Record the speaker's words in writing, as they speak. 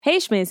Hey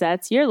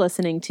Schmazettes, you're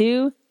listening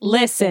to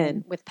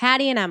Listen with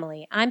Patty and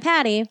Emily. I'm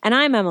Patty. And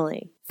I'm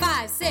Emily.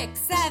 5, 6,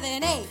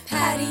 7, 8.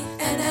 Patty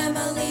and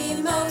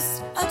Emily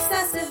most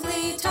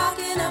obsessively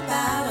talking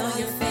about all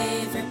your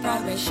favorite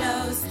Broadway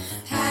shows.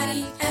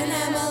 Patty and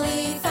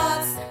Emily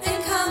thoughts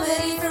and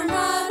comedy from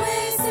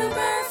Broadway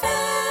super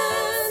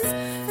fans.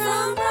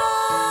 From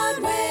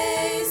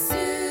Broadway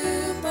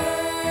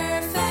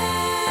super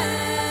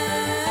fans.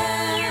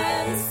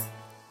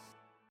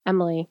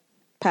 Emily.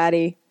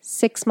 Patty.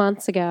 6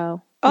 months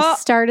ago, we Oh.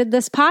 started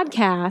this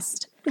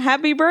podcast.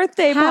 Happy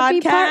birthday,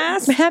 Happy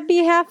podcast.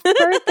 happy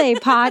birthday,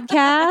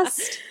 podcast.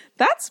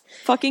 That's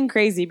fucking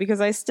crazy because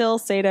I still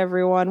say to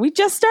everyone, we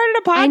just started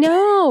a podcast. I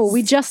know.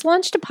 We just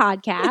launched a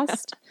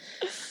podcast.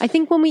 I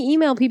think when we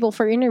email people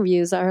for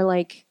interviews, our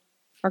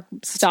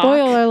Stock.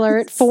 spoiler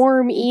alert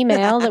form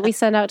email that we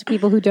send out to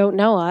people who don't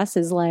know us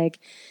is like,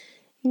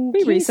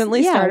 We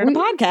recently started a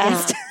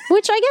podcast. yeah.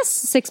 Which I guess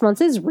 6 months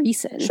is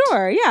recent.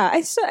 Sure, yeah.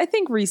 I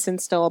think recent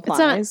still It's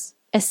applies.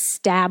 not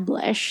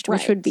established,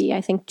 which Right. would be,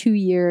 I think, 2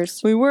 years.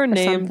 We were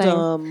named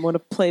something. one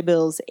of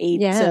Playbill's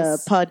 8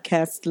 Yes.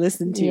 podcasts to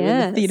listen to in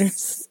Yes. the theater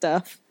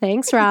stuff.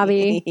 Thanks,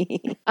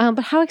 Robbie. But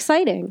how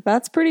exciting.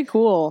 That's pretty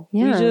cool.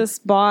 Yeah. We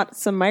just bought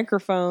some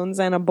microphones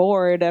and a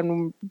board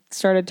and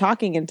started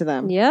talking into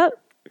them. Yep.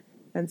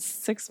 And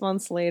 6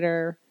 months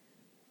later,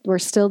 We're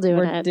still doing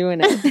we're it.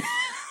 doing it.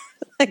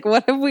 Like,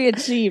 what have we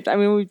achieved? I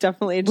mean, we've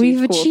definitely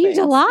achieved We've cool achieved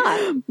a things.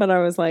 lot. But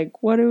I was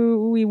like, what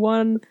do we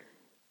won?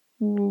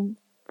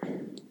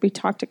 We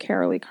talked to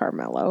Carolee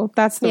Carmello.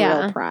 That's the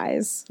Yeah. real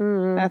prize.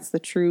 Mm. That's the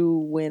true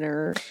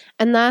winner.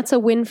 And that's a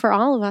win for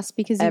all of us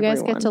because you guys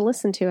Everyone. get to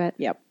listen to it.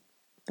 Yep.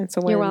 It's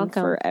a win You're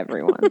welcome. for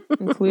everyone,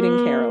 including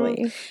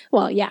Carolee,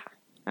 Well, yeah.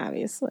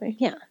 obviously.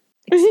 Yeah.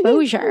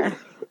 Exposure.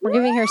 We're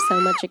giving her so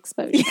much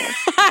exposure.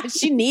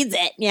 She needs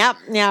it. Yep.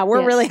 Yeah, we're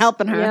Yes. really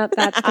helping her. Yep,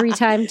 that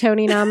 3-time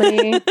Tony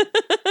nominee.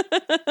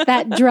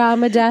 That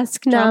Drama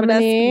Desk Drama Desk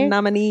nominee.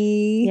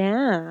 nominee.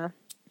 Yeah.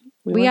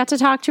 We went- got to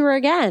talk to her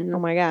again. Oh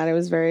my God, it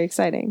was very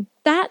exciting.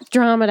 That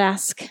Drama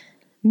Desk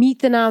Meet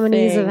the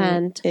Nominees Thing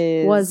event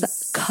is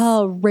was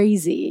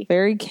crazy.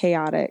 very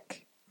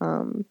chaotic,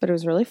 but it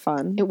was really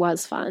fun. It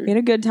was We fun. had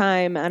a good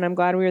time, and I'm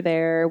glad we were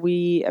there.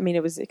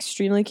 It was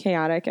extremely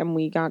chaotic, and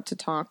we got to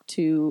talk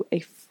to a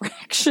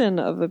fraction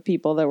of the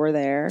people that were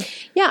there.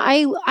 Yeah,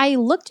 I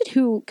looked at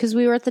who, because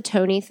we were at the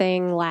Tony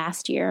thing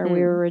last year. We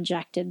were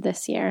rejected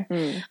this year.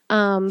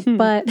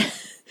 But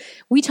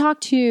we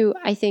talked to,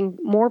 I think,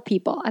 more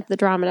people at the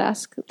Drama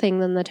Desk thing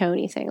than the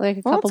Tony thing. Like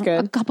a Well, couple, that's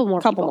good. a couple more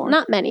Couple people. more.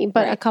 Not many,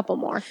 but Right. a couple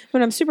more.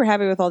 But I'm super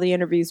happy with all the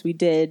interviews we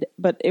did,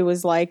 but it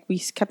was like we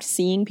kept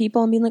seeing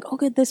people and being like, oh,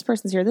 good, this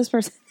person's here, this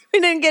person. We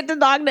didn't get to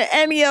talk to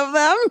any of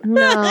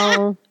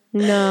them.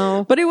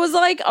 No. But it was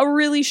like a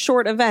really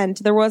short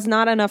event. There was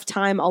not enough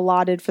time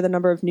allotted for the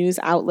number of news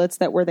outlets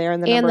that were there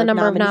and the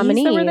number of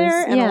nominees that were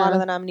there. And a lot yeah. of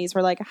the nominees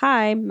were like,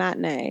 hi,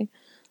 matinee.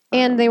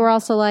 And they were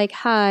also like,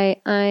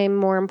 hi, I'm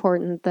more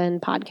important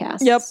than podcasts.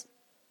 Yep.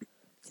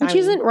 Which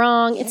isn't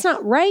wrong. It's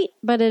not right,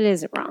 but it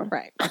isn't wrong.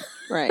 Right.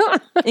 Right.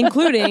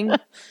 Including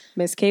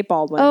Miss Kate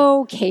Baldwin.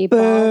 Okay,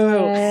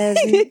 Baldwin.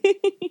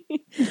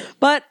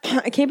 But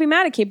I can't be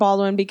mad at Kate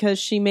Baldwin because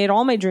she made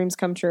all my dreams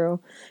come true.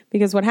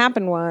 Because what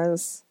happened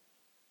was,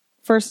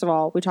 first of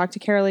all, we talked to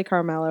Carolee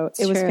Carmello.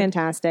 It was true.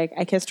 fantastic.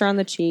 I kissed her on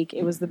the cheek.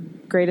 It was the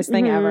greatest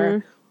thing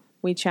ever.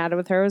 We chatted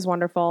with her. It was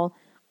wonderful.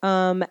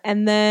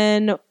 And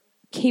then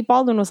Kate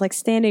Baldwin was like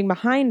standing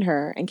behind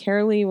her, and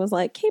Carolee was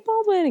like, Kate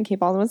Baldwin, and Kate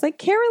Baldwin was like,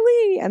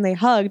 Carolee, and they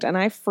hugged, and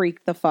I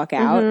freaked the fuck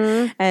out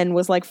and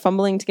was like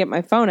fumbling to get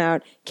my phone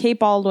out. Kate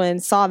Baldwin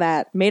saw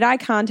that, made eye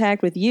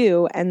contact with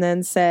you, and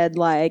then said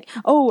like,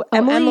 oh,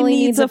 Emily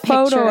needs a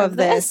photo picture of of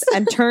this,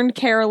 and turned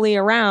Carolee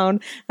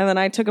around, and then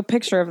I took a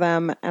picture of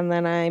them, and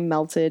then I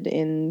melted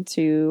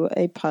into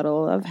a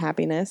puddle of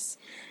happiness,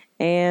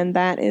 and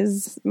that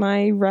is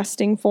my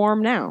resting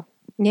form now.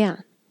 Yeah.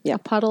 Yeah. A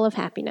puddle of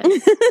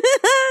happiness.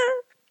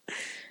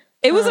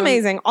 It was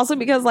amazing. Also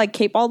because like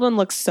Kate Baldwin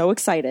looks so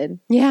excited.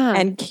 Yeah.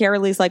 And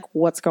Carolee's like,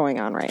 what's going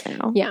on right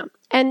now? Yeah.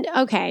 And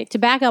okay, to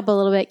back up a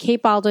little bit,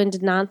 Kate Baldwin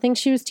did not think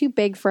she was too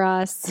big for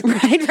us.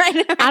 Right.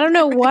 I don't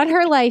know what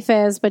her life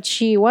is, but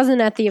she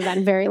wasn't at the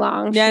event very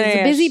long. Yeah, She was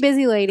yeah, a busy, she-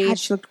 busy lady. God,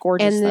 she looked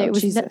gorgeous. And though. it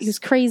Jesus. was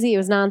crazy. It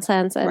was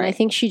nonsense. And I Right.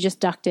 think she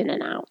just ducked in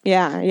and out.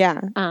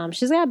 Yeah.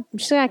 She's got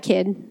a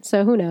kid,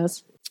 so who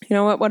knows? You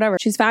know what? Whatever.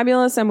 She's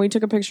fabulous. And we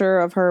took a picture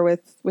of her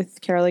with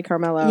Carolee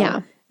Carmello.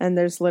 Yeah. And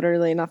there's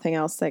literally nothing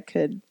else that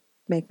could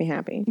make me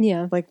happy.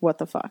 Yeah. Like, what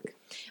the fuck?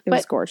 It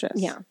was gorgeous.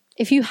 Yeah.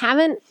 If you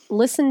haven't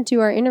listened to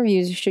our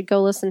interviews, you should go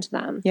listen to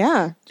them.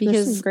 Yeah. There's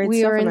Because some great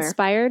we stuff were in there.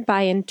 inspired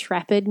by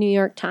intrepid New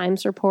York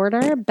Times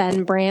reporter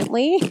Ben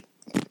Brantley,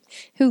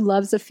 who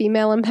loves a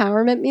female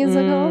empowerment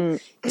musical,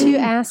 to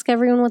ask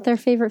everyone what their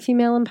favorite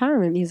female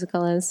empowerment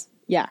musical is.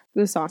 Yeah. It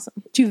was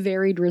awesome. To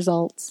varied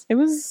results. It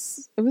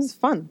was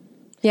fun.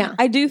 Yeah.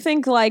 I do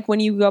think like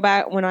when you go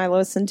back, when I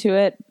listened to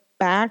it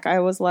back, I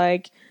was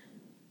like,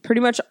 pretty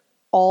much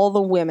all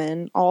the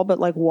women, all but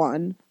like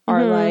one,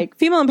 are like,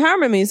 female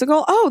empowerment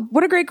musical? Oh,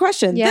 what a great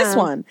question. Yeah. This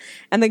one.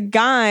 And the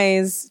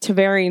guys, to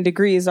varying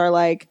degrees, are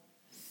like,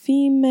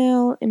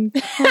 female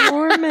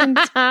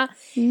empowerment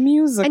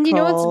musical. And you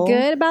know what's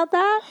good about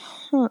that?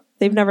 Huh.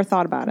 They've never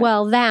thought about it.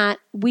 Well, that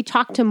we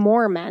talked to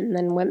more men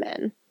than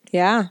women.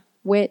 Yeah.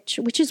 Which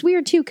is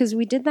weird too, because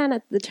we did that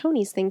at the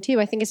Tonys thing too.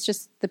 I think it's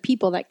just the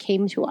people that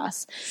came to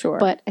us. Sure.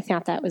 But I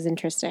thought that was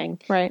interesting.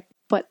 Right.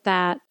 But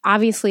that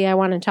obviously I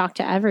want to talk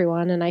to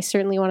everyone, and I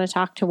certainly want to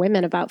talk to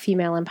women about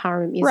female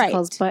empowerment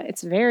musicals. Right. But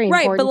it's very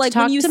important but like to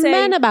talk when you to say,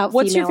 men about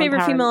what's your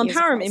favorite female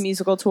empowerment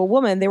musical to a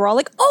woman, they were all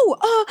like,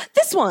 oh,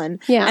 this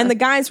one. Yeah. And the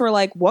guys were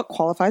like, what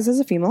qualifies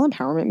as a female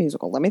empowerment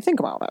musical? Let me think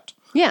about it.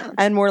 Yeah.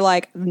 And we're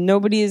like,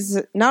 nobody's,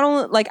 not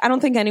only, like, I don't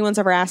think anyone's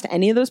ever asked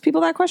any of those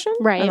people that question.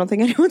 Right. I don't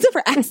think anyone's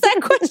ever asked that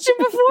question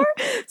before.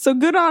 So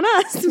good on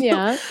us.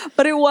 Yeah.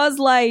 But it was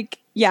like,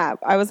 yeah,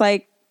 I was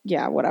like,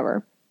 yeah,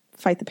 whatever.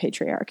 Fight the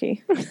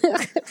patriarchy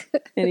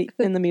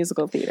in the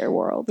musical theater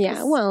world.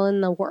 Yeah. Well, in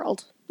the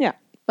world. Yeah.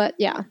 But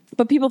yeah.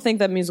 But people think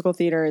that musical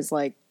theater is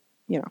like,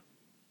 you know.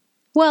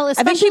 Well,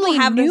 especially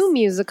have new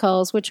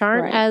musicals, which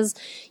aren't Right. as,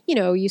 you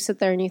know, you sit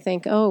there and you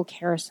think, oh,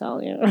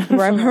 Carousel, you know.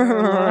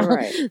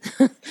 Right.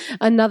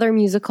 Another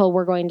musical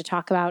we're going to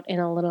talk about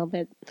in a little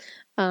bit.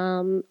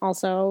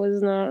 Also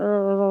is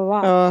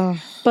not,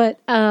 but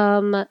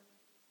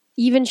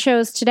even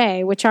shows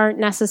today, which aren't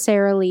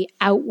necessarily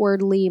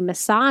outwardly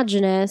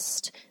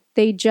misogynist,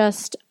 they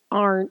just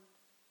aren't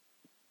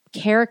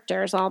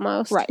characters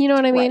almost. Right. You know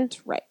what I mean?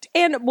 Right.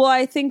 And well,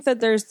 I think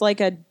that there's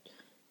like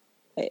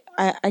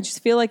I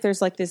just feel like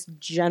there's like this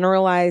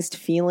generalized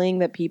feeling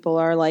that people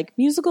are like,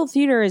 musical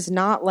theater is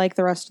not like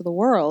the rest of the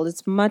world.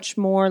 It's much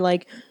more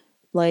like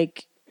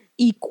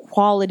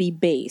equality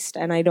based.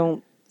 And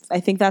I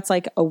think that's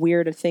like a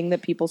weird thing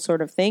that people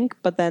sort of think.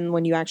 But then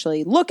when you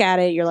actually look at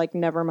it, you're like,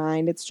 never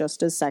mind. It's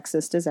just as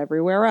sexist as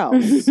everywhere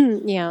else.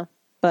 Yeah.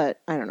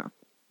 But I don't know.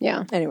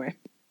 Yeah. Anyway.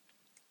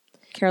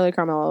 Carolee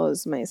Carmello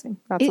is amazing.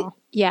 That's all.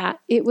 Yeah.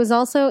 It was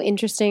also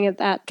interesting at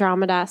that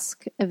Drama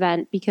Desk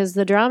event because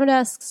the Drama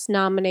Desks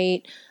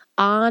nominate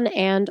on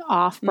and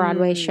off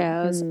Broadway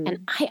shows. And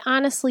I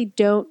honestly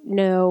don't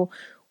know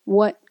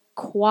what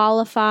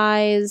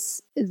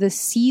qualifies the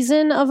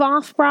season of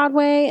off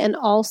Broadway. And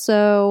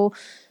also,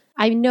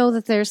 I know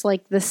that there's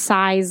like the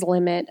size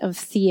limit of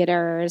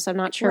theaters. I'm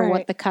not sure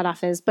what the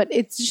cutoff is, but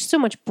it's just so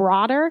much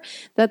broader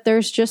that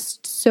there's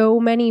just so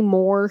many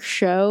more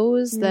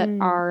shows that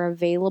are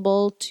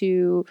available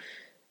to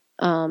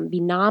be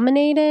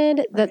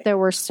nominated that there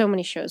were so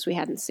many shows we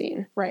hadn't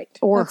seen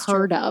or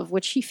heard of,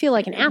 which you feel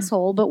like an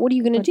asshole, but what are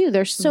you going to do?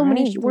 There's so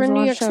many. We're in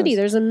New York City.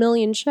 There's a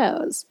million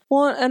shows.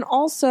 Well, and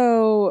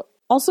also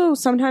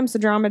sometimes the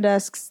Drama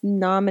Desks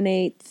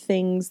nominate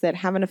things that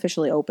haven't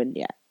officially opened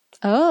yet.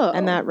 Oh.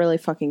 And that really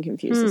fucking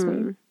confuses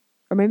me.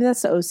 Or maybe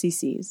that's the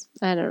OCCs.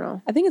 I don't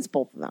know. I think it's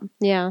both of them.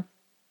 Yeah.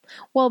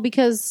 Well,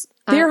 because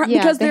there are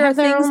their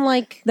things own,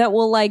 like, that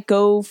will like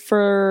go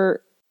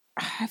for.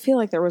 I feel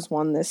like there was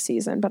one this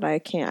season, but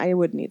I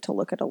would need to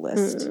look at a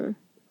list.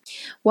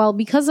 Well,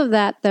 because of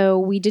that, though,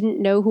 we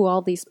didn't know who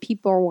all these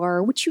people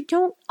were, which you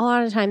don't a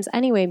lot of times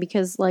anyway,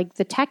 because like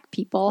the tech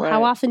people,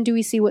 how often do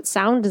we see what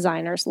sound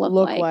designers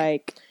look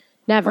like?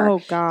 Never.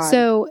 Oh, God.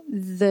 So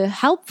the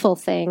helpful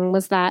thing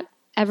was that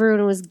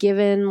everyone was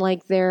given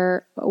like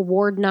their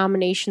award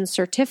nomination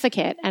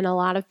certificate, and a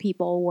lot of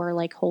people were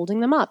like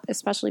holding them up,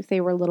 especially if they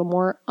were a little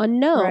more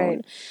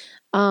unknown.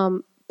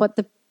 But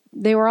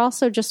they were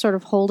also just sort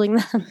of holding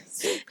them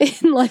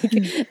in like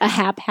a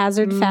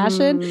haphazard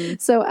fashion.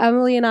 So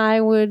Emily and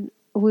I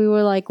we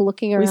were like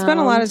looking around. We spent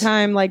a lot of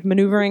time like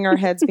maneuvering our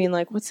heads, being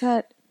like, "What's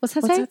that? What's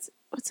that say?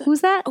 What's that?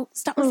 Who's that? Oh,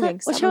 stop moving!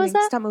 What show is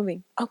that? Stop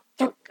moving! Oh,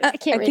 I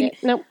can't read it.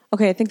 Nope.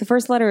 Okay, I think the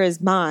first letter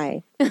is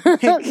my.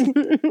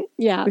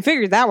 Yeah, we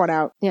figured that one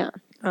out. Yeah,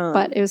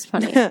 but it was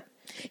funny.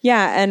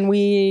 Yeah, and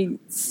we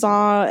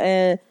saw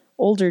an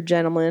older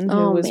gentleman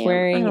who was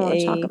wearing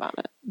a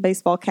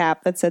baseball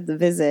cap that said "The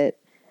Visit,"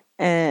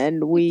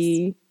 and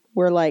we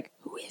were like,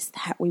 "Who is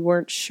that?" We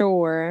weren't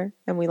sure,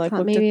 and we like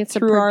looked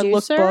through our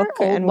lookbook,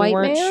 and we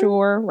weren't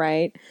sure,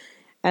 right?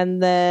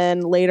 And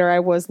then later I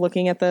was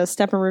looking at the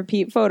step and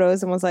repeat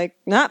photos and was like,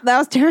 nah, that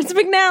was Terrence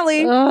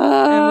McNally.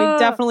 And we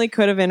definitely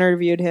could have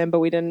interviewed him, but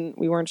we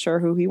weren't sure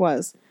who he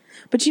was.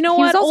 But you know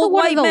what? Old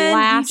white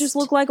men, you just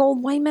look like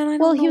old white men.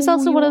 Well, he was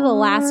also one of the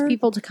last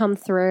people to come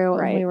through,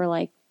 and we were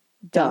like,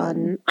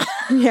 done.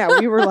 Yeah,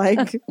 we were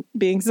like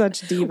being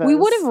such divas. We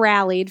would have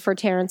rallied for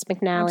Terrence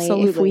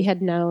McNally if we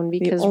had known,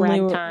 because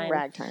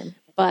ragtime.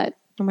 But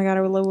oh my God,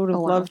 I would have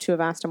loved to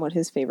have asked him what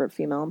his favorite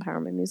female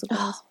empowerment musical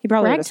was. He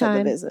probably would have said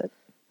The Visit.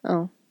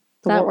 Oh,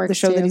 that works. The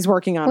show that he's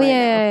working on now.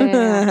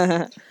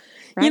 Yeah.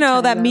 You know,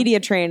 that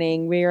media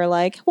training, we were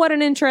like, what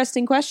an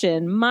interesting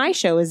question. My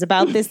show is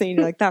about this thing.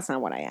 You're like, that's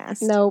not what I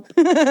asked. Nope.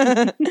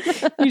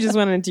 You just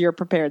went into your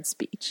prepared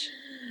speech.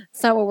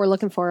 It's not what we're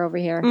looking for over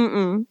here.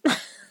 Mm-mm. But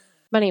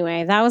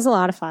anyway, that was a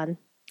lot of fun.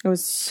 It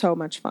was so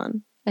much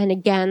fun. And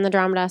again, the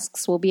Drama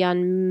Desks will be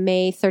on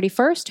May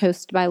 31st,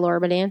 hosted by Laura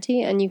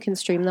Benanti, and you can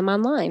stream them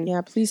online.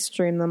 Yeah, please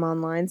stream them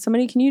online.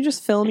 Somebody, can you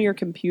just film your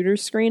computer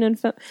screen and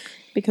film?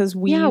 Because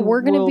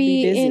we're going to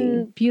be busy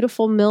in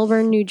beautiful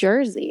Millburn, New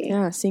Jersey.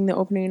 Yeah, seeing the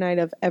opening night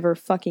of Ever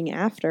Fucking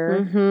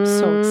After.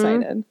 So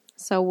excited.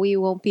 So we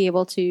won't be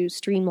able to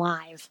stream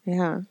live.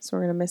 Yeah, so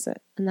we're going to miss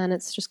it. And then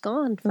it's just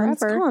gone And then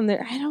forever. it's gone.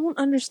 I don't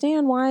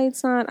understand why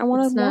it's not. I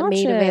want to watch Not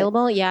made it.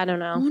 available? Yeah, I don't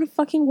I know. want to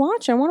fucking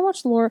watch it. I want to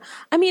watch Laura.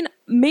 I mean,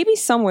 maybe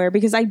somewhere,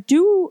 because I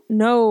do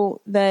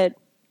know that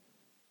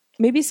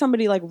maybe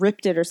somebody like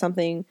ripped it or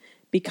something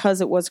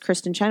because it was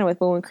Kristen Chenoweth.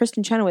 But when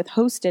Kristen Chenoweth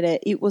hosted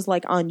it, it was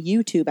like on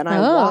YouTube, and I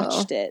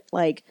watched it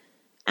like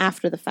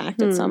after the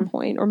fact at some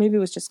point. Or maybe it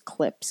was just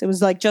clips. It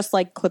was like just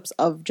like clips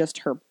of just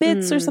her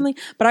bits or something.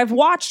 But I've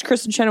watched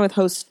Kristen Chenoweth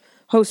host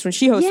when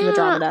she hosted the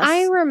Drama Desk.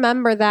 I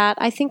remember that.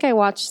 I think I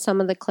watched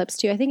some of the clips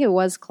too. I think it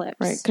was clips.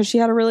 Right, because she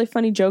had a really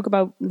funny joke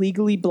about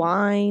Legally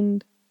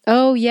Blind.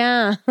 Oh,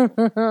 yeah.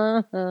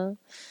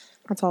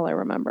 That's all I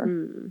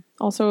remember.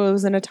 Also, it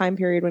was in a time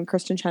period when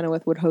Kristen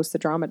Chenoweth would host the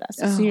Drama Desk.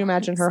 So you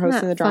imagine her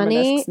hosting the Drama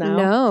Desks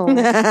now?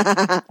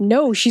 No.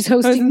 No, she's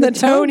hosting the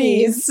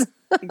Tonys.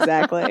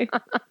 Exactly.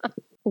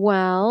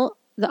 Well,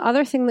 the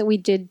other thing that we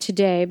did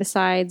today,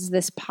 besides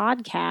this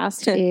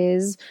podcast,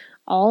 is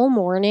all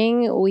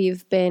morning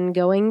we've been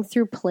going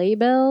through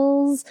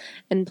playbills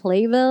and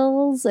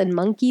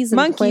monkeys and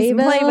Monkeys and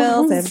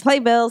playbills and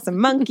playbills and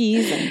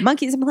monkeys and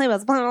monkeys and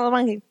playbills.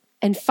 Monkeys.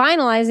 And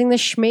finalizing the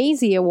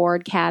Schmazy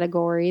Award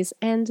categories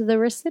and the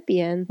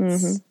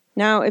recipients.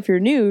 Now, if you're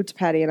new to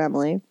Patty and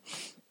Emily,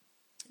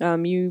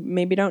 you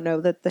maybe don't know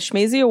that the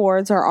Schmazy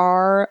Awards are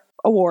our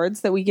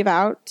awards that we give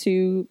out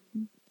to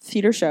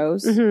theater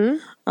shows.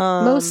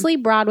 Mostly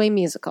Broadway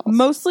musicals.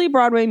 Mostly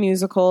Broadway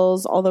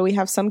musicals, although we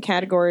have some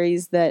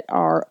categories that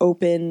are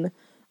open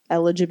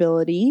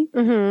eligibility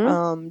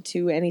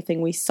to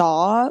anything we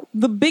saw.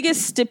 The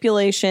biggest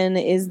stipulation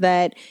is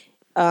that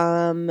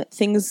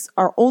things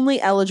are only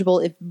eligible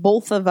if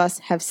both of us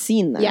have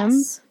seen them.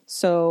 Yes.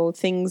 So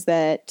things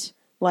that,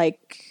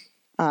 like,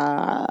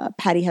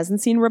 Patty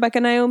hasn't seen Rebecca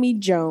Naomi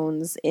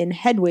Jones in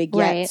Hedwig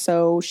yet, Right.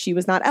 so she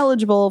was not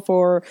eligible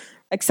for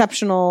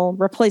exceptional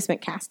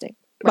replacement casting.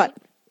 Right.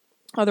 But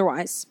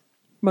otherwise,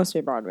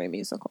 mostly Broadway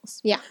musicals.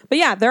 Yeah. But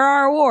yeah, there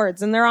are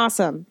awards, and they're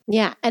awesome.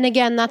 Yeah. And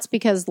again, that's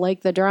because,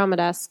 like the Drama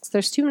Desks,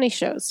 there's too many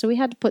shows. So we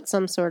had to put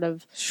some sort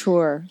of,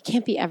 Sure.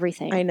 can't be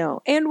everything. I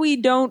know. And we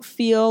don't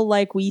feel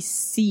like we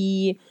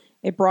see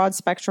a broad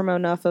spectrum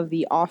enough of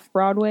the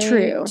off-Broadway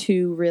True.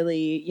 to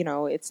really,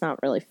 it's not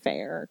really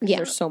fair. 'Cause Yeah.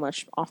 there's so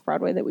much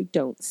off-Broadway that we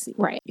don't see.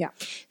 Right. Yeah.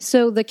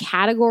 So the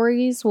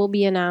categories will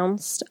be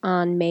announced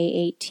on May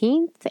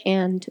 18th,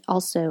 and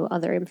also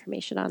other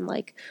information on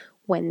like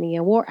when the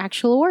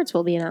actual awards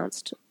will be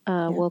announced.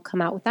 We'll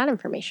come out with that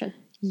information.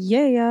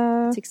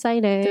 Yeah. It's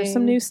exciting. There's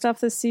some new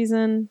stuff this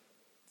season.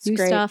 It's new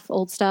great. stuff,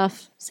 old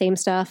stuff, same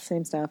stuff.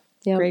 Same stuff.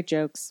 Yep. Great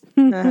jokes.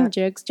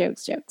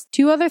 Jokes.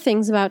 Two other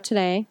things about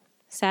today.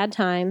 Sad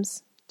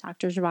times.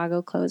 Dr.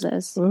 Zhivago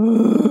closes.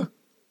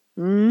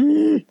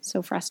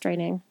 So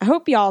frustrating. I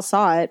hope y'all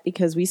saw it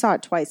because we saw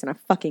it twice and I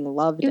fucking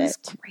loved it. It was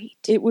great.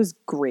 It was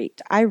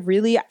great. I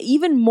really,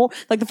 even more,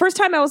 like the first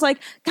time I was like,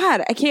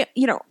 God, I can't,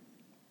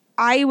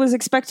 I was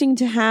expecting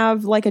to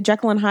have like a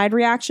Jekyll and Hyde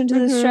reaction to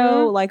this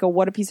show, like a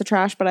what a piece of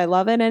trash, but I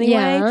love it anyway.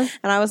 Yeah.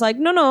 And I was like,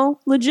 no,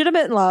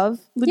 legitimate love.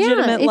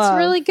 Legitimate yeah, love. it's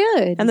really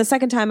good. And the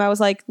second time I was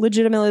like,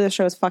 legitimately, the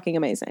show is fucking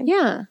amazing.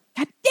 yeah.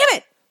 God damn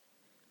it.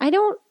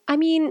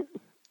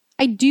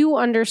 I do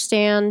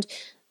understand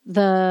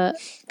the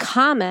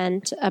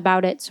comment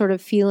about it sort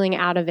of feeling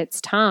out of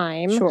its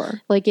time.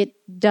 Sure. Like it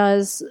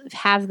does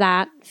have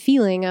that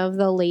feeling of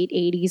the late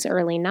 80s,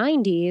 early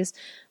 90s.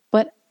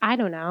 But I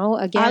don't know.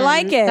 Again, I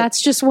like it.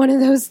 That's just one of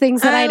those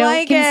things that I don't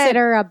like it.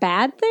 consider a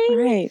bad thing.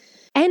 Right.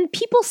 And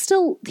people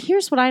still,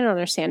 here's what I don't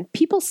understand.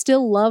 People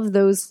still love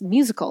those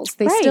musicals.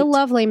 They Right. still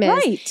love Les Mis.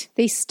 Right.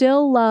 They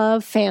still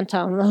love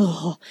Phantom.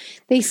 Ugh.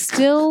 They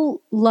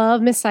still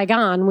love Miss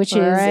Saigon, which is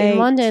Right. in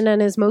London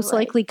and is most Right.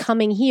 likely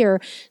coming here.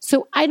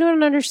 So I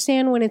don't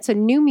understand when it's a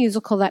new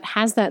musical that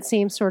has that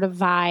same sort of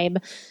vibe,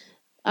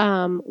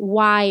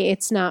 why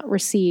it's not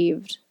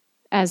received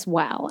as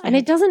well. And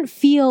it doesn't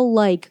feel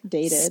like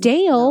Dated.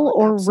 stale No,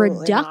 or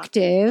absolutely not.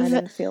 reductive. I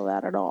didn't feel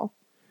that at all.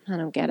 I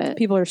don't get it.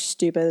 People are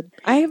stupid.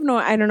 I don't know.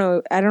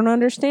 I don't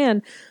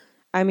understand.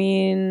 I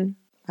mean,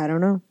 I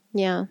don't know.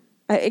 Yeah.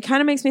 It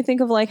kind of makes me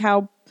think of like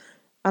how,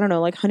 I don't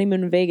know, like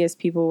Honeymoon in Vegas,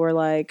 people were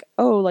like,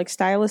 oh, like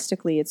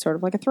stylistically, it's sort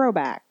of like a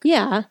throwback,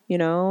 Yeah.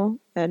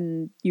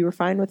 and you were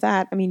fine with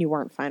that. I mean, you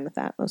weren't fine with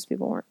that. Most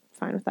people weren't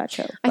fine with that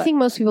show. I but- think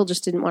most people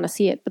just didn't want to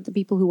see it, but the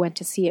people who went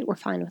to see it were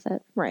fine with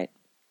it. right.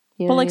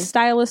 You But know like what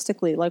I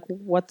stylistically, like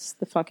what's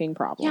the fucking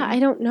problem? mean? Yeah, I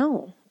don't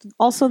know.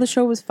 Also, the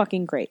show was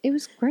fucking great. It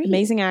was great.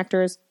 Amazing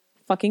actors,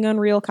 fucking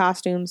unreal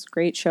costumes,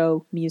 great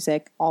show,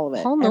 music, all of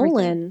it. Paul Everything.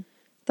 Nolan.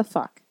 The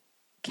fuck?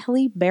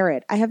 Kelly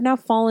Barrett. I have now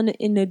fallen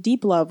in a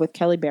deep love with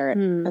Kelly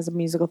Barrett as a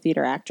musical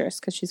theater actress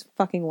because she's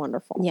fucking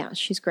wonderful. Yeah,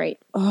 she's great.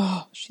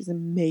 Oh, she's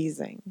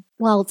amazing.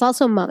 Well, it's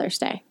also Mother's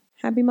Day.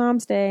 Happy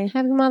Mom's Day.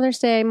 Happy Mother's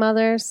Day,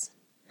 mother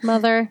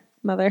Mother.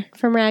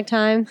 from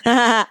Ragtime.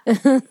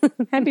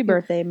 Happy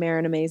birthday,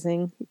 Marin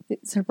Amazing.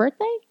 It's her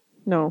birthday?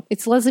 No.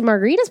 It's Leslie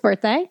Margarita's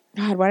birthday.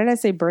 God, why did I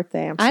say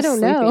birthday? I'm so I don't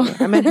know.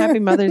 sleepy. I meant Happy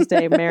Mother's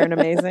Day, Marin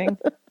Amazing.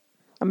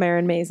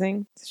 Marin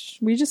Amazing.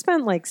 We just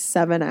spent like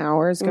 7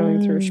 hours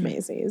going through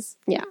Schmazy's.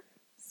 Yeah.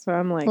 So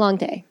I'm like, Long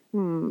day.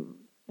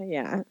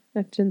 yeah,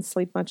 I didn't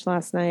sleep much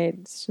last night.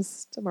 It's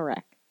just, I'm a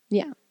wreck.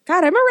 Yeah.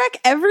 God, I'm a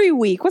wreck every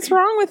week. What's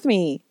wrong with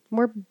me?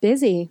 We're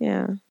busy.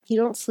 Yeah, You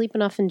don't sleep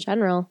enough in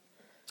general.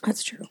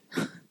 that's true.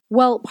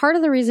 Well, part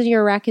of the reason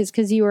you're a wreck is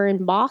because you were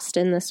in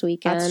Boston this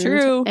weekend. That's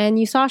true. And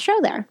you saw a show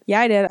there.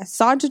 Yeah, I did. I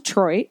saw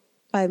Detroit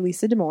by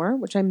Lisa D'Amour,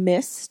 which I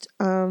missed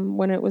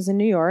when it was in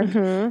New York.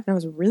 And I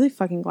was really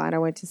fucking glad I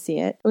went to see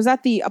it. It was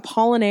at the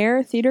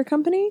Apollinaire Theater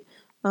Company.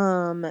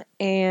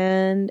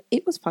 And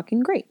it was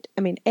fucking great.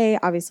 I mean,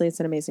 obviously it's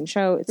an amazing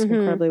show. It's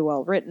incredibly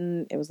well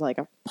written. It was like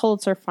a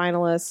Pulitzer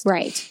finalist.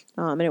 Right.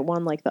 And it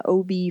won like the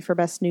OB for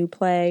Best New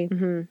Play.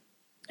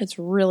 It's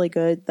really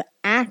good. The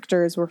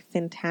actors were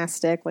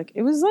fantastic. Like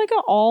it was like an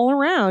all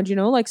around,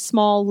 like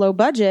small, low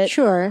budget.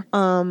 Sure.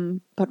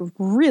 But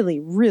really,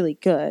 really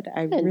good.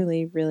 I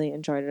really, really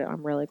enjoyed it.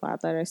 I'm really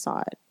glad that I saw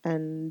it.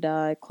 And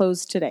it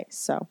closed today.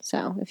 So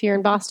if you're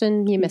in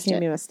Boston, you missed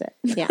it. You missed it.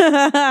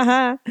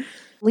 Yeah.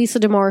 Lisa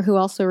D'Amour, who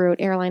also wrote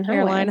Airline Highway.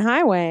 Airline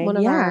Highway. One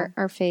of our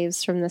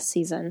faves from this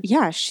season.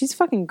 Yeah, she's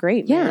fucking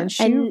great, Yeah, man.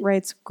 She and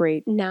writes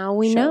great Now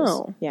we shows.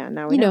 know. Yeah,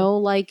 now we You know. know,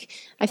 like,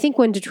 I think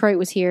when Detroit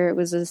was here, it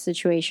was a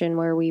situation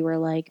where we were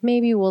like,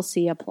 maybe we'll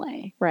see a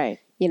play, Right.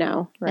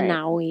 Right. And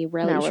now we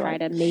really Now we're try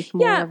like- to make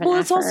more Yeah, of an well,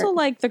 effort. it's also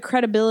like the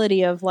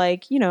credibility of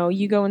like,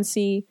 you go and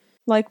see,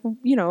 like,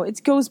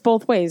 it goes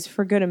both ways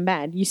for good and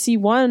bad. You see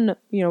one,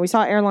 we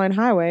saw Airline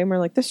Highway and we're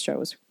like, this show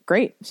was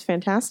great. It's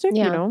fantastic.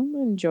 Yeah. I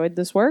enjoyed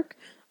this work.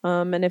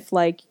 And if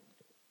like,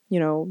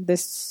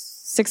 this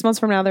 6 months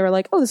from now, they were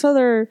like, oh, this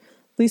other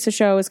Lisa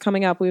show is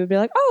coming up, we would be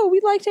like, oh, we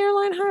liked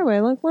Airline Highway.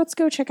 Like, let's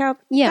go check out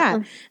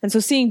that. And so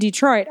seeing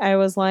Detroit, I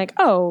was like,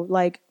 oh,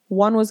 like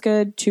 1 was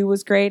good, 2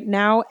 was great.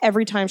 Now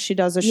every time she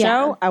does a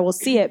show, I will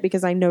see it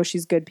because I know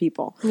she's good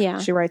people. Yeah.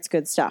 She writes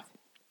good stuff.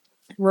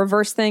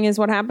 Reverse thing is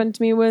what happened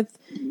to me with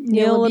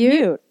Neil LaBute.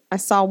 LaBute. I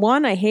saw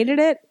 1, I hated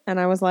it, and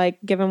I was like,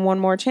 give him one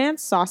more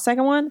chance. Saw a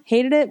second one,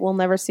 hated it. We'll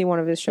never see one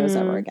of his shows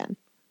ever again.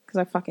 Because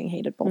I fucking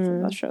hated both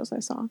of those shows I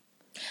saw.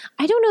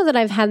 I don't know that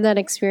I've had that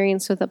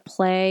experience with a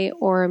play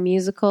or a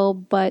musical,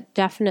 but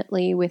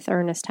definitely with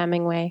Ernest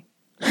Hemingway.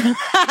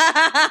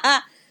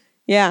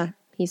 Yeah.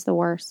 He's the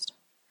worst.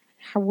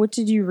 What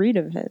did you read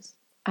of his?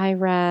 I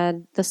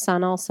read The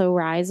Sun Also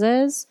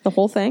Rises. The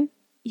whole thing?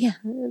 Yeah,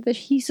 but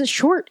he's a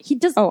short. He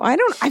does. Oh,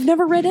 I've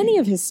never read any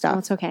of his stuff. Oh,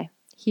 it's okay.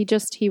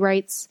 He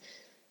writes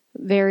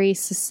very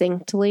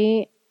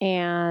succinctly,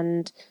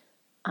 and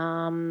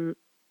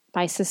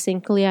by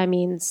succinctly I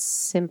mean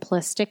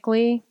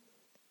simplistically,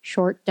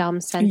 short,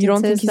 dumb sentences. You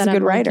don't think he's that a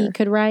good writer? He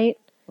could write.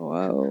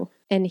 Whoa.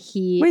 And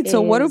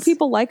so what do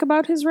people like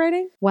about his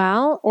writing?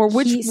 Well, Or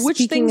which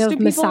speaking things of do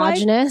people like?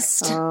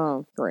 misogynist,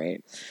 Oh,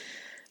 great.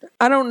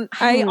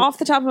 I off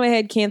the top of my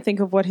head can't think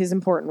of what his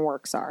important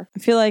works are. I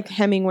feel like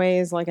Hemingway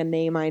is like a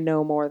name I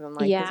know more than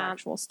like his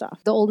actual stuff.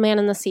 The Old Man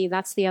and the Sea,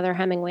 that's the other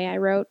Hemingway I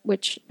wrote, I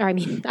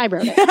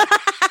wrote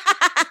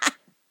it.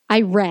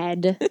 I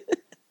read,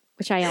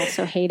 which I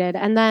also hated.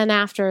 And then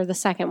after the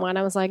second one,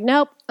 I was like,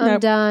 nope, I'm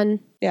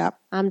done. Yeah.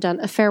 I'm done.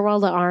 A Farewell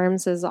to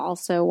Arms is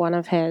also one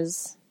of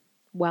his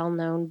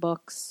well-known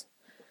books,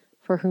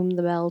 For Whom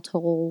the Bell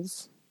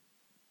Tolls.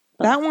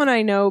 That one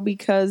I know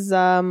because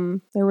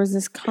there was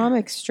this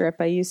comic strip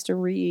I used to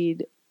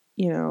read,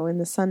 in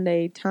the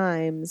Sunday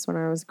Times when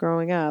I was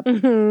growing up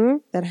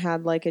that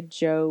had like a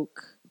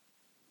joke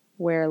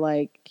where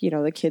like,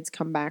 the kids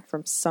come back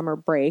from summer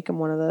break and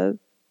one of the,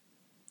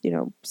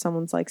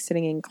 someone's like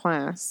sitting in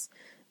class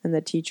and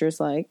the teacher's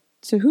like,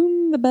 to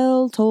whom the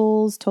bell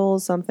tolls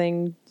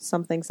something,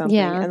 something, something.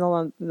 Yeah. And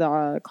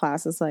the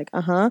class is like,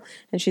 uh-huh.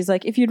 And she's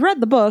like, if you'd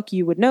read the book,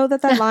 you would know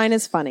that line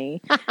is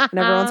funny. And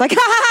everyone's like,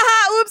 ha ha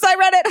ha, oops, I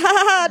read it. Ha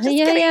ha ha. Just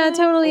kidding. Yeah,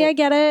 totally. I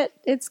get it.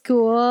 It's I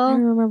cool.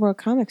 don't remember what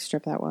comic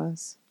strip that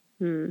was.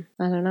 I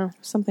don't know.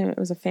 Something, it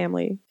was a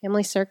family.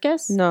 Family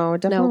Circus? No,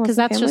 it definitely No, because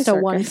wasn't that's Family just a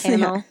Circus. one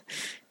panel.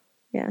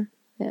 Yeah.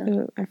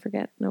 Yeah. I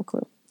forget. No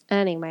clue.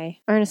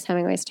 Anyway, Ernest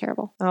Hemingway's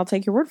terrible. I'll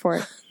take your word for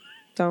it.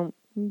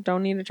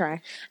 Don't need to try.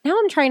 Now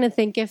I'm trying to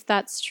think if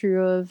that's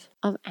true of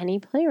any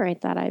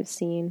playwright that I've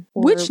seen.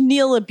 Or- Which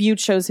Neil LaBute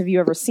shows have you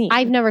ever seen?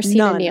 I've never seen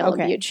None. a Neil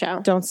Okay. LaBute show.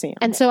 Don't see them.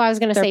 And so I was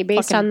going to They're say,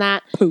 based fucking on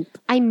that, poop.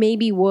 I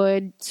maybe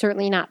would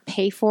certainly not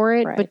pay for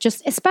it, Right. but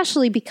just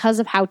especially because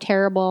of how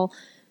terrible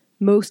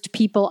most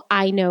people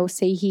I know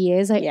say he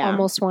is, I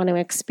almost want to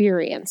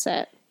experience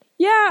it.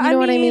 Yeah, You know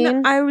what I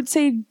mean? I would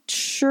say,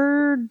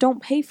 sure,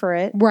 don't pay for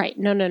it. Right.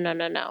 No.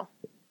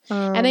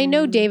 And I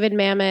know David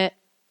Mamet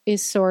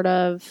is sort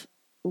of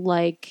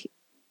like,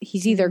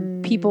 he's either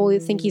people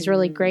think he's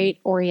really great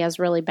or he has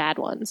really bad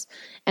ones.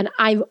 And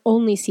I've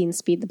only seen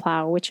Speed the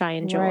Plow, which I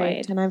enjoyed.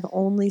 Right, and I've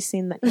only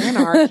seen The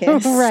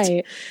Anarchist.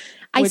 Right.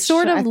 I Which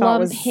sort I of thought lump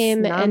was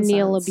him and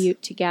Neil nonsense.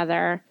 LaBute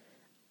together.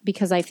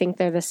 because I think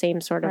they're the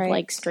same sort of Right.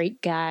 like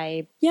straight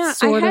guy, Yeah,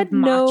 sort I of had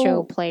macho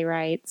no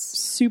playwrights.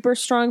 super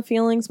strong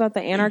feelings about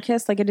The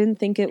Anarchist. Like, I didn't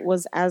think it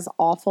was as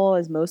awful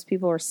as most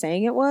people were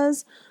saying it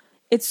was.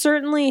 It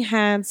certainly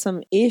had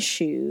some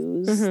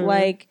issues. Mm-hmm.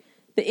 Like,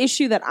 the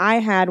issue that I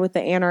had with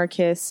The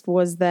Anarchist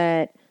was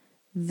that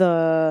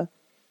the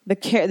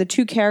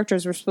two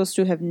characters were supposed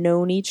to have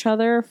known each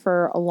other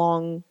for a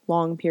long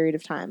period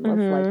of time, of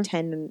Mm-hmm. like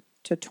 10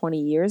 to 20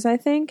 years, I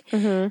think.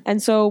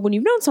 And so when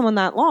you've known someone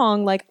that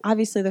long, like,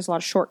 obviously there's a lot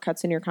of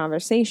shortcuts in your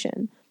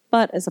conversation.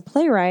 But as a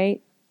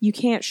playwright, you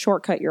can't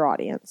shortcut your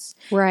audience.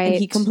 Right. And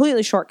he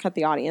completely shortcut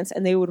the audience,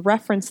 and they would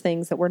reference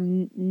things that were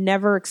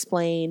never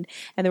explained.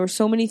 And there were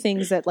so many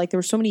things that, like, there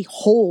were so many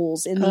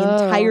holes in the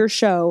entire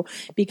show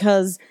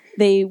because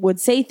they would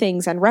say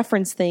things and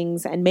reference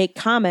things and make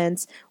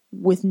comments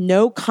with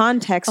no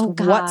context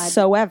God.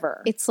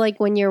 whatsoever. It's like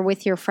when you're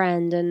with your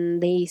friend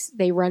and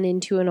they run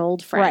into an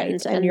old friend,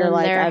 Right, and you're then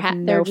like, they're I have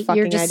no you're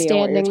fucking just idea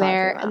what you're standing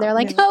there, talking and they're about.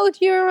 like, "Oh,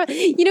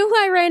 you know who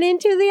I ran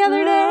into the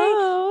other day?"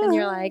 Oh. And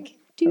you're like,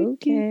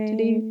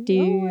 Okay.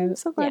 Oh, I'm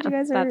so glad you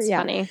guys are. That's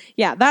funny.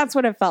 Yeah, that's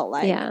what it felt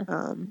like. Yeah.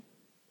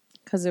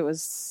 Because it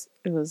was.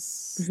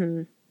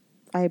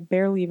 I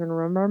barely even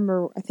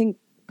remember. I think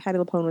Patti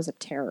LuPone was a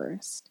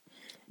terrorist,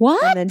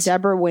 What? and then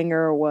Deborah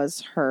Winger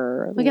was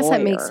her. I guess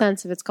that makes lawyer.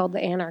 sense if it's called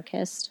The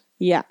Anarchist.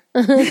 Yeah,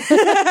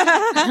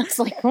 It's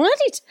like,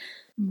 what?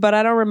 but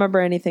I don't remember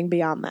anything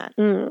beyond that.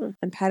 Mm.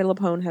 And Patti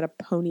LuPone had a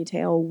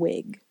ponytail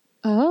wig.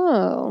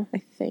 Oh, I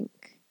think.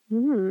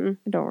 I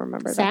don't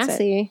remember. That's it.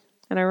 sassy.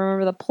 And I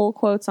remember the pull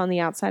quotes on the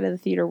outside of the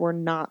theater were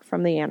not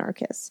from The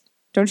Anarchist.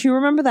 Don't you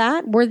remember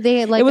that? Were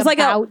they like It was like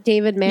about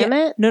David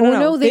Mamet? No, Oh,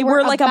 no. They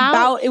were like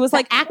about. It was the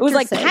like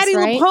Patti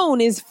right?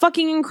 LuPone is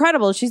fucking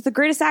incredible. She's the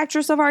greatest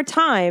actress of our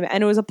time,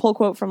 and it was a pull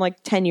quote from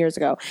like 10 years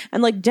ago.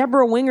 And like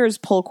Deborah Winger's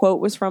pull quote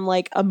was from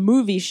like a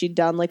movie she'd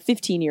done like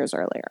 15 years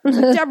earlier.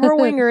 Like, Deborah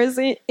Winger is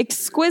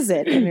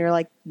exquisite, and you're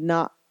like,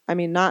 not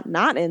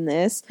in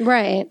this,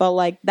 Right. but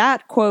like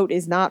that quote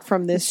is not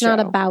from this It's show. not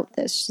about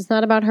this. It's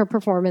not about her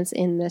performance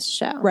in this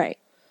show. Right.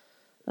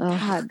 Oh,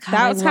 God, God,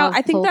 that was how love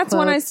I think pull that's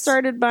when I quotes.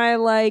 started my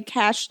like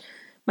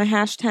my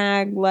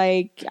hashtag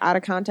like out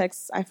of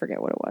context. I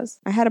forget what it was.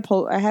 I had a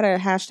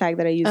hashtag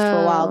that I used for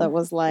a while that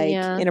was like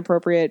yeah.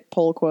 inappropriate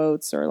pull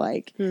quotes or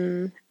like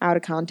out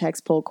of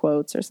context pull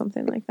quotes or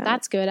something like that.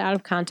 That's good. Out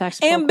of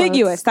context. pull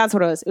ambiguous. quotes. That's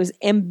what it was. It was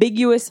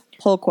ambiguous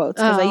pull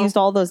quotes because I Oh. used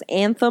all those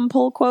anthem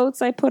pull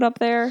quotes I put up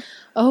there.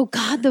 Oh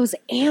God, those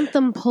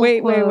Anthem pull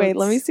Wait. quotes.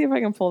 Let me see if I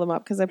can pull them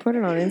up because I put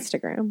it on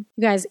Instagram.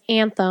 You guys,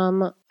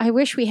 Anthem. I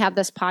wish we had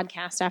this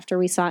podcast after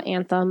we saw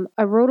Anthem.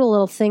 I wrote a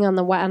little thing on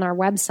our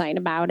website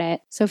about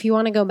it. So if you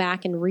want to go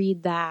back and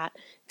read that,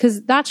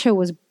 because that show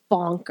was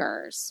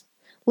bonkers.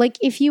 Like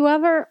if you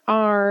ever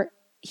are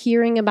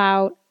hearing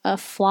about a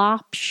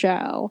flop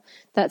show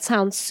that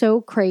sounds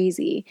so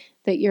crazy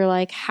that you're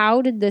like,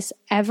 how did this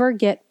ever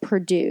get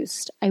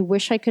produced? I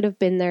wish I could have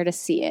been there to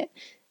see it.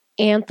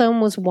 Anthem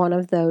was one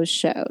of those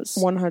shows.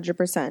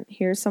 100%.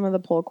 Here's some of the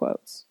pull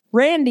quotes.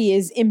 Randy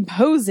is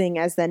imposing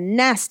as the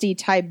nasty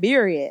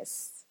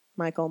Tiberius,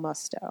 Michael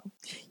Musto.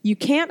 You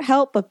can't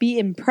help but be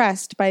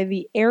impressed by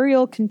the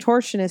aerial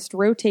contortionist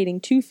rotating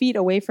 2 feet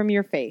away from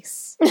your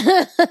face.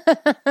 But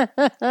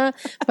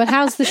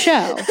how's the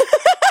show?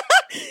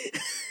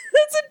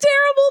 That's a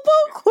terrible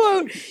pull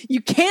quote.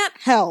 You can't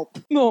help.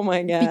 Oh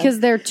my God. Because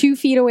they're 2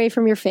 feet away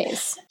from your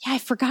face. Yeah, I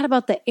forgot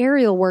about the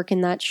aerial work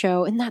in that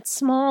show in that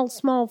small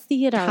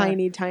theater.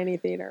 tiny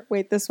theater.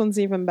 Wait, this one's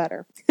even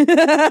better. This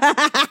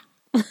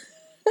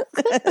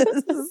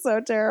is so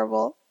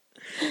terrible.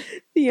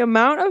 The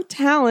amount of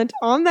talent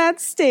on that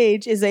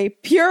stage is a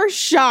pure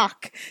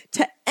shock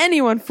to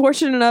anyone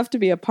fortunate enough to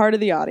be a part of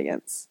the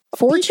audience.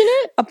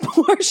 Fortunate? A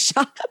pure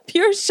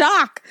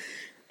shock.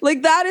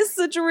 Like, that is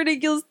such a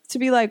ridiculous to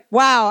be like,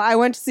 wow, I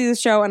went to see the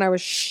show and I was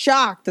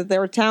shocked that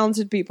there were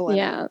talented people in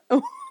Yeah.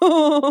 it.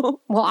 Well,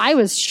 I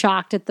was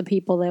shocked at the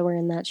people that were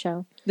in that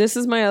show. This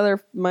is my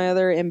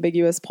other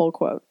ambiguous pull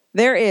quote.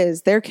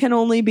 There can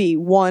only be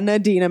one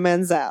Idina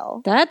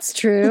Menzel. That's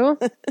true.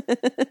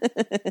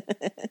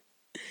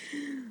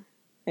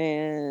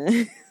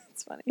 And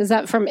it's funny. Is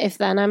that from If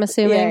Then, I'm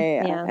assuming?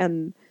 Yeah.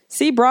 And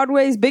see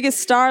Broadway's biggest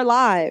star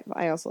live.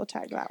 I also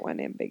tagged that one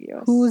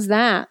ambiguous. Who's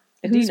that?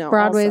 Who's Idina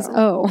Broadway's?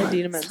 also. Oh,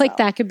 Idina it's Menzel. like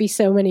that could be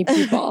so many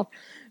people.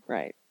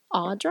 Right.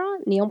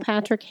 Audra? Neil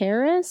Patrick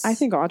Harris? I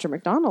think Audra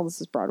McDonald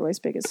is Broadway's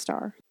biggest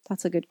star.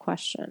 That's a good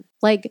question.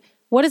 Like,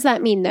 what does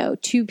that mean, though?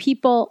 To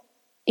people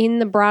in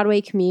the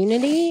Broadway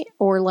community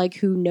or like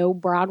who know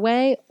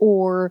Broadway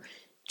or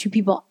to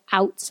people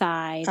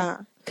outside?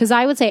 Because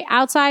I would say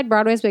outside,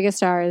 Broadway's biggest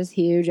star is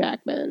Hugh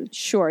Jackman.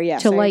 Sure,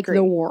 yes. To I like agree.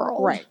 the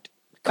world. Right.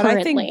 But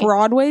I think Currently.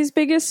 Broadway's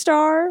biggest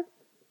star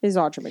is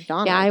Audra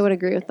McDonald. Yeah, I would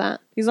agree with that.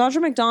 Because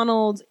Audra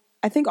McDonald,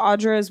 I think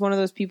Audra is one of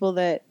those people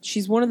that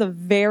she's one of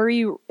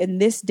the in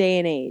this day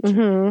and age,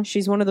 Mm-hmm.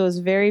 she's one of those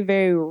very,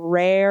 very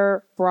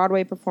rare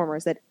Broadway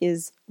performers that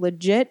is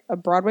legit a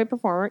Broadway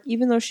performer,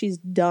 even though she's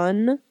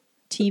done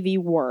TV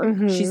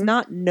work. She's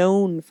not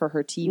known for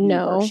her TV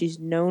work. She's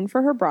known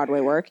for her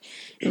Broadway work,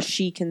 and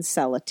she can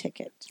sell a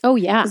ticket. Oh,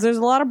 yeah. Because there's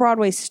a lot of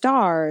Broadway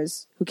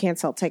stars who can't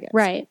sell tickets.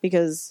 Right.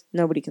 Because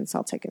nobody can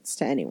sell tickets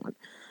to anyone.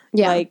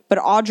 Yeah. Like, but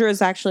Audra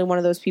is actually one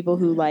of those people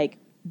who, like,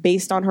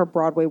 based on her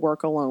Broadway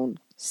work alone,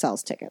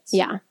 sells tickets.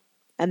 Yeah.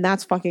 And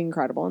that's fucking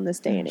incredible in this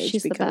day and age.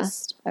 She's the because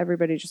best.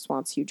 everybody just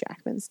wants Hugh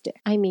Jackman's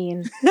dick. I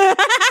mean,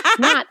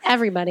 not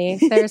everybody.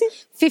 There's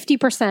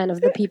 50%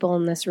 of the people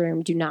in this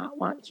room do not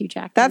want Hugh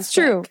Jackman. That's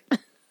true.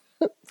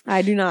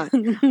 I do not.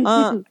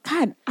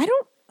 God, I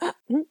don't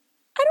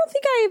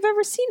think I've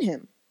ever seen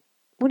him.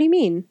 What do you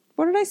mean?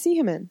 What did I see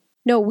him in?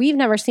 No, we've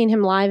never seen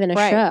him live in a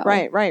show.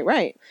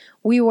 Right.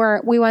 We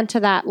went to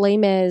that Les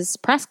Mis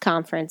press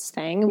conference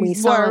thing, and we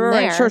saw him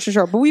there.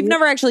 Sure. But we've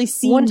never actually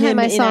seen One time him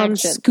I in saw him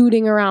action.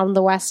 scooting around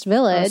the West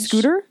Village.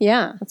 Scooter?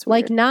 Yeah. That's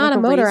like weird. not Like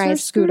a razor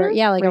motorized scooter.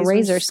 Yeah, like a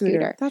razor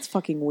scooter. That's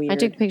fucking weird. I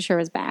took a picture of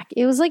his back.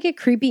 It was like a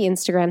creepy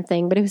Instagram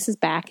thing, but it was his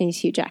back and he's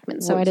Hugh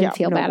Jackman, so I didn't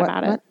feel bad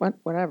about it.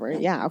 Whatever.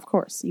 Yeah, of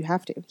course. You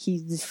have to.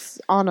 He's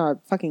on a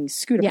fucking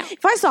scooter. Yeah.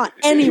 If I saw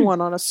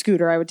anyone on a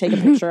scooter, I would take a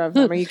picture of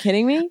them. Are you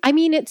kidding me? I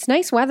mean, it's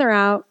nice weather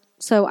out.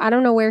 So I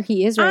don't know where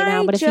he is right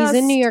now, but if he's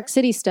in New York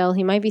City still,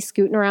 he might be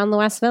scooting around the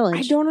West Village.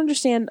 I don't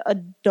understand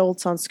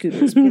adults on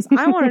scooters because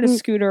I wanted a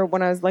scooter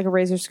when I was like a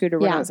razor scooter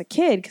when I was a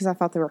kid because I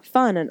thought they were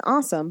fun and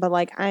awesome. But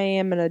like I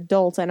am an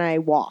adult and I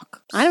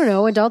walk. I don't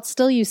know. Adults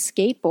still use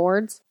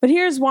skateboards. But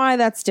here's why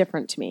that's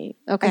different to me.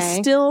 Okay.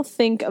 I still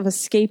think of a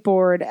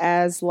skateboard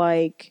as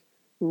like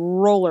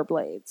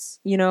rollerblades,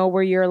 you know,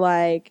 where you're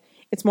like,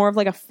 it's more of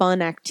like a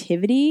fun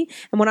activity.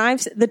 And when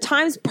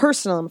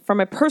from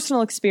my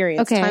personal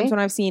experience, times when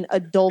I've seen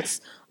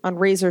adults on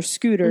razor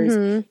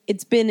scooters,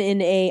 it's been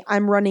in a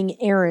I'm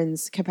running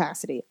errands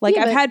capacity. Like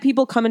I've had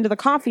people come into the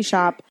coffee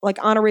shop like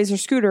on a razor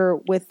scooter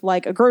with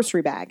like a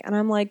grocery bag. And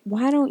I'm like,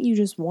 why don't you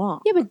just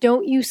walk? Yeah, but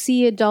don't you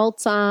see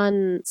adults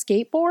on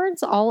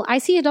skateboards? I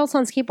see adults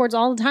on skateboards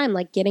all the time,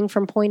 like getting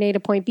from point A to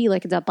point B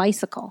like it's a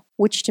bicycle,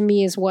 which to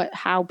me is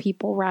how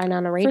people ride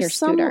on a razor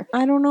scooter.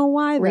 I don't know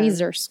why.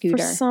 Razor scooter.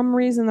 For some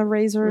reason, the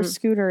razor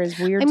scooter is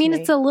weird. I mean, to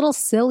me. it's a little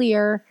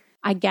sillier,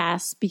 I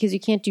guess, because you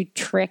can't do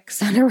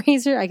tricks on a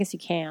razor. I guess you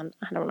can.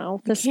 I don't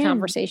know. This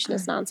conversation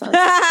is nonsense.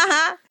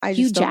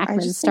 Hugh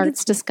Jackman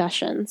starts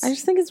discussions. I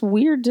just think it's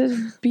weird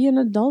to be an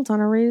adult on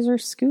a razor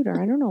scooter.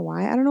 I don't know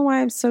why. I don't know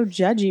why I'm so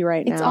judgy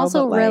right now. It's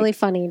also really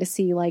funny to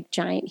see like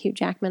giant Hugh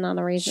Jackman on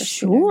a razor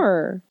scooter.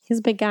 Sure. He's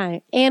a big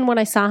guy. And when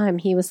I saw him,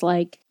 it was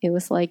like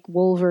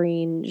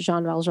Wolverine,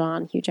 Jean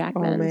Valjean, Hugh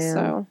Jackman. Oh, man.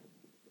 So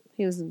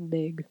he was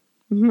big.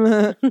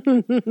 What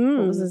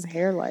was his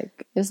hair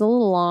like? It was a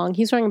little long.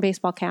 He's wearing a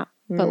baseball cap,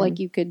 but like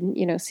you could, see it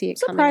coming out of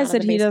Surprised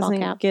that the he baseball doesn't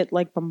cap. get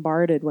like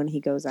bombarded when he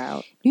goes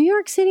out. New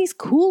York City's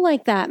cool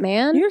like that,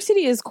 man. New York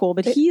City is cool,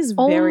 but he's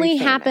very only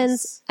famous.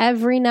 happens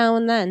every now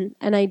and then,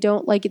 and I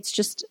don't like. It's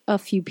just a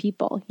few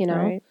people,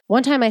 Right.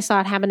 One time I saw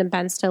it happen to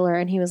Ben Stiller,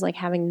 and he was like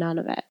having none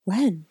of it.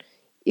 When?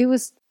 It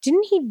was.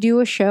 Didn't he do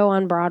a show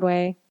on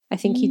Broadway? I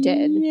think he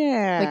did.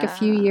 Yeah. Like a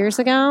few years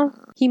ago.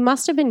 He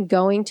must have been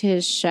going to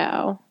his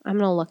show. I'm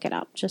going to look it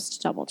up just to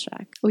double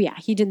check. Oh, yeah.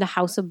 He did the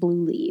House of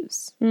Blue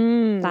Leaves.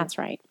 That's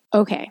right.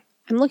 Okay.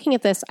 I'm looking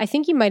at this. I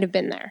think he might have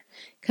been there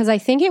because I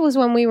think it was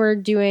when we were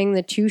doing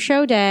the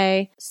 2-show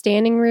day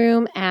standing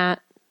room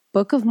at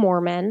Book of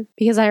Mormon,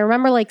 because I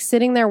remember like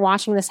sitting there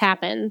watching this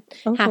happen.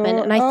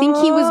 And I think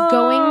he was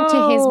going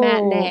to his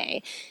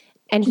matinee.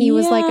 And he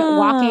was like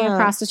walking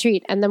across the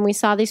street. And then we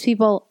saw these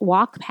people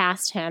walk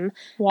past him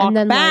and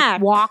then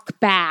like walk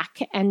back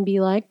and be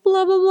like,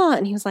 blah, blah, blah.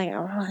 And he was like,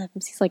 oh,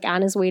 he's like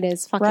on his way to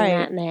his fucking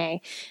matinee.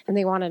 And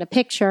they wanted a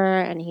picture.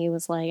 And he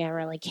was like, I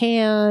really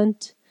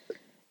can't.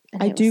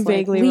 And I do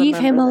vaguely leave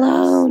him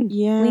alone.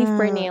 Yeah. Leave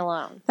Brittany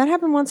alone. That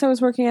happened once I was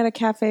working at a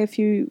cafe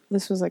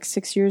this was like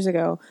 6 years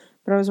ago.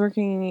 But I was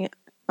working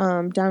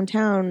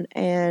downtown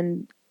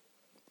and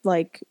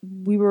like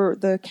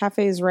the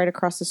cafe is right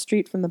across the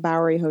street from the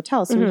Bowery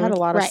Hotel. So we had a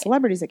lot of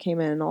celebrities that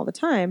came in all the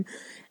time.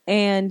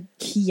 And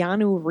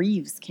Keanu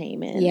Reeves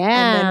came in.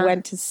 Yeah. And then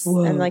went to,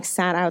 and like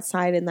sat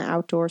outside in the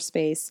outdoor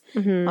space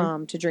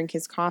to drink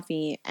his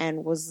coffee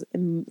and was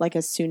like,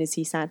 as soon as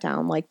he sat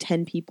down, like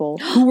 10 people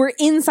who were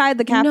inside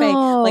the cafe,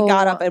 like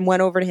got up and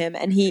went over to him.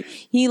 And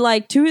he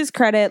like, to his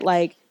credit,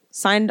 like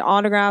signed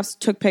autographs,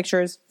 took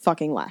pictures,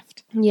 fucking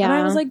left. Yeah. And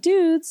I was like,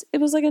 dudes, it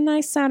was like a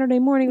nice Saturday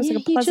morning. It was like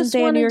a pleasant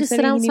day in New York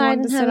City. He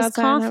wanted to sit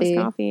outside and have his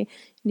coffee.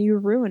 And you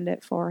ruined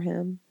it for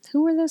him.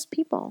 Who were those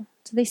people?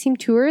 Do they seem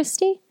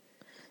touristy?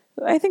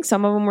 I think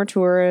some of them were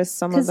tourists.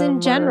 Some of them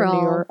in general, were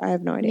New York. I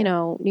have no idea.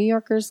 New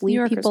Yorkers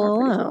leave people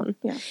alone.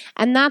 Cool. Yeah.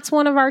 And that's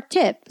one of our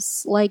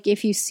tips. Like,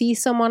 if you see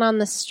someone on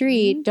the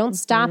street, don't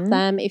stop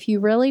them if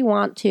you really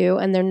want to,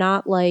 and they're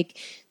not like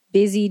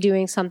busy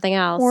doing something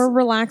else. Or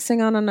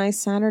relaxing on a nice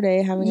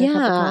Saturday, having a cup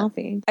of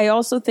coffee. I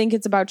also think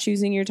it's about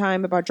choosing your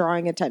time, about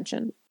drawing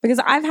attention. Because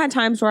I've had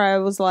times where I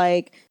was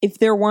like, if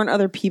there weren't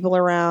other people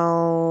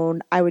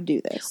around, I would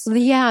do this.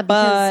 Yeah.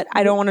 But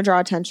I don't want to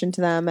draw attention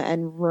to them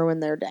and ruin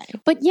their day.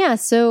 But yeah,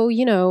 so,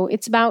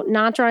 it's about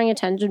not drawing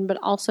attention, but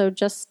also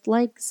just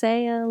like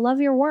say, love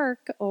your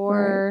work.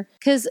 Or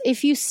because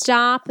if you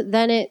stop,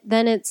 then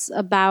it's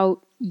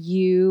about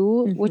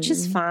you, which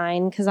is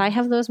fine, because I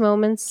have those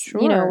moments,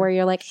 where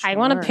you're like, I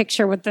want a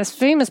picture with this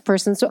famous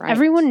person, so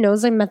everyone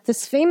knows I met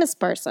this famous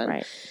person.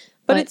 Right.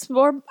 But it's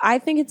more, I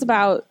think it's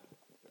about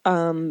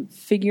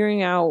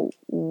figuring out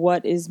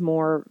what is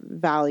more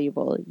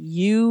valuable.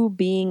 You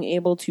being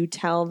able to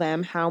tell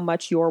them how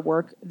much their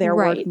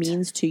work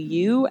means to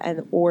you,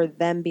 or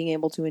them being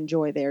able to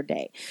enjoy their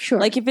day. Sure.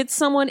 Like if it's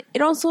someone,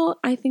 it also,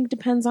 I think,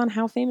 depends on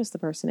how famous the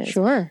person is.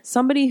 Sure.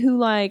 Somebody who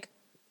like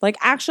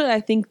actually,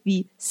 I think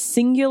the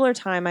singular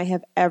time I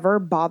have ever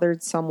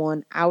bothered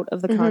someone out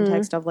of the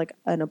context of like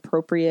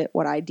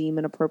what I deem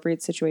an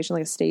appropriate situation,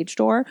 like a stage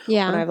door,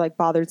 when I've like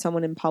bothered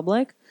someone in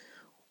public,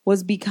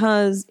 was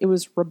because it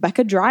was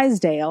Rebecca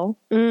Drysdale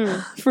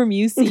from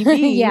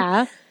UCB.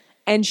 Yeah.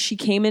 And she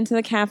came into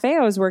the cafe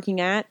I was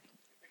working at.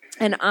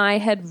 And I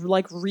had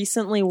like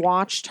recently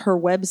watched her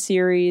web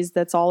series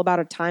that's all about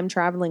a time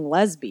traveling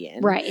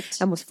lesbian. Right.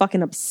 And was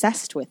fucking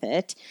obsessed with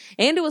it.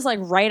 And it was like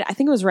I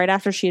think it was right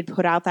after she had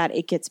put out that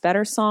It Gets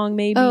Better song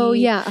maybe. Oh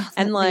yeah.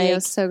 And like, it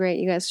was so great.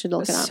 You guys should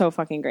look it up. So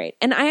fucking great.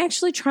 And I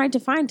actually tried to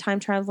find Time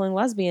Traveling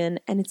Lesbian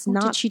and it's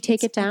not. Did she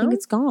take it down? I think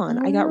it's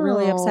gone. I got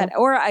really upset.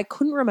 Or I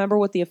couldn't remember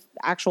what the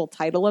actual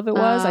title of it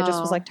was. I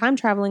just was like, Time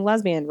Traveling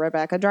Lesbian,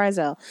 Rebecca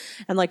Drysdale.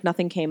 And like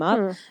nothing came up.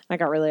 And I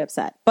got really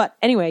upset. But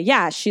anyway,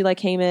 yeah, she like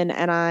came in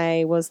and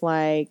I was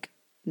like,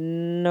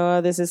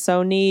 no, this is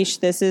so niche.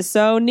 This is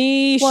so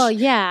niche. Well,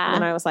 yeah.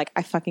 And I was like,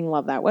 I fucking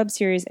love that web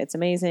series. It's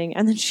amazing.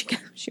 And then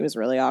she was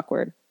really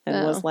awkward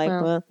and was like,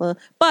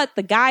 But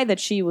the guy that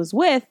she was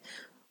with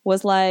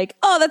was like,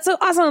 oh, that's so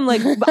awesome.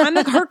 Like, I'm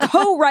like her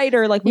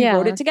co-writer. Like, we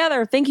wrote it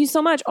together. Thank you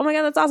so much. Oh my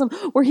God, that's awesome.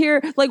 We're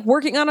here like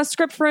working on a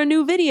script for a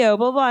new video,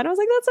 blah, blah. And I was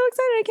like, that's so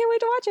exciting. I can't wait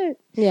to watch it.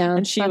 Yeah.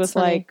 And she was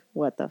funny. like,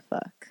 what the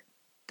fuck?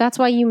 That's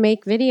why you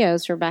make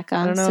videos, Rebecca.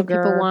 I don't know, so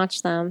girl. people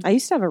watch them. I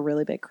used to have a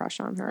really big crush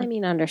on her. I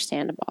mean,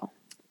 understandable.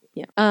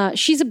 Yeah.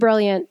 She's a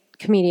brilliant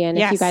comedian.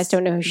 Yes. If you guys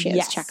don't know who she is,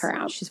 Yes. check her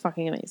out. She's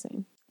fucking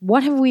amazing.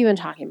 What have we been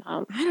talking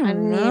about? I don't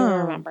even know.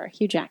 remember.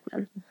 Hugh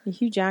Jackman.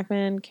 Hugh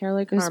Jackman,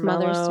 Carolee It was Carmello,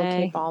 Mother's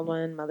Day. Kate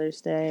Baldwin, Mother's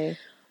Day,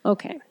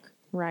 Okay.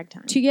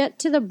 Ragtime. To get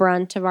to the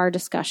brunt of our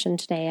discussion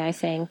today, I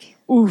think.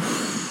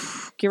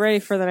 Oof. Get ready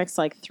for the next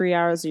like 3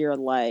 hours of your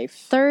life.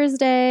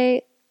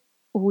 Thursday,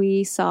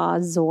 we saw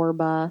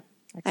Zorba!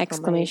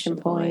 Exclamation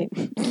point.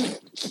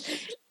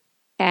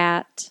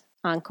 At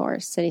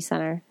Encore's City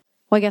Center.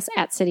 Well, I guess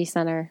at City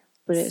Center,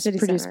 but it's City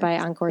produced Center.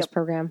 by Encore's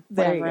program.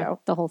 There you Whatever. go.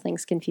 The whole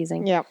thing's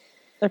confusing. Yep.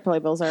 Their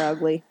playbills are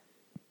ugly.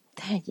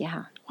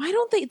 Yeah. Why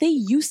don't they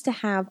used to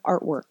have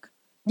artwork.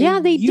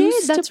 Yeah, they did.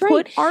 used That's to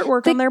right. put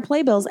artwork on their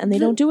playbills, and they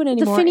don't do it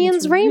anymore. The and Finian's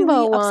it's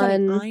Rainbow really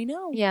upsetting. one. I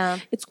know. Yeah.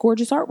 It's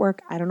gorgeous artwork.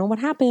 I don't know what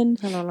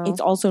happened. I don't know.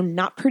 It's also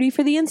not pretty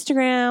for the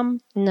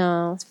Instagram.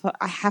 No.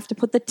 I have to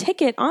put the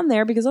ticket on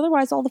there because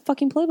otherwise all the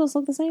fucking playbills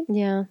look the same.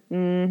 Yeah.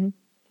 Mm-hmm.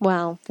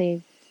 Well,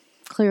 they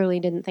clearly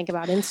didn't think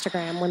about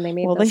Instagram when they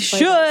made Well, those they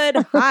playbills.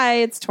 should. Hi,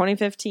 it's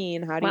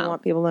 2015. How do you Wow.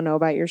 want people to know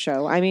about your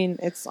show? I mean,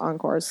 it's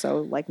Encore's, so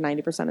like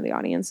 90% of the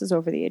audience is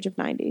over the age of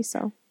 90,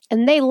 so.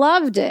 And they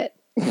loved it.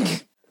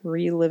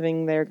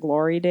 Reliving their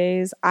glory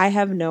days. I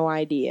have no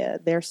idea.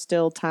 They're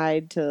still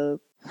tied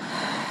to...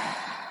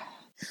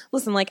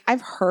 Listen, like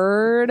I've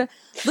heard...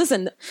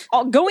 Listen,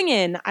 going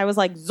in, I was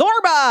like,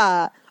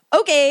 Zorba!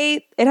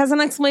 Okay, it has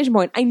an exclamation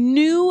point. I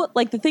knew,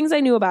 like the things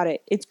I knew about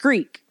it, it's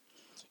Greek.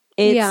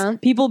 It's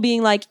people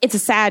being like, it's a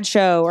sad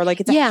show, or like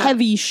it's a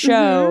heavy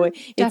show.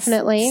 It's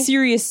definitely.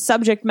 serious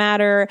subject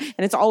matter,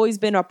 and it's always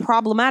been a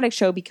problematic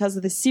show because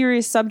of the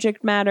serious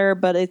subject matter,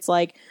 but it's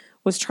like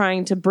was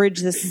trying to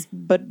bridge this,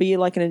 but be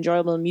like an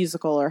enjoyable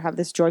musical or have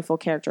this joyful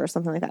character or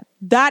something like that.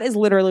 That is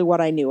literally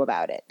what I knew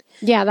about it.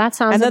 Yeah, that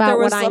sounds and that about there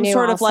was what I some knew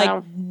sort also. of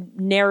like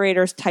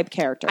narrators type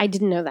character. I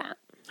didn't know that.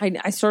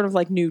 I sort of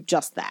like knew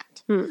just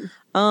that.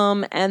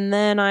 And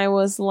then I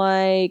was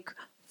like,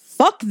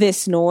 fuck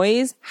this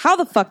noise. How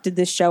the fuck did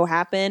this show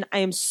happen? I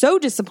am so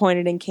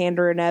disappointed in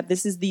Candor and Ebb.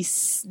 This is the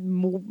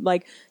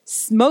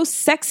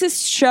most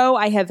sexist show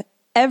I have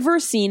ever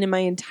seen in my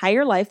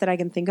entire life that I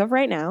can think of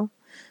right now.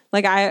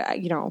 Like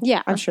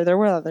I'm sure there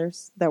were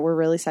others that were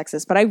really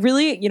sexist, but I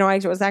really, I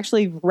was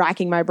actually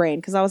racking my brain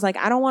because I was like,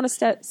 I don't want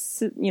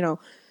to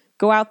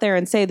go out there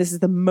and say this is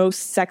the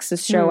most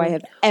sexist show I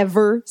have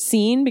ever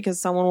seen because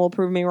someone will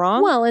prove me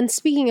wrong. Well, and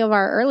speaking of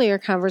our earlier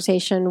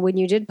conversation, when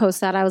you did post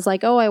that, I was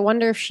like, oh, I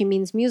wonder if she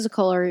means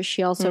musical or is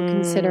she also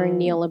considering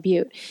Neil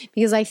LaBute?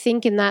 Because I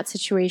think in that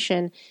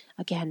situation,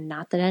 again,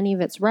 not that any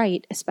of it's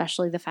right,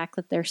 especially the fact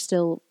that they're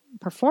still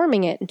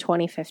performing it in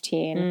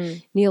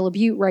 2015. Neil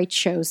LaBute writes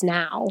shows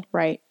now,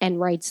 right, and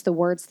writes the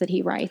words that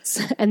he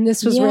writes. And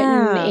this was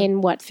written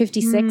in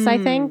 56, I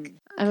think.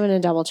 I'm going to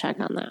double check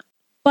on that.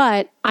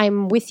 But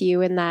I'm with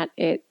you in that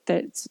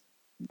it's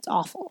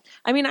awful.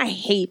 I mean, I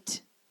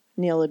hate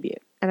Neil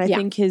LaBute, and I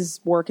think his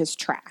work is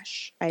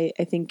trash. I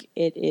think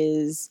it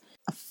is.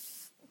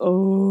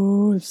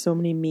 So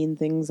many mean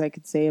things I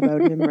could say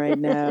about him right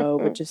now,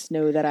 but just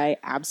know that I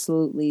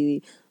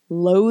absolutely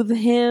loathe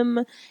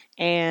him.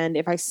 And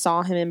if I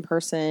saw him in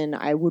person,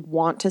 I would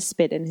want to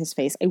spit in his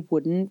face. I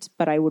wouldn't,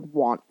 but I would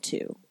want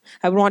to.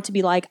 I would want to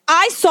be like,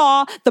 I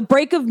saw The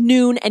Break of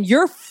Noon and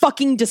you're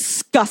fucking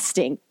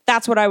disgusting.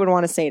 That's what I would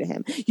want to say to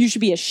him. You should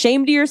be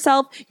ashamed of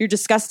yourself. You're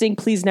disgusting.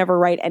 Please never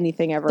write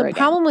anything ever again. The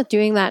problem with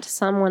doing that to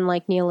someone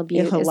like Neil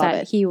LaBute is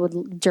that he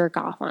would jerk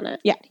off on it.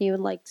 Yeah. He would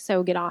like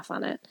so get off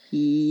on it.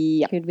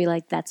 Yeah. He would be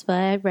like, that's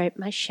why I write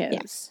my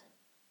shows.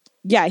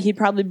 Yeah, he'd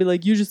probably be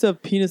like, you just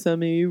have penis on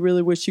me. You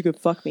really wish you could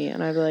fuck me.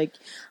 And I'd be like,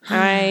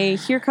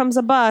 here comes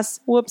a bus.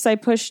 Whoops, I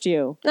pushed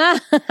you.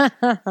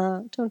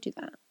 Don't do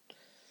that.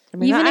 I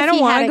mean, I don't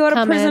want to go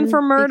to prison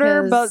for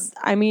murder, but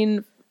I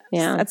mean,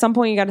 at some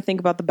point you got to think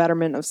about the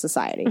betterment of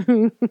society.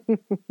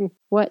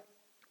 What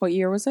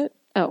year was it?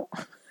 Oh,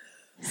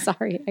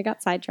 sorry. I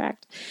got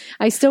sidetracked.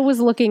 I still was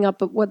looking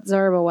up at what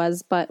Zorba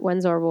was, but when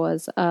Zorba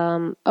was,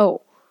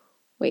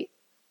 wait.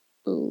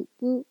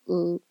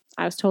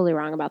 I was totally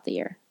wrong about the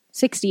year.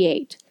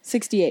 68,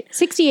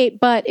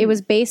 but it was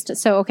based,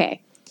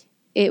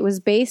 it was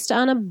based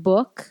on a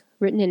book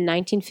written in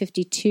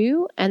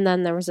 1952, and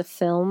then there was a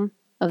film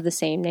of the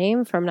same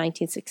name from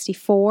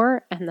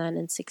 1964, and then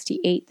in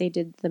 68 they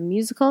did the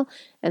musical,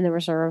 and there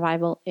was a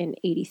revival in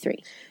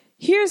 83.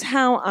 Here's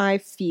how I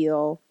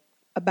feel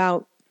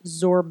about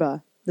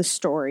Zorba, the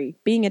story,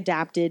 being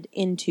adapted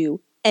into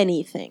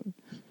anything.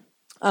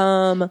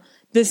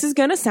 This is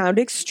gonna sound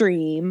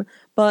extreme,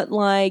 but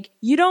like,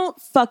 you don't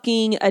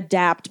fucking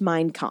adapt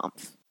Mein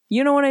Kampf.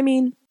 You know what I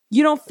mean?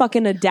 You don't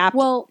fucking adapt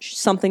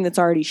something that's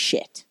already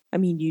shit. I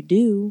mean, you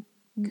do,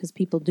 because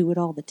people do it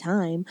all the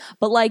time.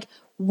 But like,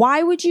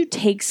 why would you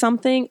take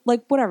something,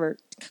 like, whatever,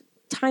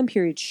 time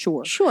period,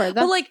 sure.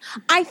 But like,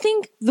 I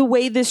think the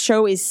way this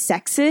show is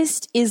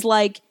sexist is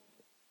like,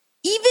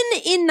 even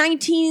in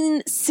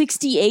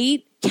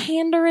 1968,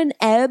 Kander and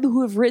Ebb,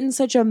 who have written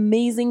such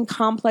amazing,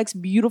 complex,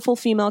 beautiful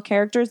female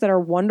characters that are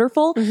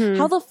wonderful,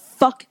 how the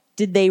fuck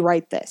did they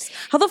write this?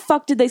 How the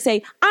fuck did they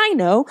say, I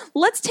know,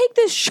 let's take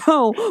this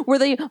show where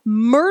they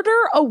murder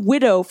a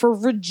widow for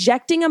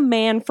rejecting a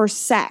man for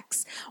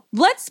sex.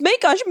 Let's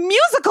make a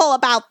musical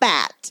about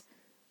that.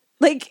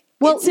 Like,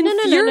 it's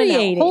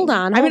infuriating. No. Hold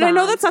on. I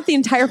know that's not the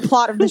entire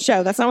plot of the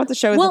show. That's not what the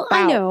show is about. Well,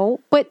 I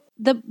know, but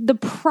the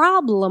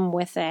problem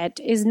with it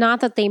is not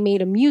that they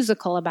made a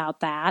musical about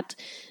that.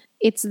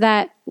 It's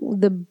that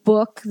the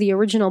book, the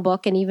original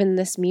book, and even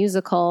this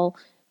musical,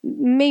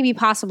 maybe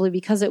possibly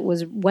because it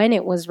was when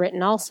it was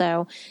written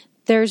also,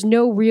 there's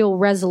no real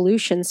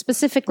resolution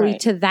specifically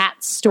to that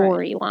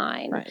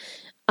storyline.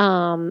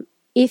 Right.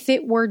 If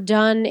it were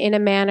done in a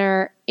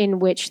manner in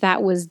which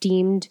that was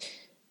deemed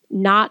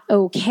not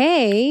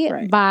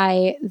okay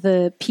by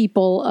the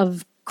people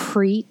of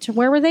Crete,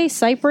 where were they?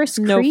 Cyprus?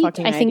 Crete? No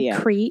fucking I think idea.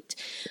 Crete.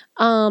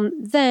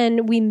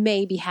 Then we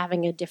may be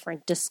having a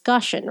different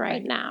discussion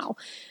right now.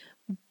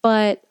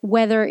 But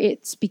whether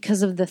it's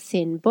because of the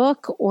thin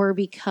book or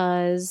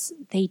because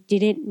they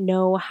didn't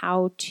know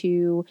how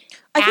to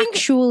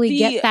actually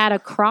get that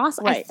across,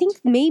 I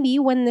think maybe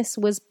when this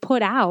was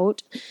put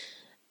out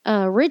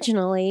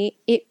originally,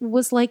 it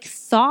was like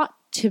thought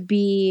to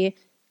be,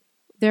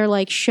 they're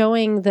like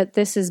showing that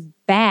this is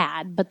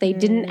bad, but they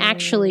didn't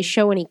actually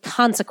show any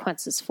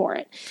consequences for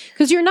it.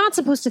 Because you're not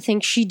supposed to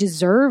think she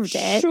deserved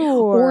it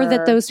or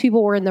that those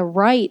people were in the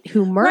right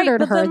who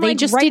murdered her. Then, they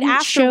just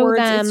didn't show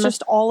them. It's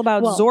just all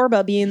about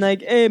Zorba being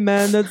like, hey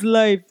man, that's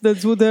life.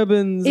 That's what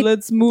happens.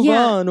 Let's move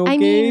on, okay? I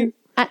mean,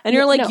 and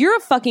you're like, you're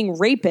a fucking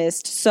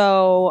rapist,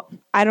 so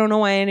I don't know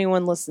why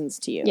anyone listens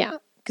to you. Yeah.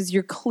 Because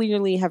you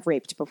clearly have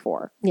raped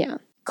before. Yeah.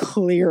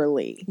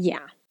 Clearly.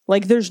 Yeah.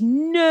 Like, there's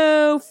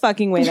no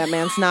fucking way that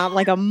man's not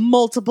like a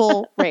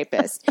multiple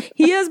rapist.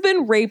 He has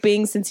been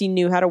raping since he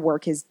knew how to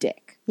work his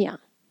dick. Yeah.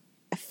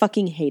 I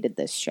fucking hated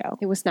this show.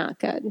 It was not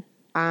good.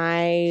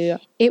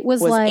 It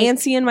was like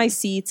antsy in my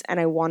seats and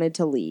I wanted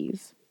to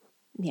leave.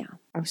 Yeah.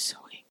 I was so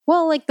angry.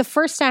 Well, like the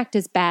first act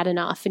is bad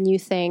enough and you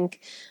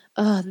think,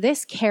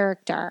 this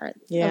character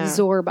of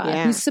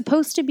Zorba, who's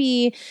supposed to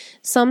be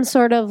some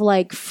sort of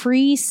like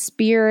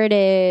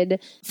free-spirited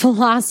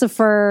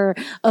philosopher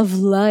of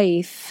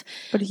life,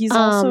 but he's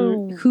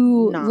also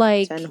who not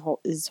like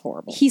is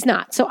horrible. He's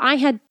not. So I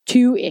had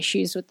two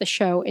issues with the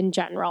show in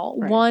general.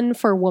 Right. One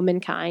for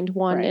womankind,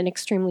 an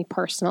extremely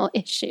personal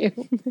issue.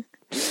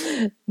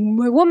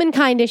 My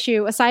womankind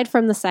issue, aside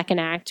from the second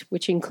act,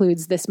 which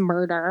includes this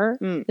murder,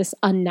 this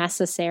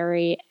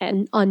unnecessary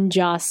and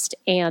unjust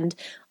and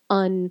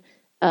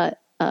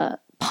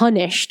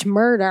punished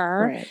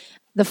murder. Right.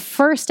 The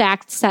first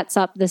act sets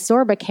up the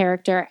Zorba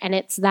character, and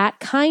it's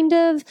that kind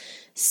of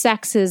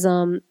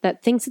sexism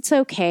that thinks it's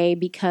okay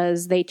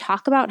because they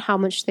talk about how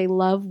much they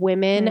love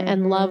women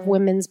and love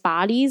women's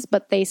bodies,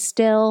 but they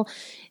still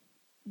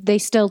they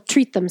still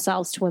treat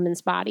themselves to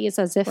women's bodies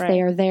as if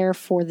they are there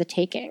for the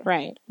taking.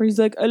 Right. Where he's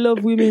like, I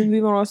love women.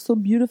 Women are so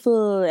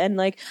beautiful. And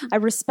like, I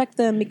respect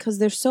them because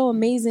they're so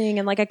amazing.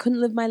 And like, I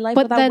couldn't live my life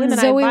without women. But then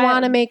Zoe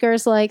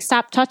Wanamaker's like,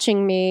 stop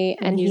touching me.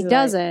 And he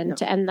doesn't.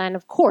 Like, no. And then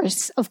of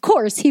course,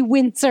 he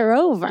wins her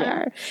over.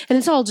 Yeah. And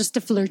it's all just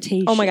a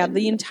flirtation. Oh my God.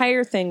 The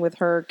entire thing with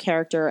her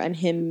character and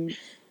him,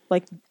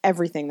 like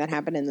everything that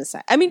happened in the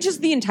set. I mean, just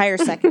the entire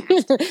second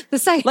act. The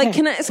second. Like,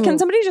 can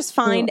somebody just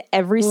find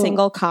every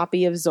single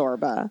copy of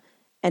Zorba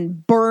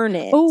and burn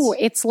it? Oh,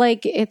 it's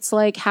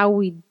like how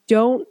we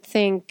don't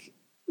think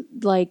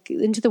like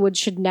Into the Woods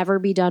should never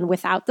be done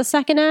without the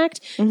second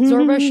act.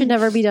 Zorba should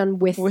never be done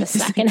with the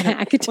second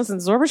act. Listen,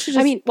 Zorba should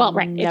just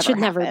it should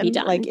never be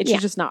done. Like, it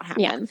should just not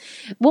happen. Yeah.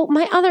 Well,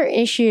 my other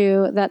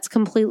issue that's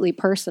completely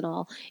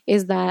personal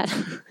is that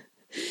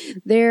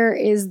there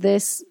is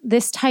this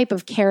type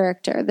of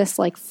character, this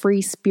like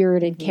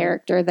free-spirited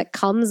character that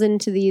comes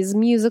into these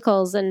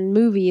musicals and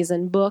movies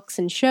and books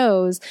and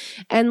shows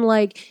and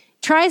like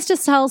tries to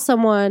tell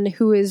someone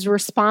who is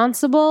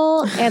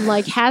responsible and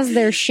like has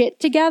their shit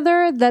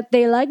together that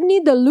they like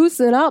need to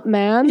loosen up,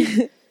 man.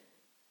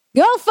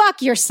 Go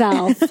fuck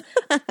yourself.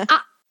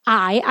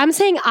 I'm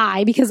saying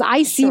because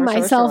I see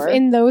myself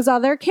in those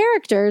other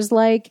characters.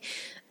 Like,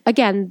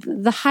 again,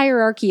 the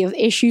hierarchy of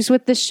issues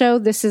with this show,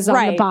 this is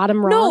on the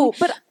bottom rung. No,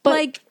 but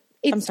like,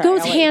 it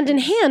goes hand in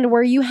hand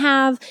where you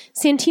have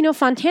Santino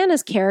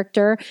Fontana's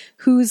character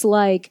who's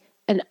like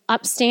an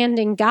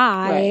upstanding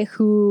guy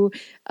who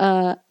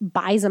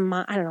buys I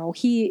don't know.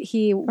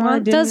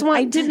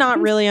 I did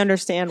not really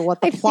understand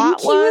what the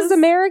plot was. He was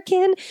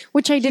American,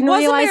 which I didn't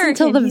realize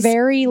until the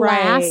very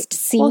last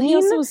scene. Well, he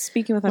also was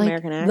speaking with an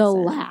American accent. The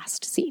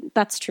last scene,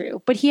 that's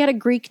true. But he had a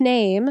Greek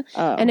name,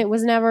 and it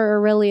was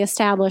never really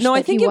established. No,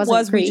 I think it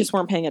was. Greek. We just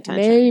weren't paying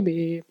attention.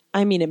 Maybe.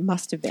 I mean, it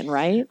must have been,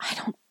 right?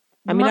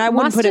 I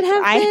wouldn't put it.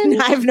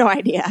 I have no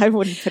idea. I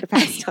wouldn't put it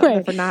past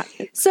him for not.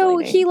 So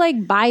he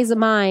like buys a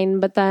mine,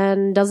 but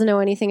then doesn't know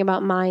anything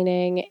about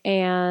mining,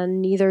 and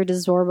neither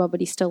does Zorba. But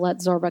he still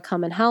lets Zorba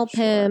come and help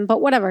him.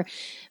 But whatever.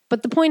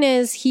 But the point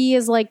is, he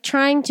is like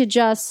trying to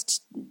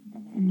just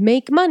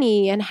make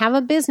money and have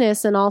a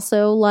business, and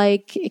also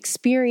like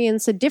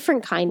experience a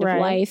different kind of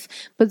life.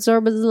 But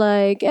Zorba's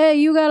like, "Hey,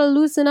 you gotta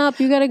loosen up.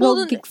 You gotta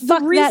go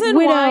fuck that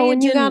widow,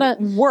 and you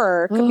gotta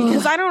work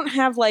because I don't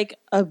have like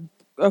a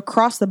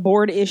across the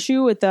board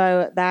issue with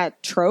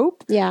that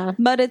trope. Yeah.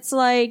 But it's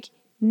like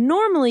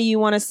normally you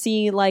want to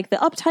see like the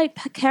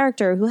uptight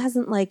character who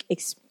hasn't like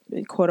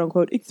quote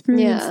unquote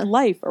experienced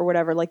life or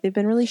whatever. Like they've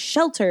been really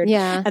sheltered.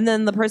 Yeah. And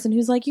then the person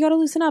who's like, you got to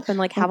loosen up and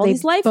like have all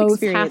these life both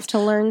experience. Have to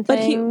learn things. But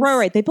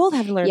they both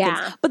have to learn things.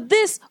 But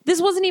this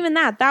wasn't even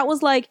that. That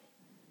was like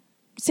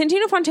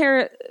Santino's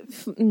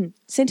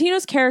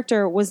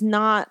character was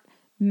not.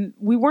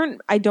 We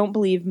weren't, I don't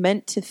believe,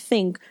 meant to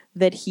think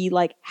that he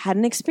like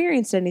hadn't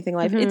experienced anything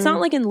like it's not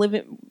like in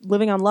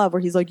Living on Love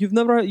where he's like, you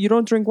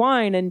don't drink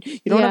wine and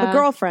you don't have a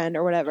girlfriend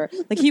or whatever.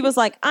 Like he was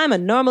like, I'm a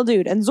normal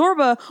dude. And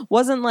Zorba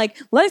wasn't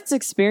like, let's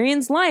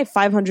experience life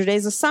 500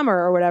 days of summer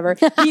or whatever.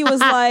 He was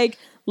like,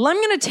 I'm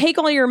going to take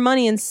all your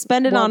money and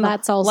spend it on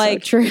that's also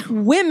like true.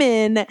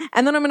 Women.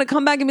 And then I'm going to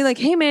come back and be like,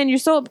 hey man, you're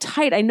so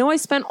uptight. I know I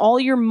spent all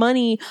your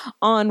money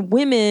on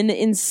women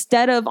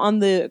instead of on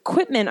the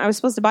equipment I was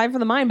supposed to buy for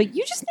the mine, but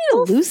you just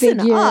need to loosen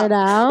up. It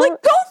out. Like,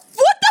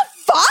 what the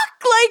fuck?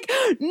 Like,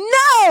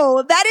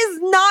 no, that is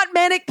not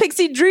Manic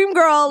Pixie Dream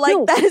Girl. Like,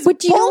 that is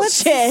bullshit. You know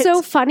what's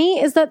so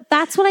funny is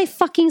that's what I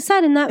fucking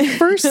said in that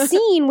first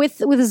scene with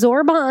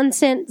Zorba and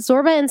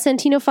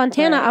Santino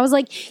Fontana. Right. I was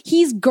like,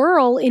 he's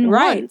girl in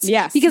once.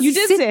 Yes. Because he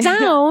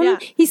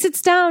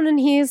sits down and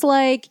he's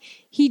like,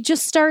 he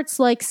just starts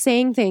like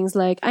saying things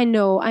like, I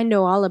know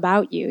all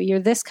about you.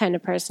 You're this kind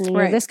of person and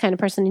you're this kind of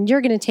person and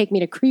you're going to take me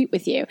to Crete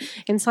with you.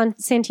 And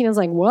Santino's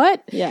like,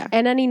 what? Yeah.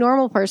 And any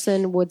normal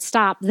person would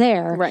stop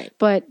there. Right.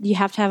 But you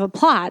have to have a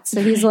plot.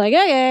 So he's like,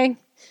 okay.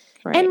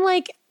 Right. And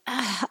like,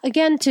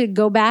 again, to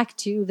go back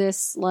to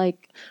this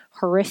like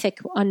horrific,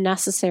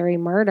 unnecessary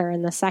murder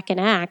in the second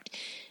act,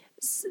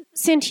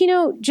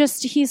 Santino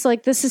he's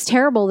like, this is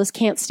terrible. This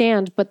can't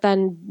stand. But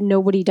then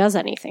nobody does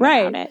anything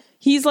about it.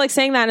 He's like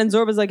saying that, and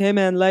Zorba's like, hey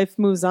man, life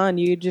moves on.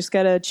 You just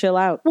gotta chill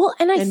out. Well,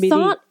 and I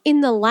thought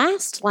in the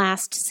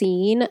last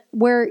scene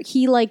where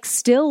he like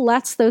still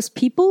lets those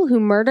people who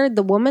murdered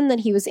the woman that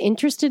he was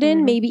interested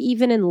in, maybe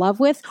even in love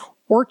with,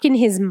 work in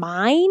his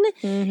mine.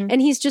 And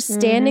he's just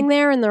standing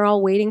there and they're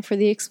all waiting for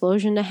the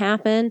explosion to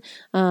happen.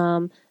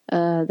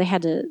 They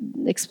had to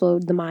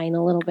explode the mine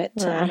a little bit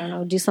to, I don't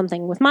know, do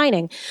something with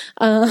mining.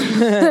 I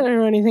don't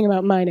know anything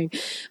about mining.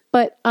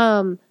 But,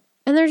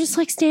 and they're just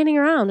like standing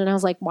around. And I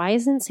was like, why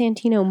isn't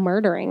Santino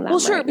murdering them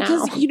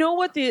because you know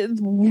what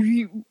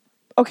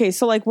okay,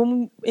 so like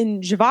when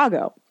in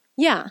Zhivago.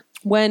 Yeah.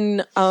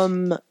 When,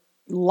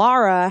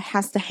 Lara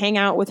has to hang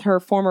out with her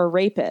former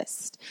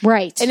rapist.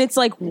 Right. And it's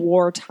like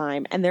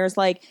wartime. And there's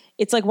like,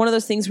 it's like one of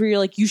those things where you're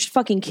like, you should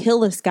fucking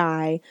kill this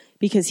guy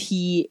because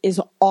he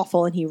is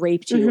awful and he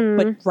raped you.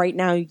 But right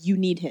now you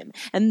need him.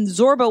 And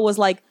Zorba was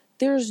like,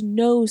 there's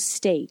no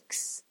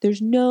stakes.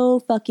 There's no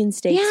fucking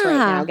stakes right Yeah.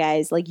 now,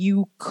 guys. Like,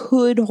 you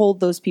could hold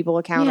those people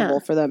accountable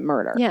Yeah. for the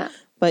murder. Yeah.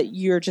 But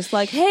you're just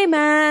like, hey,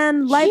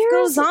 man, life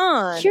goes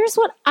on. Here's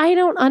what I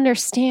don't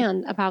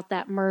understand about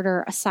that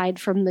murder, aside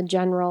from the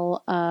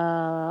general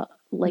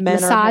like Men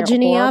are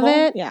misogyny of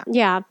horrible? it.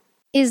 Yeah.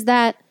 Is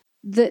that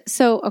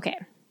okay.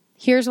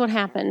 Here's what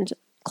happened,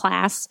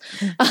 class.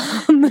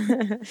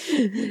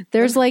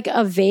 There's like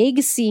a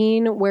vague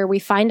scene where we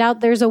find out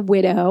there's a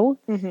widow,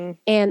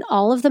 and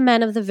all of the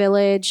men of the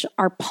village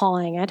are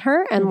pawing at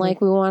her and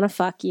like, we want to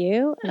fuck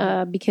you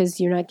because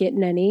you're not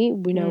getting any.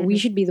 We know we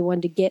should be the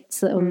one to get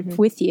some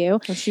with you.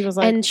 And she was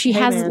like, and she hey,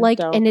 has man, like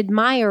don't. an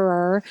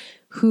admirer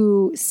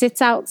who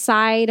sits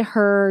outside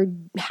her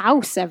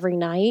house every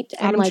night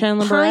and Adam like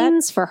Chandler Barrett?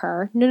 pines for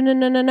her.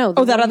 No.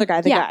 Oh, that other guy,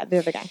 the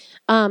other guy.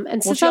 And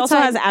Well, sits she also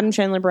outside. has Adam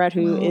Chandler Barrett,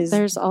 who is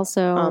There's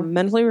also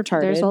mentally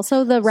retarded. there's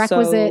also the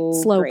requisite So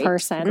slow great,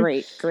 person.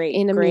 Great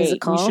in a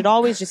musical. We should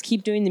always just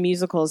keep doing the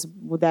musicals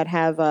that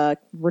have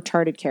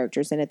retarded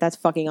characters in it. That's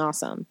fucking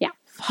awesome. Yeah.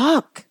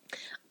 Fuck.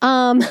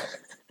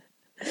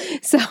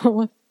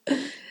 So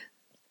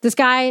this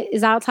guy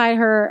is outside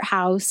her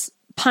house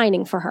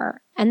pining for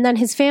her. And then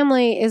his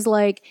family is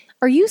like,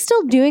 are you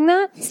still doing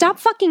that? Stop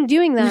fucking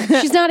doing that.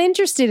 She's not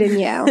interested in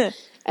you.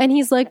 And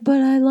he's like,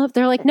 but I love,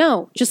 they're like,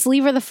 no, just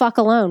leave her the fuck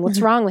alone. What's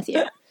wrong with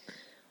you?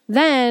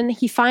 Then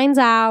he finds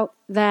out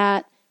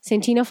that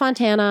Santino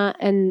Fontana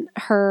and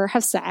her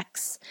have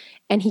sex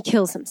and he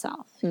kills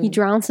himself. He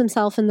drowns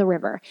himself in the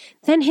river.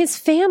 Then his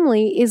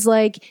family is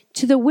like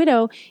to the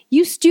widow,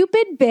 you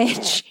stupid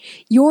bitch.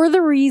 You're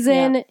the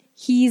reason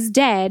he's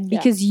dead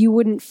because you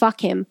wouldn't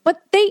fuck him.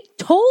 But they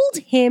told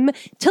him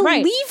to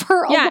leave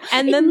her alone. Yeah,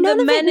 and then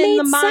the men in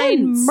the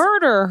mine sense.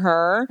 murder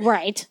her.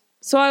 Right.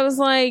 So I was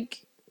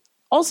like,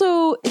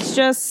 also, it's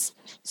just,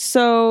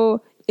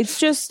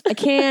 I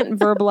can't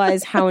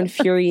verbalize how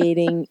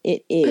infuriating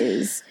it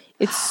is.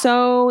 It's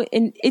so,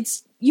 and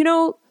it's,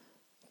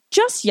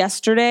 just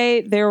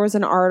yesterday, there was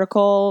an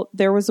article,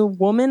 there was a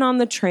woman on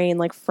the train,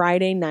 like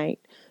Friday night,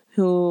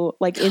 who,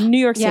 like in New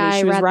York City,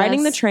 she was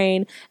riding the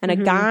train, and a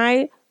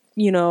guy,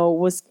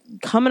 was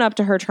coming up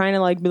to her trying to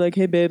like be like,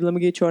 hey babe, let me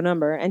get your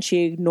number. And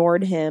she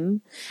ignored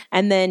him.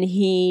 And then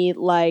he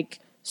like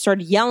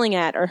started yelling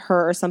at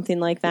her or something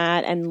like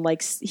that. And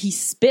like he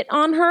spit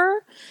on her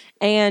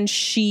and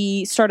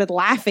she started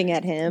laughing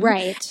at him.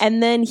 Right.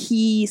 And then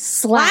he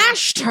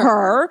slashed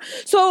her.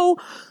 So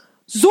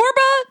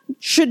Zorba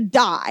should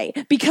die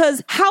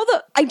because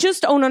I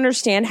just don't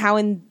understand how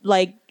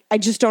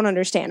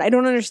I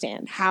don't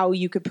understand how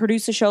you could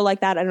produce a show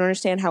like that. I don't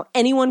understand how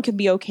anyone could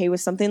be okay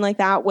with something like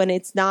that when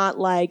it's not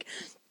like,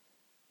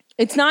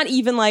 it's not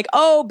even like,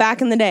 oh,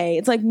 back in the day.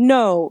 It's like,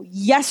 no,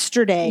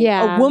 yesterday,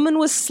 a woman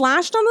was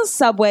slashed on the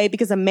subway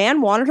because a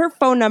man wanted her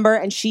phone number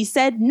and she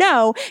said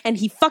no, and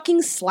he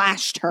fucking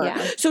slashed her.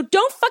 Yeah. So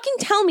don't fucking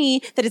tell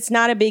me that it's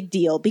not a big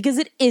deal because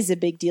it is a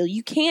big deal.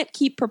 You can't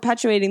keep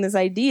perpetuating this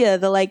idea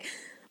that like,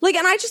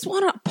 and I just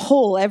want to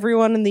pull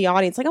everyone in the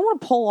audience. Like, I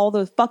want to pull all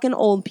those fucking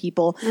old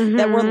people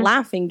that were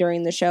laughing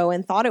during the show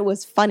and thought it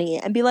was funny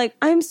and be like,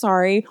 I'm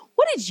sorry.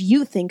 What did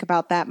you think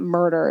about that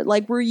murder?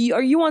 Like, are you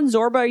on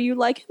Zorba? Are you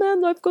like,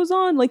 man, life goes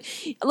on? Like,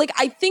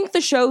 I think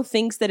the show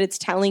thinks that it's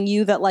telling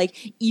you that,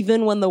 like,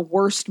 even when the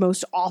worst,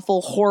 most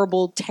awful,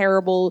 horrible,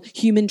 terrible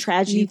human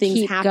tragedy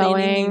things happen,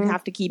 you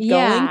have to keep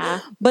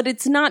going. But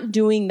it's not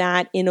doing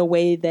that in a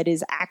way that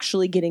is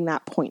actually getting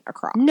that point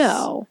across.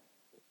 No.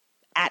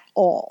 At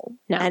all.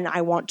 No. And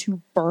I want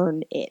to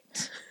burn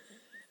it.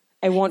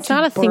 I want It's to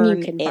not a burn thing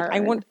you can it. burn.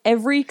 I want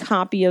every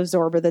copy of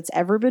Zorba that's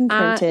ever been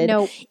printed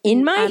no.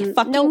 in my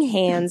fucking Nope.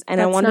 hands,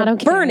 and I That's want not to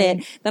okay. burn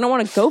it. Then I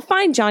want to go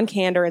find John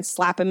Kander and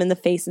slap him in the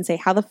face and say,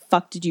 how the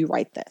fuck did you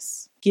write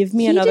this? Give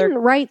me He another.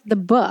 didn't write the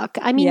book.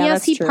 I mean, Yeah, yes,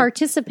 that's he true.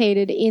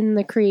 participated in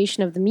the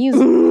creation of the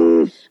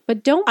music,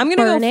 but don't I'm going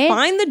burn to go it.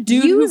 find the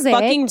dude who Use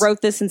fucking it.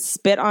 wrote this and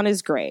spit on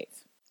his grave.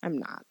 I'm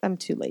not. I'm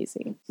too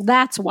lazy.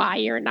 That's why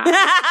you're not.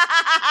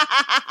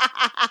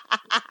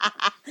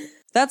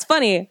 That's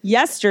funny.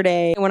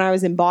 Yesterday, when I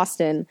was in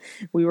Boston,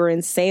 we were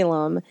in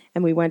Salem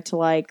and we went to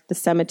like the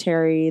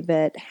cemetery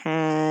that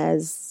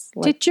has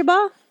like,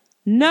 Tituba?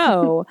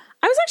 no.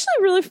 I was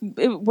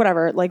actually really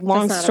whatever. Like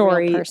long That's not a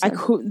real story.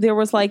 person. There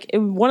was like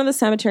one of the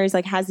cemeteries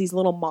like has these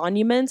little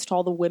monuments to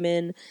all the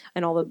women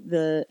and all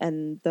the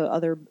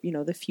other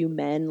the few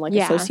men like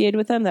associated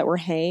with them that were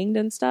hanged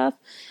and stuff.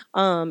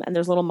 And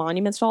there's little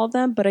monuments to all of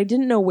them, but I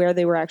didn't know where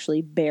they were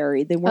actually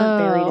buried. They weren't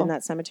buried in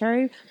that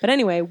cemetery. But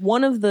anyway,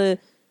 one of the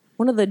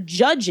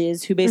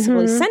judges who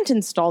basically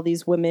sentenced all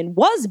these women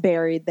was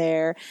buried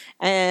there.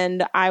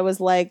 And I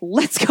was like,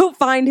 let's go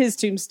find his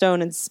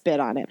tombstone and spit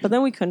on it. But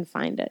then we couldn't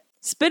find it.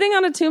 Spitting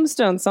on a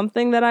tombstone,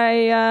 something that I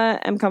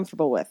am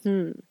comfortable with.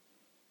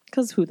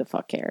 Because who the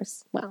fuck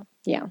cares? Well,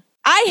 yeah.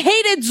 I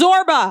hated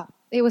Zorba,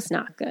 It was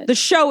not good. the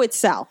show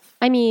itself.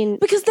 I mean,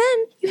 Because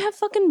then you have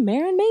fucking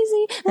Maren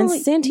Maisie and Well,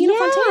 Santino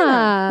Fontana,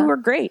 yeah. who are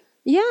great.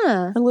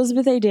 yeah.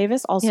 Elizabeth A.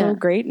 Davis, also Yeah.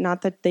 great.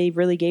 Not that they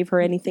really gave her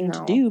anything to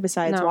No. do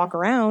besides No. walk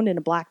around in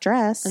a black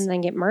dress And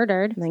then get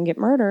murdered. and then get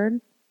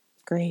murdered.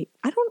 great.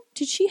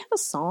 Did she have a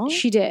song?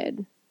 She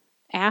did.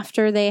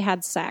 After they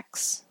had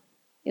sex.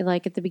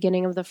 Like at the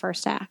beginning of the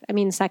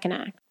second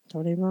act.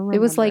 Don't even remember. It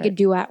was like a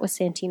duet with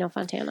Santino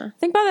Fontana. I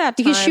think by that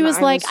time, Because she was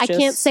like, I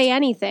can't say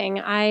anything.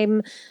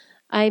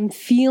 I'm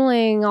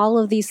feeling all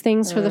of these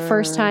things for the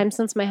first time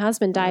since my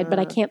husband died, but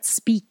I can't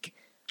speak.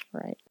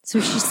 Right.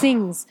 So she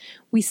sings.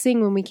 We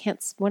sing when we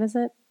can't. What is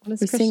it? What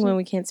is We sing when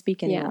we can't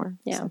speak anymore.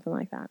 Yeah. Something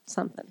like that.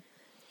 Something.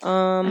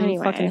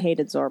 Anyway. Fucking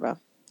hated Zorba.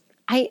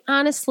 I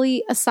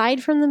honestly,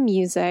 aside from the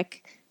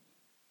music,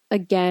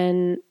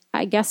 again,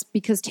 I guess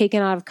because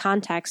taken out of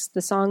context,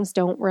 the songs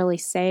don't really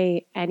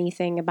say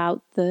anything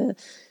about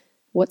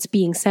what's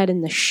being said in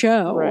the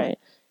show. Right.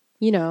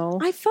 You know.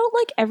 I felt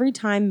like every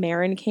time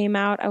Marin came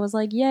out, I was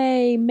like,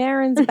 yay,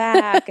 Marin's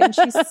back and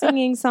she's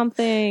singing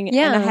something.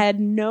 Yeah. And I had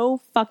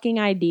no fucking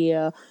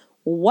idea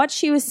what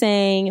she was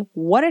saying,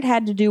 what it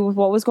had to do with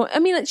what was going. I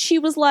mean, she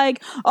was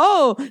like,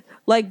 oh,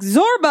 like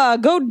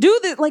Zorba, go do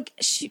this. Like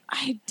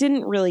I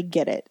didn't really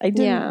get it. I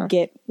didn't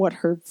get what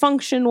her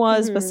function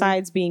was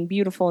besides being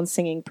beautiful and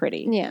singing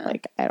pretty. Yeah.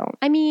 Like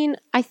I mean,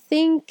 I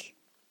think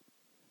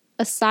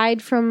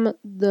aside from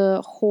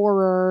the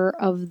horror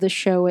of the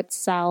show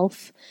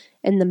itself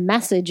and the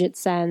message it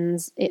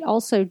sends, it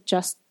also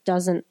just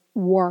doesn't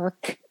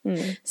work.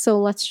 So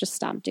let's just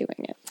stop doing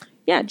it.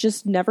 Yeah,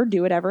 just never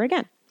do it ever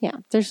again. Yeah,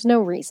 there's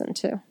no reason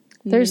to.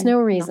 There's no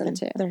reason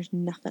to. There's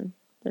nothing.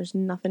 There's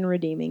nothing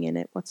redeeming in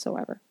it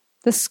whatsoever.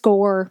 The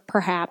score,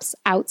 perhaps,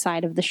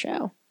 outside of the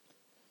show.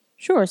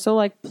 Sure, so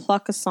like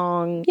pluck a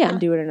song and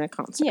do it in a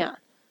concert. Yeah.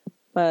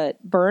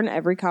 But burn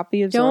every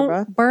copy of Don't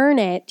Zorba. burn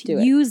it.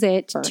 Use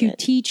it Burn to it.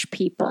 teach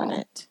people Burn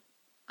it.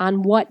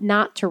 on what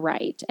not to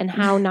write and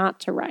how not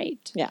to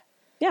write. Yeah.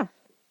 Yeah.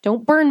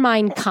 Don't burn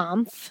Mein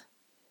Kampf.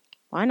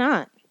 Why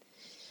not?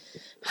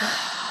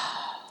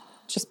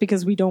 Just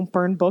because we don't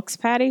burn books,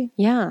 Patty?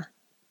 Yeah.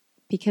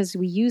 Because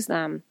we use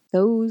them.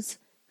 Those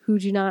who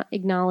do not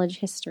acknowledge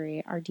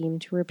history are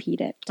deemed to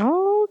repeat it.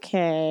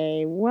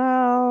 Okay.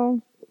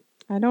 Well,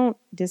 I don't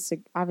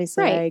disagree.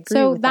 Obviously, I agree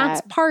so with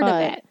that's that, part of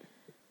but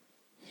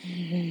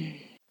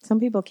it. Some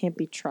people can't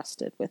be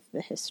trusted with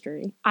the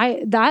history.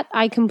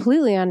 I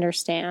completely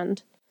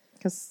understand.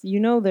 Because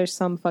there's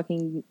some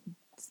fucking...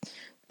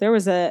 There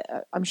was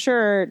I'm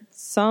sure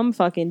some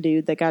fucking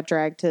dude that got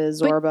dragged to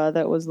Zorba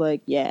that was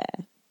like, yeah.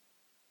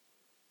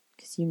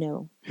 Because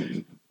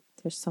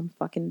there's some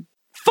fucking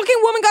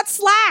woman got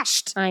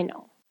slashed. I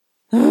know.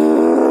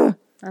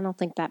 I don't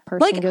think that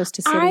person goes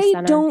to City Center.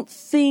 I don't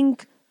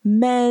think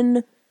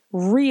men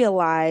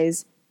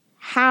realize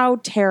how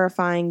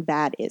terrifying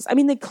that is. I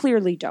mean, they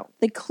clearly don't.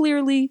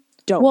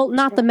 Well,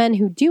 not the men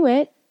who do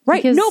it.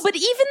 Right. Because, no, but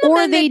even the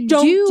men that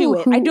don't do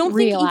it. I don't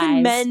think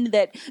even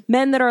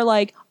men that are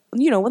like,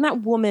 when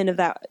that woman of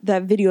that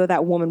video of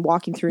that woman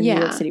walking through New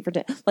York City for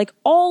like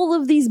all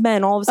of these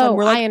men all of a sudden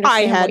were like,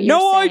 I had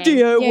no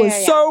idea it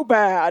was so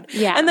bad.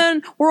 Yeah. And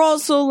then we're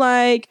also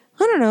like,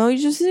 I don't know, you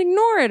just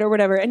ignore it or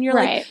whatever. And you're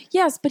like,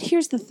 yes, but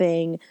here's the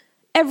thing.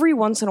 Every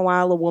once in a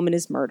while a woman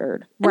is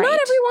murdered. And not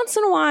every once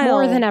in a while.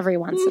 More than every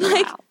once in a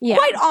while. Yeah.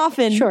 Quite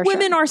often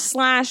women are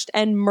slashed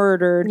and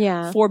murdered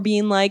for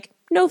being like,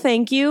 no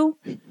thank you.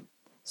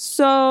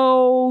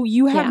 So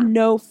you have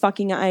no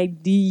fucking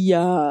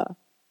idea.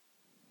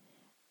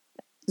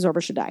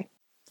 Zorba should die.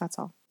 That's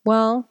all.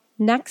 Well,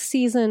 next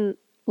season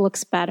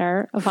looks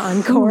better of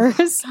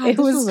Encores. It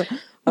was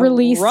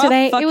released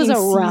today. It was a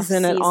rough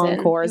season at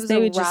Encores. They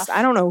would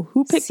I don't know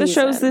who picked the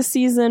shows this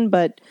season,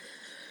 but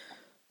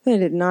they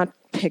did not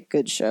pick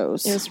good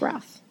shows. It was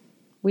rough.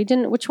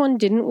 Which one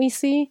didn't we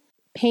see?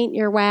 Paint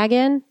Your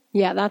Wagon.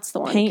 Yeah, that's the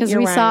one. Because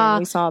we saw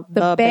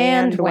the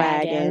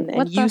Bandwagon.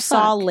 And you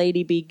saw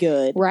Lady Be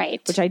Good.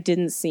 Right. Which I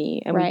didn't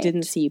see. And we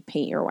didn't see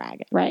Paint Your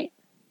Wagon. Right.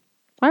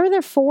 Why were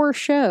there 4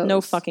 shows? No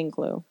fucking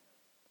clue.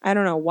 I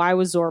don't know. Why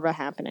was Zorba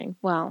happening?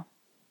 Well,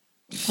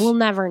 we'll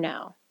never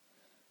know.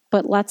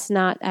 But let's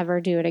not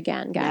ever do it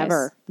again,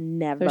 guys.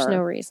 Never. There's no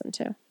reason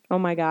to. Oh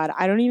my God.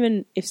 I don't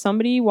even... If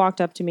somebody walked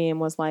up to me and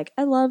was like,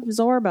 I love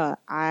Zorba,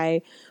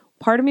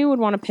 part of me would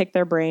want to pick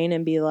their brain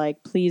and be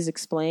like, please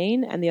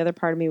explain. And the other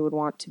part of me would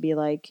want to be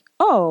like,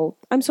 oh,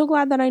 I'm so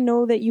glad that I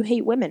know that you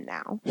hate women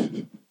now.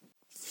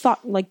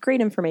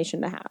 Great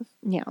information to have.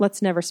 Yeah.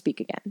 Let's never speak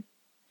again.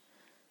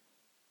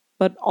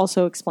 But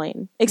also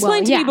explain.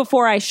 Explain to me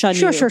before I shun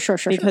you. Sure.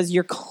 Because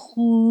you're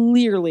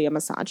clearly a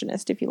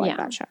misogynist if you like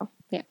that show.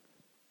 Yeah.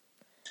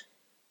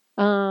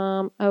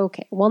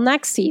 Okay. Well,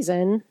 next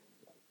season,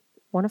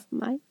 one of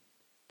my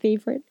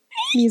favorite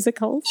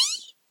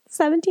musicals,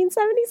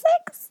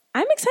 1776.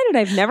 I'm excited.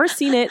 I've never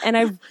seen it, and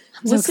I've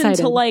listened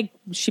to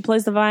she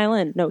plays the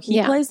violin. No, he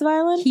plays the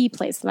violin. He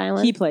plays the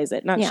violin. He plays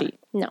it, not she.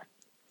 No.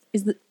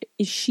 Is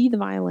she the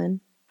violin?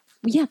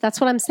 Yeah, that's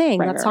what I'm saying.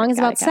 That song is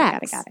about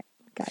sex. Got it.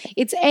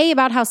 It's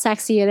about how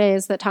sexy it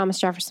is that Thomas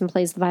Jefferson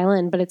plays the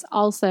violin, but it's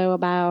also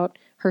about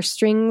her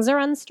strings are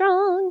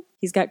unstrung.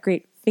 He's got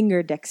great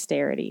finger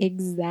dexterity.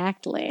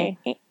 Exactly.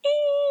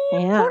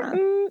 Yeah.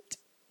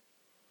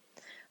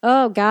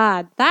 Oh,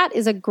 God. That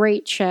is a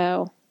great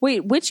show.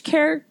 Wait, which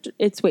character?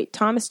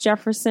 Thomas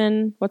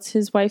Jefferson. What's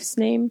his wife's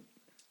name?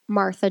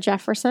 Martha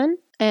Jefferson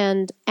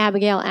and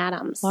Abigail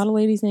Adams. A lot of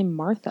ladies named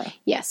Martha.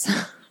 Yes.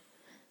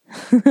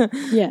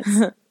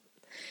 Yes.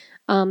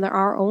 There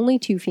are only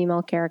 2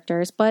 female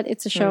characters, but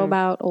it's a show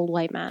about old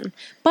white men.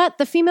 But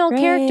the female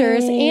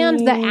characters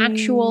and the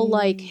actual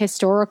like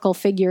historical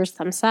figures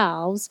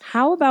themselves.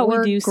 How about we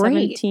were do great.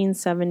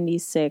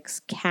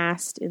 1776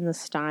 cast in the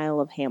style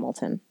of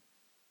Hamilton?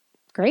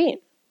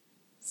 Great.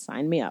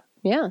 Sign me up.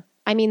 Yeah.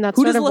 I mean, that's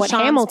Who sort does of what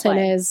LaChanze Hamilton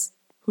play? is.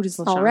 Who does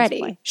LaChanze Already.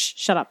 play? Shh,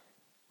 shut up.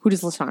 Who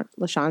does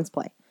LaChanze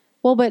play?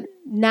 Well, but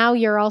now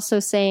you're also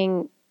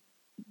saying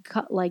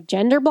like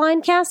gender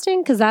blind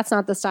casting because that's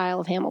not the style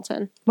of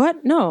Hamilton.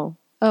 What? No.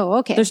 Oh,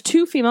 okay. There's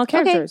 2 female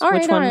characters. all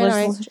right, Which one all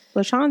right, does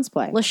LaChanze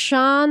play?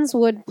 LaChanze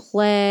would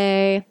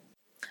play.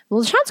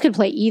 Well, LaChanze could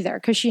play either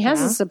because she has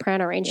Yeah. a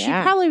soprano range.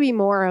 Yeah. She'd probably be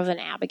more of an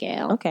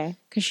Abigail. Okay.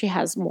 Because she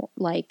has more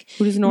like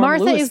Who does Norm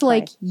Martha Lewis is play?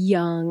 like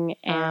young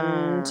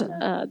and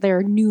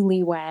they're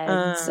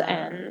newlyweds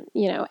and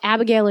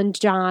Abigail and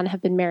John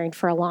have been married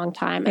for a long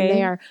time and Okay.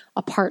 they are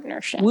a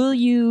partnership. Will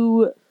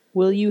you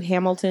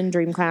Hamilton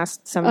Dreamcast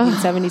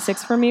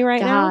 1776 for me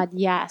right now? God,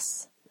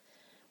 yes.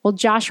 Well,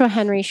 Joshua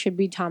Henry should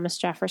be Thomas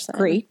Jefferson.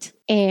 Great.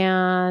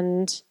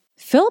 And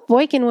Philip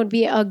Boykin would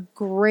be a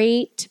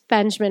great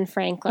Benjamin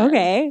Franklin.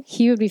 Okay.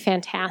 He would be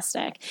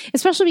fantastic.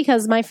 Especially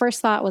because my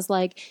first thought was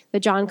like the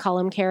John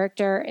Cullum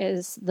character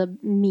is the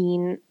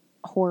mean,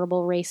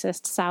 horrible,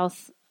 racist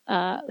South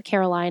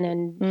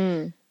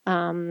Carolinian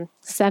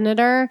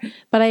senator.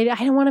 But I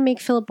don't want to make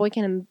Philip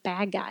Boykin a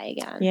bad guy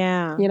again.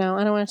 Yeah. I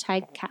don't want to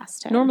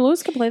typecast him. Norm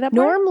Lewis could play that part?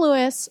 Norm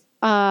Lewis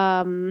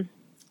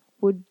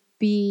would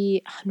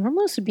be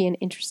an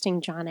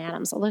interesting John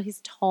Adams. Although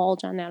he's tall,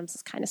 John Adams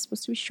is kind of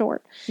supposed to be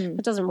short.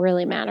 It doesn't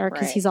really matter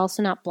because Right. he's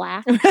also not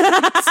black.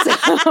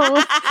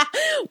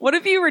 What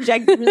if you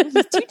reject him?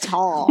 He's too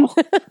tall.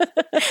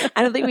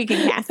 I don't think we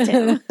can cast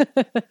him.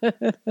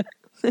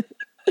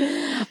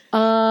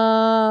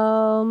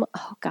 Oh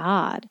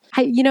God.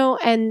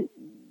 And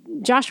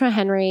Joshua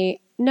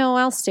Henry, no,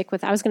 I'll stick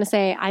with, I was going to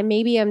say,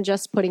 I'm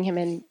just putting him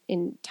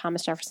in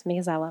Thomas Jefferson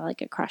because I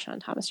like a crush on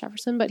Thomas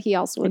Jefferson, but he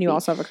also would And you be,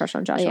 also have a crush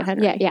on Joshua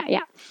Henry.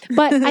 Yeah.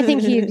 But I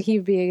think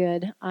he'd be a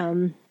good,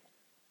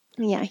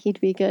 he'd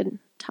be a good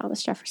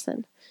Thomas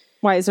Jefferson.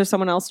 Why? Is there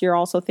someone else you're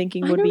also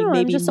thinking would be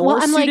maybe I'm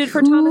more suited like,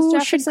 for Thomas who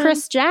Jefferson? should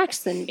Chris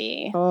Jackson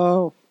be?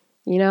 Oh.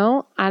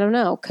 I don't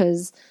know,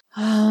 because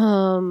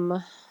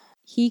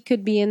he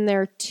could be in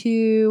there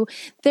too.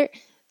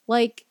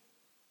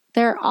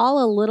 They're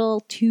all a little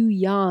too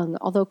young,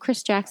 although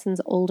Chris Jackson's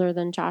older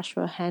than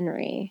Joshua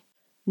Henry.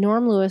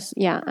 Norm Lewis,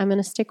 I'm going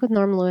to stick with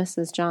Norm Lewis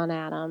as John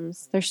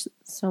Adams. There's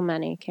so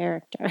many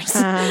characters.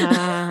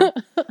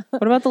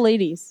 What about the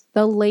ladies?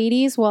 The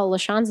ladies, well,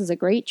 LaChanze is a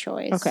great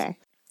choice. Okay.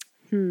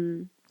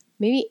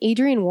 Maybe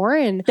Adrienne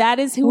Warren. That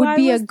is who would I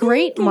be was a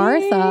great thinking.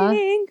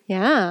 Martha.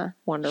 Yeah. She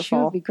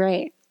Wonderful. would be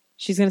great.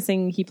 She's going to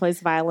sing He Plays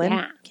the Violin.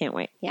 Yeah. Can't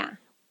wait. Yeah.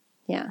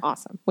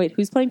 Awesome. Wait,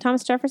 who's playing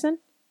Thomas Jefferson?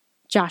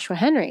 Joshua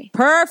Henry.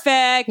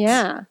 Perfect.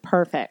 Yeah.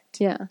 Perfect.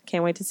 Yeah.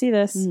 Can't wait to see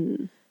this.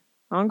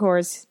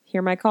 Encores.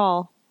 Hear my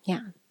call.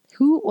 Yeah.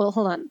 Well,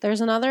 hold on. There's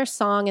another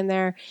song in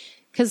there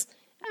because,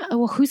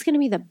 who's going to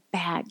be the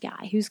bad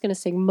guy? Who's going to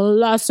sing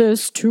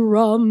molasses to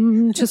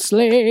rum to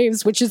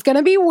slaves, which is going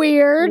to be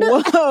weird.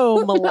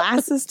 Whoa,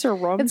 molasses to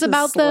rum. It's to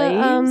about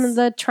slaves?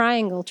 the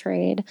triangle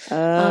trade.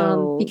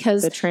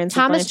 Because the Thomas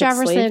transatlantic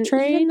Jefferson, slave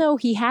trade? even though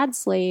he had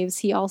slaves,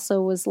 he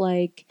also was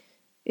like,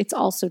 it's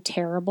also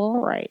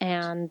terrible. Right.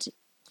 And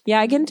yeah,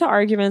 I get into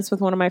arguments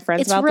with one of my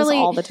friends It's about really-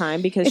 this all the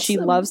time because it's- she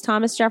loves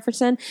Thomas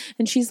Jefferson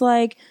and she's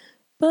like,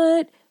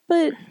 but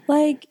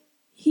like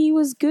he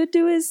was good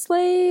to his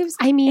slaves.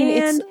 I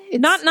mean, and it's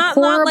not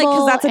like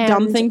because that's a dumb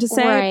horrible thing to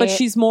say, and- but right.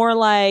 she's more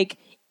like,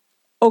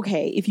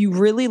 okay, if you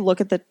really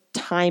look at the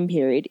time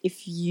period,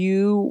 if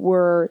you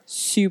were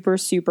super,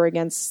 super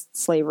against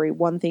slavery,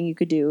 one thing you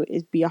could do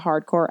is be a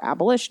hardcore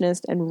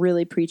abolitionist and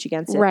really preach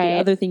against it. Right. The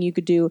other thing you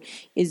could do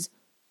is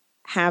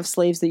have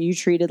slaves that you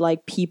treated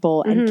like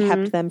people and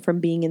kept them from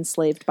being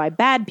enslaved by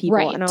bad people.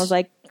 Right. And I was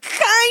like, kind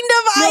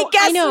of, I No,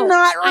 guess know,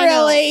 not I know.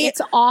 really.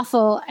 It's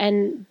awful,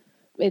 and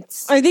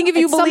it's. I think if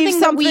you it's believe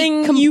that we something,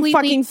 you completely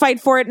fucking fight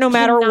for it no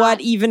matter cannot-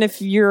 what, even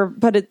if you're,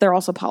 but they're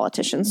also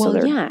politicians, so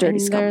they're dirty and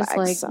there's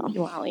scumbags. So.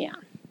 well, yeah,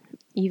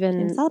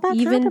 even It's all about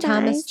even compromise.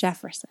 Thomas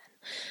Jefferson.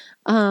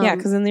 Yeah,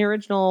 because in the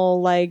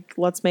original, like,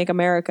 Let's Make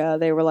America,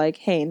 they were like,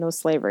 hey, no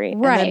slavery.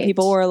 And Right. then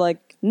people were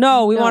like,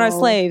 no, we want our No.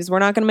 slaves. We're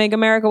not going to make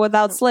America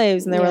without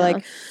slaves. And they were Yeah.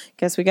 like,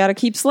 guess we got to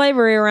keep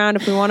slavery around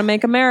if we want to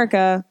make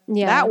America.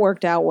 Yeah. That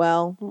worked out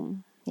well.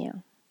 Yeah,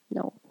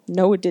 no.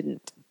 No, it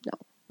didn't.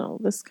 No,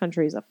 this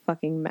country is a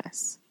fucking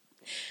mess.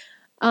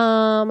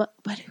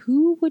 But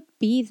who would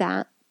be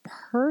that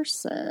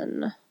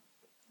person?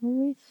 Let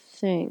me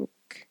think.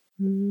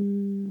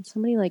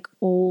 Somebody like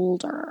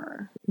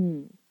older.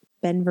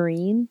 Ben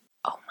Vereen?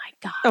 Oh my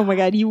god. Oh my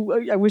God,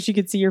 I wish you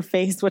could see your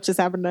face. What just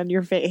happened on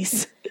your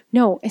face?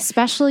 No,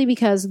 especially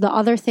because the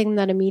other thing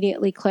that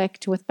immediately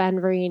clicked with Ben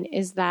Vereen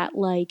is that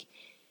like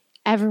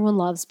everyone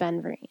loves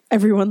Ben Vereen.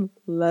 Everyone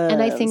loves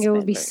And I think it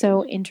would be Ben Vereen.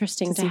 so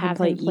interesting To to see him have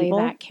play him play evil?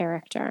 that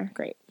character.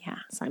 Great. Yeah.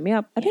 Sign me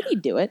up. I bet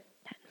he'd do it.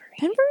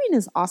 Ben Vereen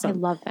is awesome. I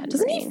love Ben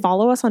Doesn't Vereen. he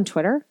follow us on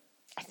Twitter?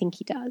 I think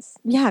he does.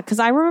 Yeah, because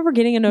I remember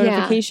getting a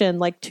notification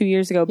like 2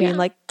 years ago being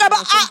like, I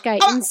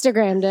think I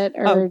Instagrammed it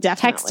or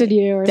texted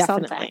you or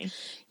something.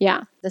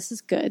 Yeah. This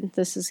is good.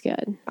 This is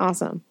good.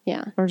 Awesome.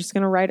 Yeah. We're just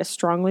going to write a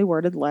strongly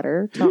worded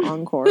letter to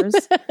Encores.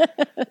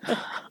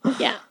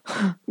 Yeah.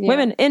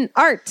 Women in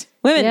art.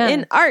 Women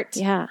in art.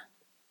 Yeah.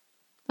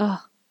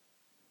 Oh.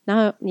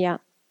 No, yeah.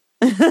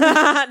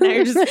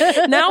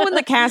 now when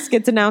the cast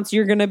gets announced,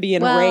 you're going to be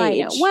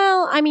enraged.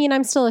 Well, I mean,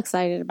 I'm still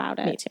excited about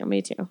it.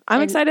 Me too.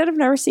 I'm excited. I've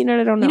never seen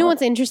it. I don't know. You know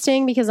what's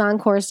interesting? Because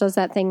Encores does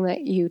that thing that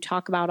you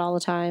talk about all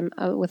the time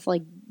with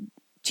like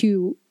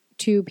two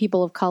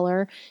people of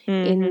color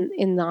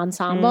in the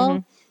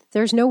ensemble.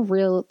 There's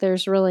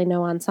really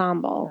no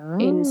ensemble.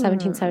 In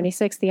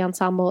 1776, the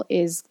ensemble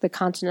is the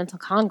Continental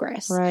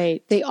Congress.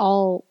 Right. They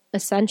all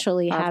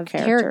essentially have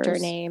character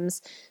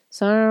names.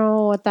 So I don't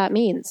know what that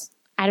means.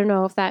 I don't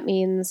know if that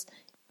means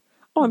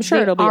I'm sure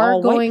it'll be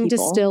all white going to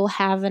people. still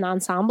have an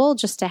ensemble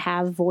just to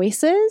have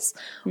voices,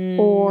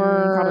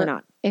 or probably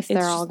not. If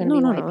they're all going to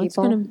be white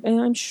people.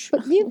 I'm sure.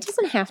 But it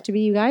doesn't have to be,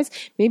 you guys.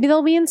 Maybe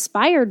they'll be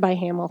inspired by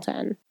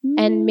Hamilton,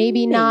 and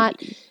maybe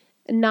not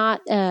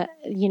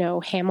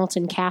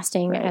Hamilton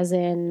casting as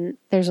in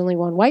there's only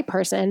one white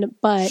person,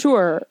 but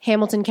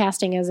Hamilton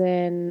casting as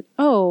in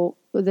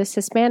this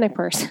Hispanic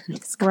person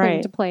is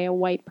going to play a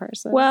white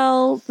person.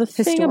 Well, the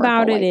thing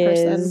about it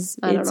is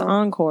it's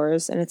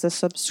Encores and it's a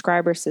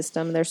subscriber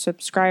system. Their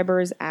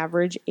subscribers'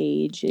 average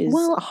age is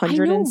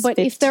 115. I know, but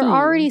if they're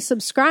already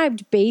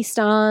subscribed based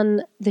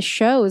on the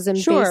shows and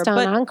based on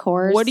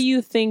Encores, what do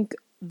you think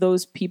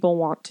those people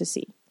want to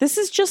see? This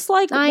is just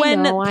like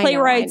when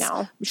playwrights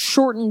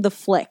shortened the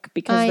flick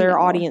because their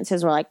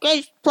audiences were like,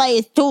 this play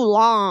is too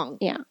long.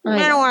 Yeah.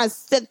 I don't want to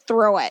sit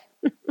through it.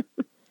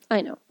 I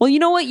know. Well, you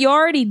know what? You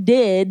already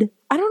did.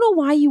 I don't know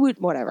why you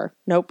would. Whatever.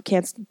 Nope.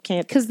 Can't.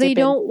 Because they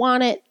don't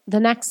want it the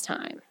next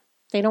time.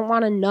 They don't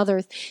want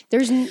another.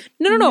 There's no.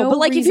 But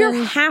like, if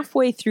you're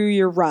halfway through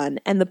your run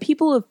and the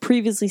people who have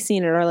previously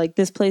seen it are like,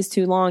 this play's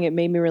too long. It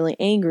made me really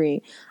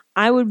angry.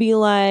 I would be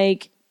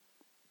like,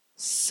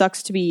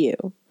 sucks to be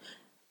you.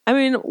 I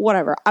mean,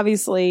 whatever.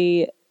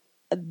 Obviously,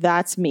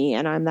 that's me,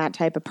 and I'm that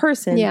type of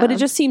person. Yeah. But it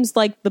just seems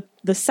like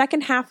the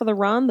second half of the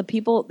run, the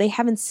people, they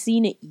haven't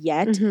seen it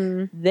yet.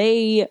 Mm-hmm.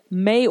 They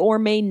may or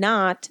may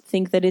not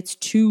think that it's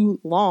too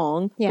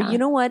long. Yeah. But you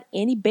know what?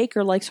 Annie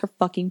Baker likes her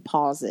fucking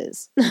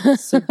pauses.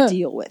 So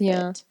deal with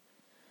it.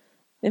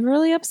 It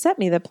really upset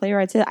me that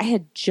playwrights did. I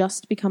had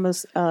just become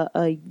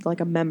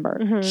a member.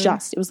 Mm-hmm.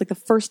 It was like the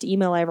first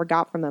email I ever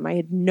got from them. I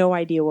had no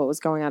idea what was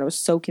going on. I was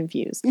so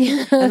confused.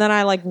 And then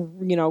I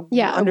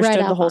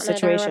understood the whole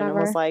situation and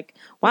was like,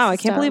 wow, I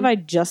can't believe I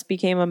just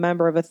became a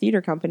member of a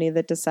theater company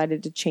that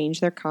decided to change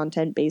their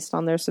content based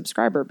on their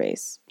subscriber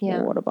base. Yeah.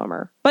 Oh, what a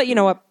bummer. But you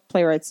know what?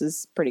 Playwrights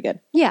is pretty good.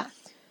 Yeah.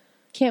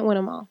 Can't win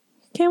them all.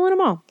 Can't win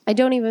them all. I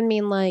don't even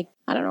mean I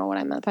don't know what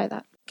I meant by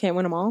that. Can't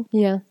win them all?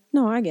 Yeah.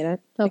 No, I get it.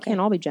 Okay. They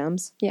can't all be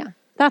gems. Yeah.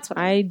 That's what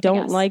I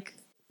don't like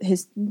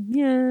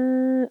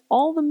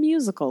all the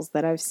musicals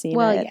that I've seen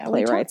at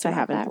playwrights I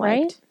haven't liked.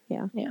 Right?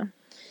 Yeah. Yeah.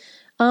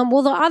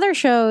 Well, the other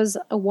shows,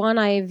 one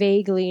I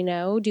vaguely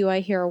know, Do I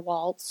Hear a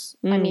Waltz?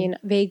 I mean,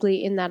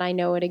 vaguely in that I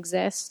know it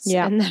exists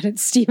and that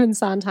it's Stephen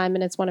Sondheim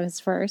and it's one of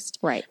his first.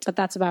 Right. But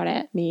that's about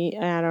it.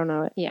 I don't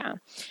know it. Yeah.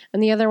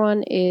 And the other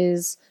one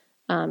is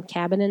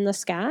Cabin in the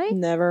Sky.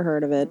 Never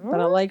heard of it, but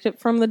I liked it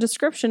from the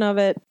description of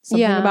it.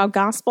 Something about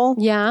gospel.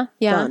 Yeah.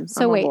 Yeah. Done.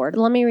 So wait,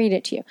 let me read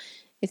it to you.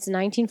 It's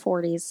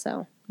 1940s,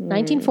 so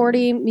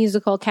 1940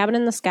 musical Cabin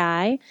in the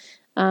Sky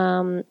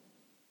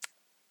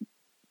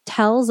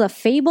tells a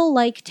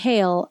fable-like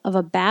tale of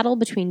a battle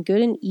between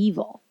good and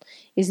evil.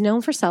 Is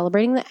known for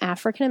celebrating the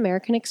African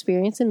American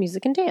experience in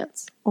music and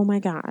dance. Oh my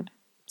God!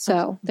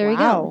 So there you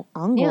go.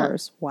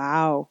 Encores. Yeah.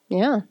 Wow.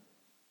 Yeah.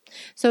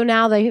 So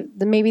now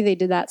maybe they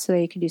did that so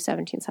they could do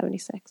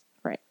 1776.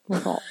 Right.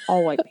 With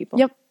all white people.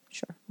 Yep.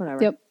 Sure.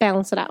 Whatever. Yep.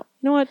 Balance it out.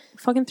 You know what?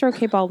 Fucking throw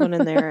Kate Baldwin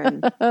in there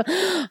and.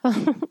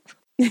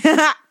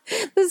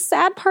 The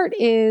sad part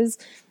is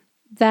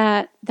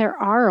that there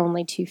are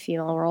only 2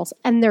 female roles,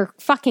 and they're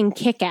fucking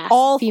kick-ass.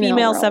 All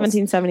female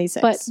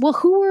 1776. But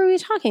who were we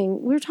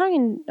talking? We were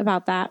talking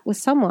about that with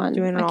someone.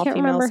 Doing an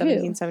all-female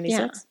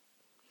 1776.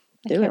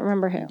 I can't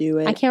remember who. Do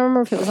it. I can't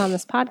remember if it was on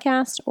this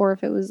podcast or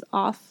if it was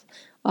off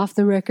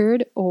the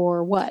record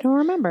or what. I don't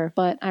remember,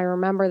 but I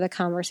remember the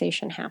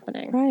conversation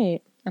happening.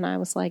 Right, and I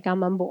was like,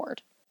 I'm on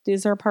board.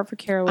 Is there a part for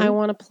Carolee? I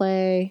want to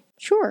play.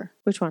 Sure.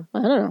 Which one?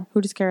 I don't know.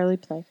 Who does Carolee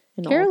play?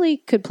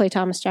 Carolee could play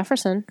Thomas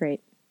Jefferson.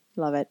 Great.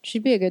 Love it.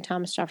 She'd be a good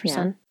Thomas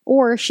Jefferson. Yeah.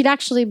 Or she'd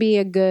actually be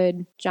a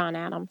good John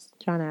Adams.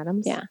 John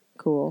Adams? Yeah.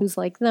 Cool. Who's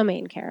like the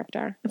main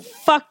character.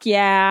 Fuck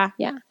yeah.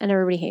 Yeah. And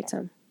everybody hates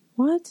him.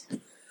 What?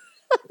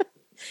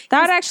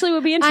 That actually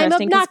would be interesting.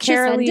 I'm obnoxious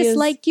and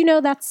disliked. You know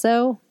that's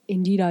so.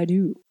 Indeed I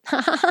do.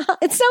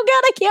 It's so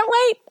good. I can't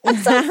wait. I'm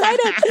so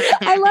excited.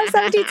 I love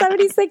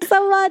 1776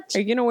 so much. Are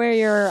you going to wear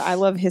your I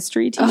Love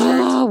History t-shirt?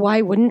 Oh,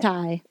 why wouldn't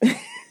I?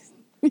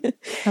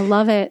 I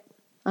love it.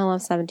 I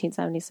love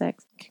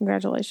 1776.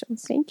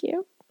 Congratulations. Thank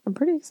you. I'm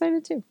pretty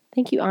excited too.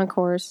 Thank you,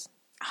 Encores.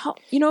 How,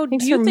 you know,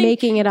 Thanks do you for think,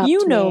 making it up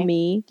you to know me.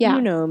 me. Yeah.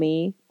 You know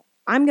me.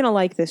 I'm going to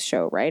like this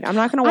show, right? I'm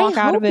not going to walk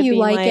I out of hope it you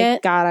being like like,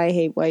 it. God, I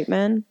hate white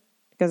men.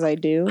 Because I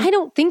do. I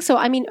don't think so.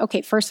 I mean,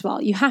 okay, first of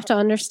all, you have to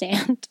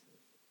understand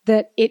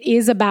that it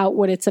is about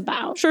what it's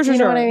about. Sure. You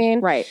know what I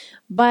mean? Right.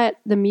 But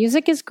the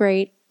music is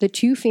great. The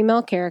two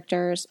female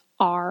characters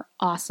are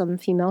awesome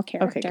female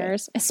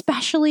characters.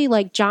 Especially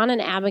like John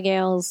and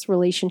Abigail's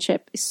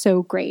relationship is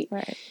so great.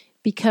 Right.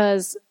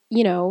 Because,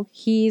 you know,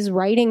 he's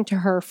writing to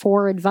her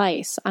for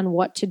advice on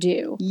what to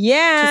do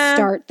Yeah. to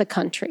start the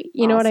country.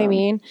 You know what I Awesome.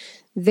 mean?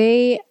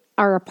 They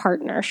are a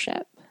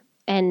partnership.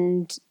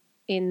 And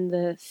in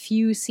the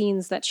few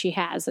scenes that she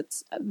has,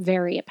 it's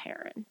very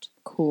apparent.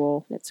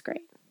 Cool. It's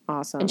great.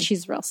 Awesome. And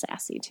she's real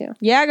sassy too.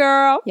 Yeah,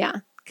 girl.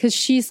 Yeah. Because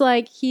he's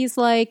like,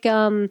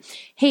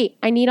 hey,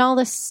 I need all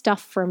this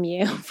stuff from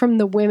you, from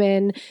the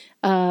women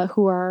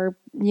who are,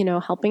 you know,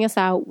 helping us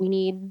out. We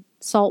need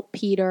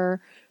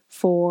saltpeter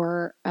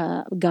for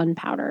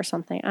gunpowder or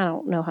something. I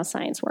don't know how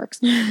science works,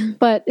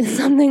 but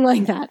something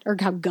like that, or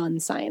how gun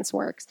science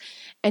works.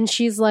 And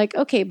she's like,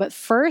 okay, but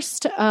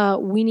first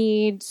we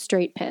need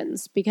straight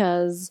pins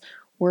because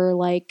we're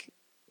like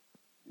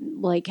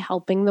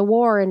helping the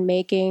war and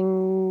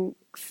making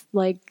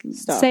like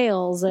Stuff.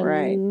 sails and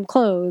Right.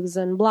 clothes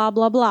and blah,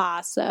 blah,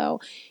 blah. So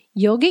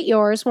you'll get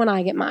yours when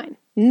I get mine.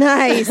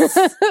 Nice.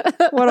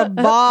 What a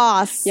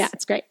boss. Yeah,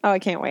 it's great. Oh, I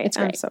can't wait. It's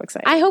I'm great. so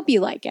excited. I hope you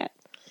like it.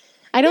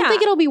 I don't Yeah.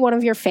 think it'll be one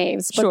of your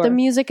faves, but Sure. the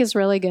music is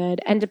really good.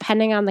 And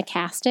depending on the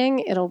casting,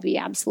 it'll be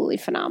absolutely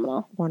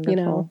phenomenal. Wonderful.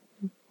 You know?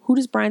 Who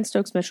does Brian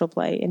Stokes Mitchell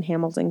play in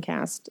Hamilton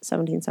cast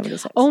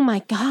 1776? Oh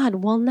my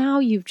God. Well, now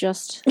you've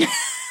just.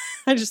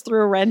 I just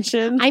threw a wrench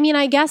in. I mean,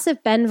 I guess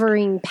if Ben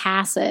Vereen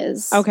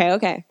passes.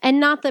 Okay. And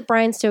not that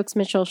Brian Stokes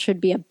Mitchell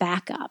should be a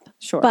backup.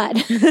 Sure. But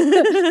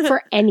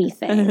for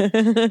anything.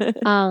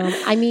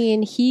 I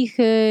mean, he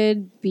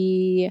could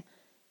be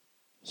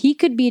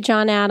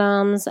John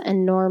Adams,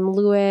 and Norm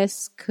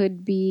Lewis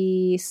could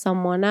be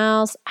someone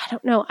else. I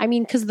don't know. I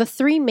mean, because the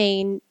three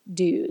main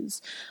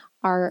dudes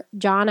are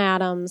John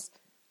Adams,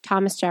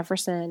 Thomas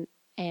Jefferson,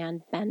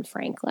 and Ben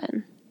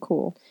Franklin.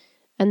 Cool.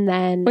 And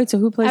then Wait, so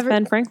who plays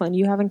Ben Franklin?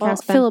 You haven't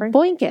cast Ben Philip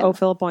Franklin? Boykin. Oh,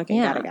 Philip Boykin.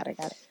 Yeah. Got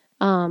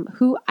it.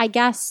 Who I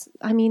guess,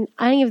 I mean,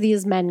 any of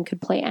these men could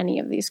play any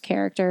of these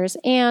characters.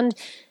 And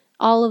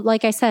all of,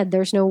 like I said,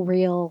 there's no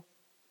real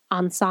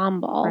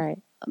ensemble. Right.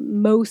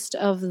 Most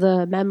of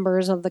the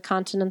members of the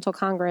Continental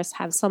Congress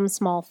have some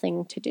small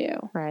thing to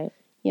do. Right.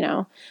 You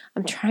know,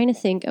 I'm trying to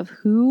think of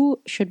who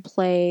should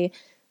play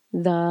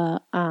the,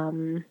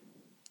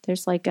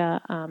 there's like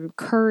a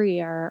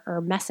courier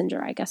or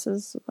messenger, I guess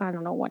is, I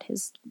don't know what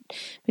his,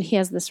 but he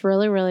has this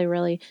really, really,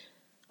 really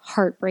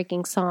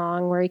heartbreaking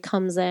song where he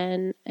comes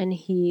in and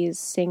he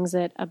sings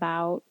it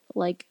about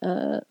like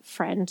a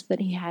friend that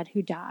he had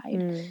who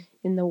died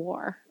in the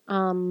war.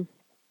 I'm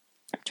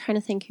trying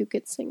to think who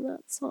could sing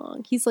that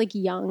song. He's like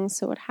young,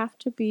 so it would have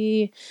to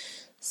be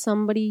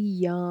somebody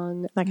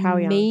young. Like how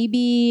young?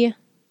 Maybe,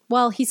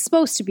 well, he's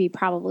supposed to be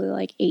probably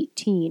like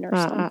 18 or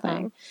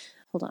something.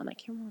 Hold on, I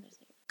can't remember his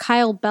name.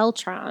 Kyle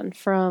Beltran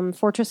from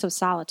Fortress of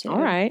Solitude.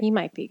 All right. He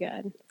might be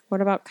good. What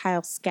about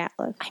Kyle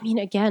Scatliff? I mean,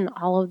 again,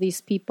 all of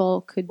these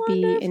people could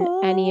be in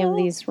any of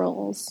these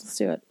roles. Let's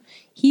do it.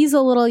 He's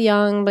a little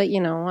young, but, you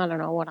know, I don't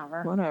know,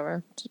 whatever.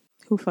 Whatever.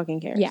 Who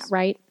fucking cares? Yeah,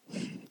 right?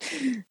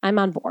 I'm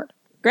on board.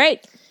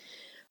 Great.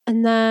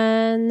 And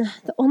then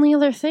the only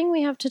other thing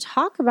we have to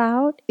talk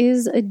about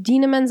is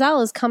Idina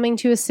Menzel is coming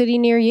to a city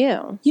near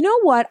you. You know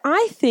what?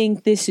 I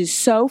think this is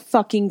so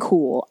fucking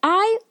cool.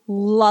 I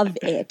love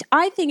it.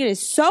 I think it is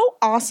so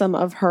awesome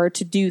of her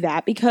to do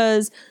that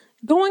because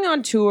going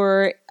on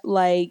tour,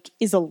 like,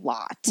 is a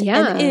lot.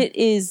 Yeah. And it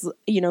is,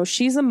 you know,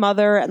 she's a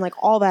mother and, like,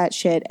 all that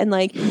shit. And,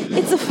 like,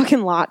 it's a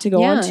fucking lot to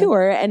go on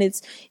tour. And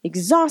it's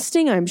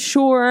exhausting, I'm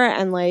sure.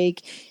 And,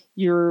 like,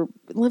 you're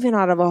living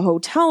out of a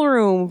hotel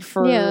room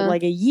for,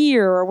 like, a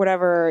year or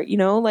whatever. You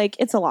know, like,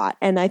 it's a lot.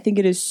 And I think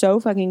it is so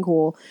fucking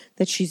cool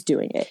that she's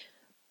doing it.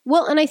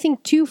 Well, and I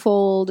think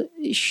twofold,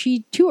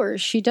 she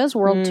tours. She does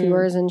world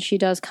tours and she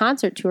does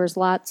concert tours a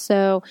lot.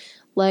 So,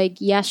 like,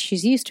 yes,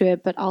 she's used to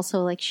it, but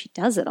also, like, she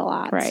does it a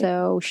lot. Right.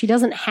 So she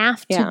doesn't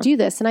have to do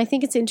this. And I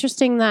think it's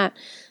interesting that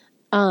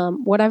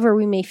whatever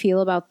we may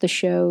feel about the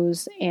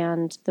shows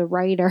and the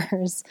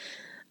writers,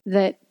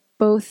 that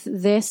both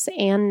this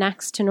and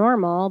Next to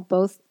Normal,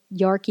 both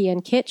Yorkie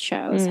and Kit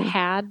shows,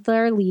 had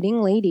their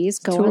leading ladies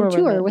go on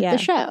tour with the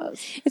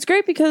shows. It's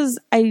great because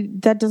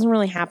that doesn't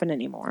really happen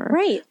anymore.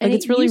 Right. Like, And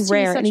it's it really used to be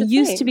rare. such And a it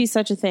used thing. to be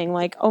such a thing.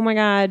 Like, oh my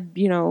God,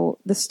 you know,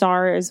 the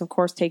star is, of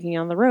course, taking you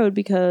on the road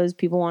because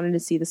people wanted to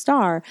see the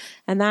star.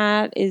 And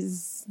that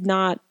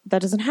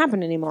doesn't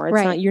happen anymore. It's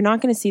not, you're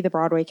not going to see the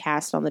Broadway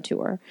cast on the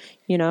tour.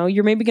 You know,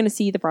 you're maybe going to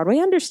see the Broadway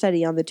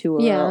understudy on the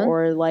tour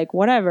or like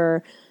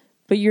whatever.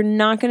 But you're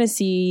not going to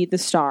see the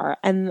star.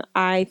 And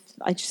I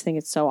just think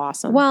it's so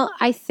awesome. Well,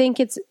 I think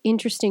it's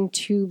interesting,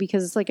 too,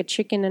 because it's like a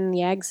chicken and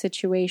the egg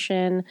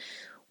situation.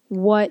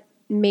 What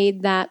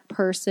made that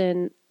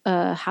person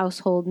a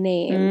household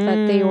name,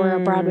 that they were a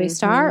Broadway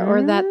star,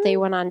 or that they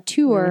went on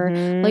tour?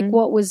 Like,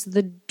 what was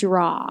the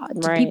draw?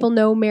 Do Right. people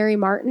know Mary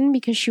Martin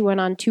because she went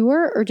on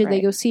tour, or did they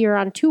Right. go see her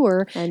on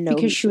tour And know who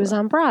because she she was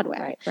on Broadway?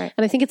 Right, right.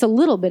 And I think it's a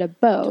little bit of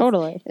both.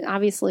 Totally.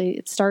 Obviously,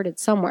 it started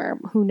somewhere.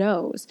 Who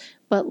knows?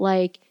 But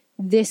like,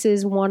 this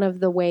is one of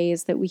the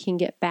ways that we can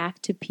get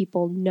back to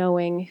people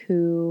knowing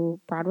who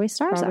Broadway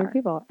stars Broadway are.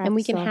 people. And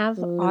we can have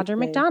Audra Absolutely.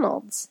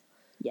 McDonald's.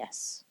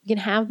 Yes. We can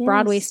have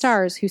Broadway Yes.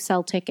 stars who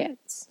sell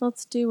tickets.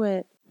 Let's do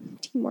it.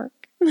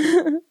 Teamwork.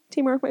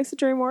 Teamwork makes the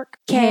dream work.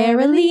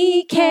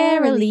 Carolee,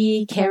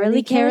 Carolee,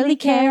 Carolee, Carolee,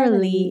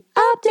 Carolee.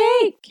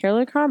 Update.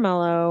 Carolee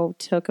Carmello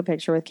took a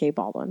picture with Kate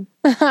Baldwin.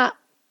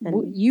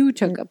 You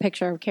took a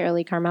picture of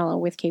Carolee Carmello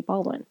with Kate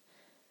Baldwin.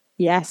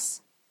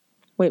 Yes.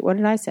 Wait, what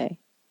did I say?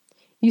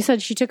 You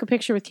said she took a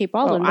picture with Kate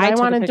Baldwin, Oh, but I I took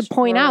a wanted to picture.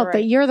 point out Right.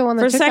 that you're the one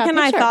that For a took that second,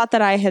 I picture. thought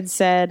that I had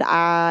said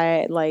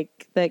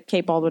that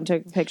Kate Baldwin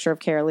took a picture of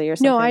Carolee or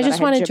something. No, I that just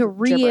had wanted to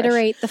gibberish.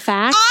 reiterate the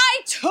fact. I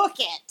took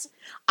it.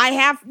 I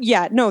have,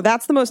 no,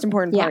 that's the most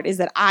important part is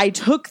that I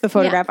took the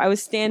photograph. I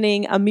was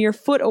standing a mere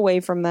foot away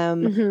from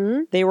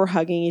them. They were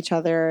hugging each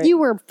other. You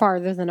were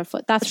farther than a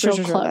foot. That's real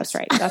close. That's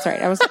right. That's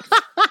right. I was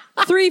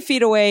 3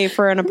 feet away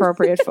for an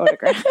appropriate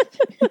photograph.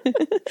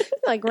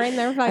 Like right in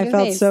their fucking I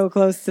felt face. so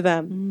close to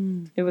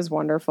them. It was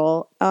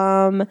wonderful.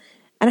 And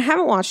I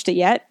haven't watched it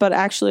yet, but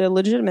actually a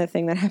legitimate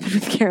thing that happened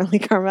with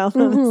Carolee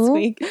Carmello this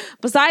week,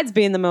 besides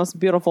being the most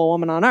beautiful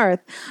woman on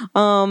earth,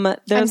 I'm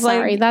there's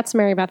sorry, that's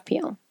Mary Beth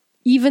Peel.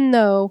 Even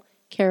though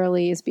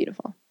Carolee is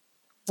beautiful.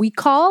 We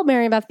call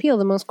Mary Beth Peel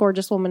the most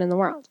gorgeous woman in the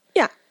world.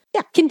 yeah.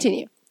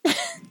 Continue.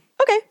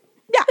 Okay.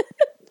 Yeah.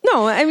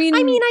 No, I mean,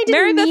 I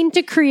didn't mean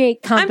to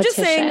create competition. I'm just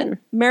saying,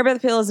 Mary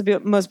Beth Peel is the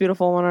most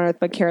beautiful woman on earth,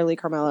 but Carolee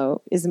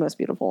Carmello is the most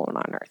beautiful woman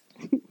on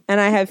earth. And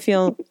I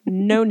feel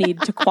no need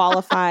to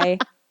qualify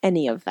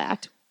any of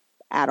that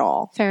at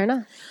all. Fair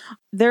enough.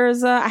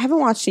 There's I haven't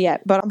watched it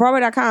yet, but on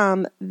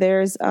Broadway.com,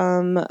 there's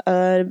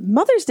a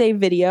Mother's Day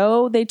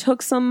video. They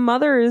took some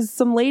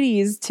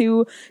ladies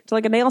to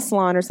like a nail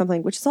salon or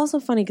something, which is also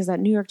funny because that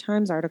New York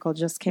Times article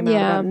just came out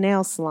about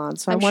nail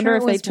salons. So I'm I wonder sure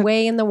if it they was took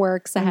way in the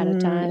works ahead of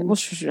time. Well,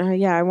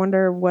 yeah, I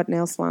wonder what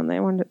nail salon they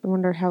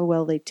wonder how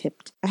well they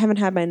tipped. I haven't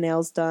had my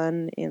nails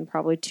done in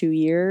probably 2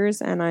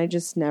 years, and I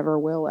just never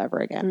will ever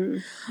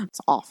again.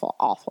 It's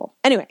awful.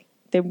 Anyway,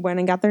 they went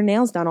and got their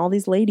nails done, all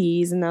these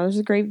ladies, and that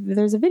was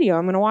there's a video.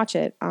 I'm going to watch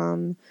it.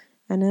 And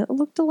it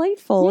looked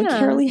delightful. Yeah.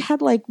 Carolee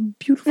had like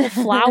beautiful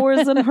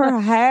flowers in her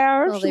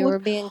hair. Well, She they were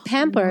looked being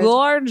pampered.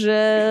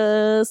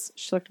 gorgeous.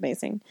 She looked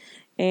amazing.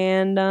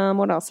 And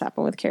what else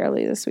happened with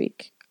Carolee this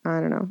week? I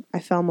don't know. I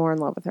fell more in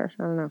love with her.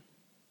 I don't know.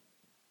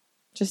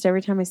 Just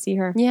every time I see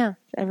her. Yeah.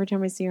 Every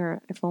time I see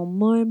her, I fall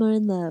more and more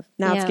in love.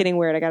 Now it's Yeah. getting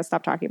weird. I got to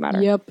stop talking about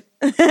her. Yep.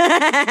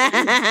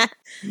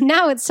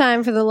 Now it's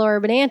time for the Laura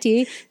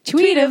Benanti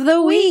Tweet of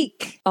the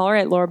Week. All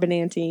right, Laura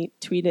Benanti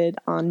tweeted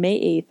on May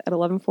 8th at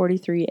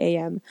 11:43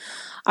 a.m.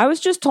 I was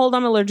just told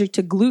I'm allergic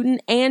to gluten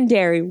and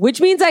dairy,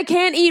 which means I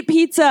can't eat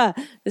pizza.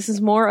 This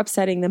is more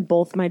upsetting than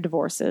both my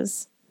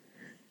divorces.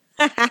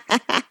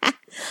 I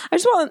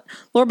just want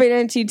Laura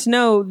Benanti to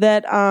know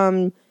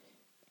that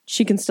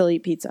she can still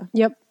eat pizza.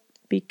 Yep.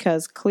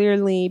 Because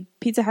clearly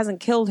pizza hasn't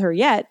killed her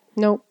yet.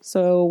 Nope.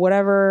 So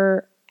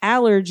whatever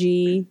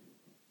allergy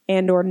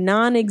and or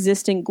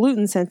non-existent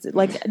gluten sensitive,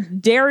 like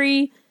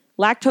dairy,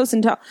 lactose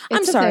intolerant. I'm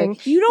It's a sorry. thing.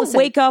 You don't Listen.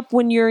 wake up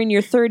when you're in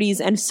your 30s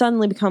and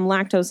suddenly become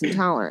lactose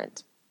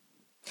intolerant.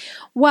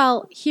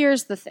 Well,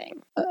 here's the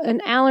thing.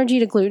 An allergy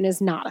to gluten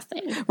is not a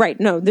thing. Right.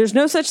 No, there's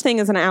no such thing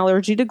as an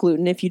allergy to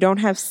gluten. If you don't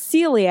have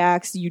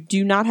celiacs, you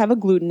do not have a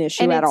gluten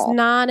issue And at it's all.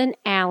 not an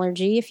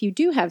allergy. If you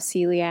do have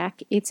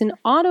celiac, it's an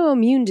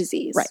autoimmune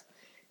disease. Right.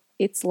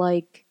 It's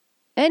like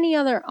any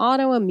other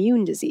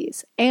autoimmune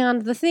disease.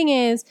 And the thing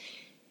is,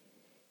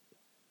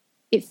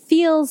 it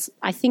feels,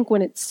 I think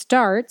when it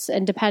starts,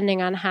 and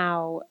depending on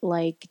how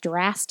like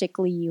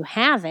drastically you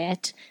have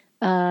it,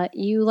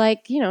 you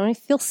like, you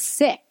feel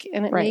sick,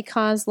 and it may Right.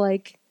 cause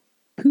like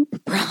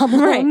poop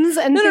problems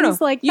and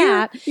things like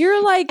that.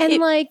 You're like, And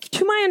like,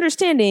 to my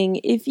understanding,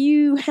 if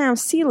you have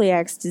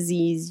celiac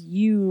disease,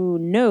 you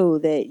know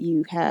that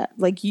you have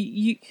like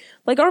you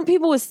like aren't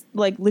people with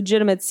like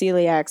legitimate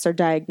celiacs are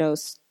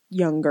diagnosed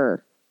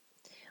younger,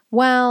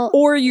 well,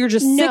 or you're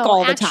just sick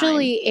all the time.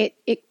 Actually,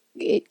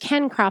 it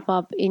can crop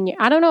up in your.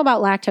 I don't know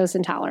about lactose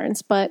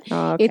intolerance, but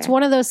Oh, okay. it's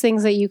one of those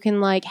things that you can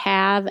like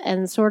have,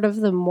 and sort of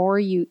the more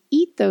you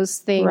eat those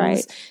things,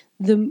 Right.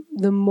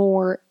 the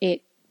more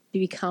it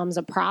becomes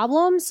a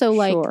problem. So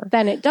like Sure.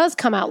 then it does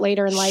come out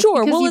later in life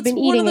Sure, because well, you've it's been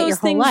one eating of it those your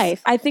whole things.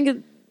 life. I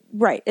think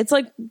right. It's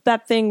like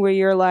that thing where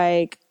you're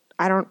like,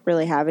 I don't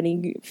really have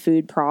any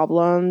food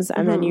problems,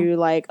 and then you're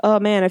like,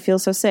 oh man, I feel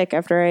so sick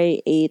after I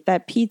ate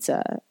that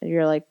pizza. And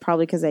you're like,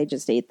 probably because I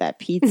just ate that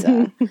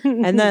pizza.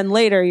 And then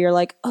later you're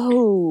like,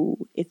 oh,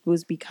 it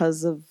was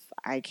because of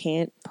I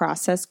can't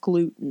process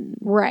gluten.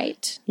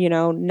 Right.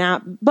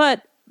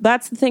 But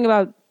that's the thing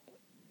about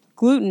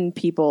gluten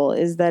people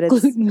is that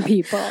it's Gluten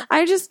people.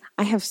 I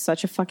have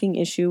such a fucking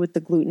issue with the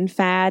gluten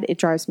fad. It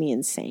drives me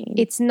insane.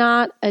 It's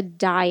not a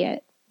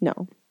diet.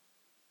 No.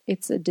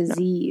 it's a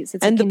disease.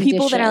 It's And a the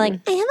people that are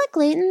condition. like, I have a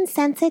gluten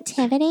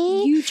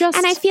sensitivity. You just-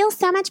 and I feel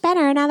so much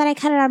better now that I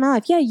cut it out of my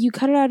life. Yeah, you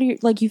cut it out of your,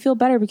 like, you feel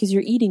better because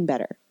you're eating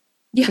better.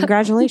 Yeah.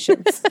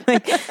 Congratulations.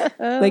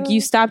 like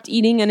you stopped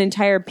eating an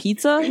entire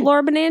pizza,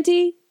 Laura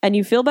Benanti, and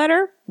you feel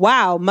better?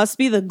 Wow, must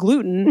be the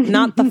gluten,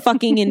 not the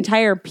fucking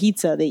entire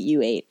pizza that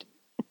you ate.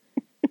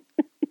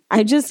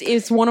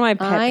 It's one of my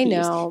pet peeves. I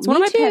know. It's one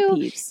Me of my pet too.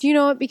 peeves. Do you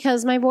know what?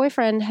 Because my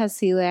boyfriend has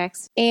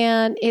celiac,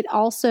 and it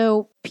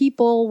also,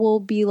 people will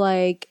be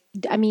like,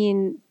 I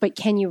mean, but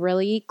can you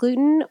really eat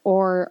gluten?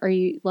 Or are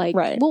you like,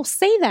 Right. we'll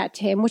say that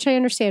to him, which I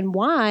understand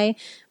why,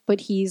 but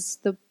he's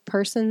the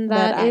person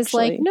that is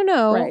actually- like,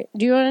 no. right.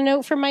 Do you want a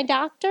note from my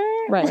doctor?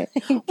 Right.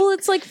 Well,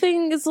 it's like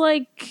things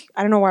like,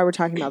 I don't know why we're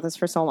talking about this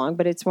for so long,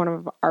 but it's one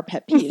of our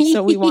pet peeves.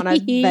 So we want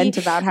to vent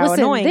about how Listen,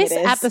 annoying this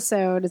it is.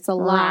 episode, it's a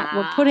lot.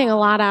 We're putting a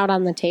lot out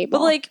on the table.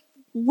 But like,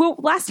 well,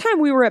 last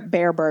time we were at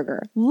Bear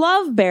Burger.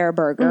 Love Bear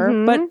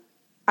Burger, but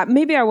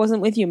maybe I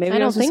wasn't with you. Maybe I I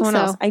don't was with think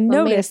someone so. else. I I made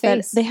a noticed that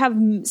face. they have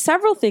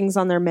several things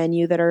on their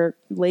menu that are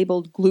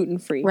labeled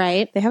gluten-free.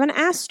 Right. They have an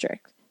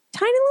asterisk.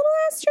 Tiny little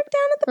asterisk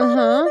down at the bottom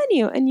of the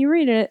menu. And you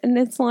read it, and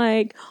it's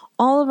like,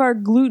 all of our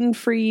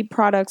gluten-free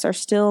products are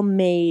still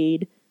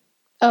made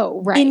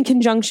oh, right. in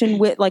conjunction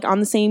with, like, on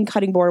the same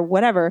cutting board or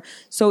whatever.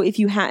 So if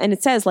you have, and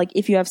it says, like,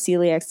 if you have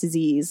celiac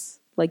disease,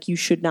 like, you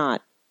should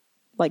not,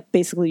 like,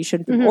 basically you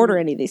shouldn't order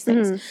any of these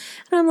things. And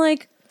I'm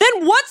like,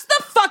 then what's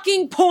the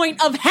fucking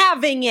point of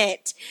having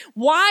it?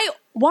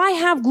 Why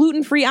have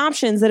gluten-free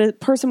options that a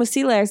person with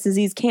celiac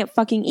disease can't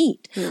fucking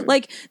eat?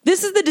 Like,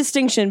 this is the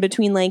distinction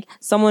between, like,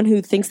 someone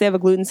who thinks they have a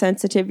gluten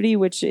sensitivity,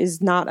 which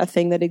is not a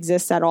thing that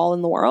exists at all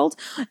in the world,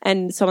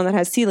 and someone that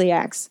has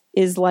celiacs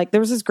is like,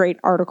 there was this great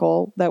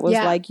article that was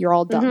Yeah. like, you're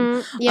all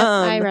dumb. Yep,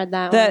 I read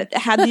that one. That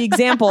had the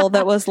example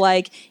that was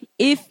like,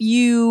 if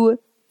you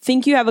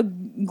think you have a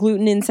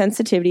gluten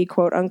insensitivity,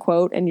 quote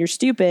unquote, and you're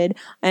stupid,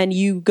 and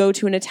you go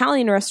to an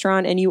Italian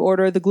restaurant and you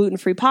order the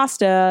gluten-free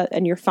pasta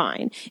and you're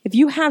fine. If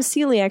you have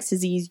celiac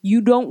disease, you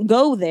don't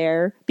go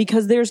there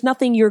because there's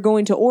nothing you're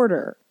going to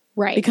order.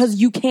 Right. Because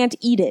you can't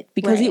eat it,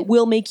 because Right. it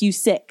will make you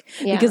sick.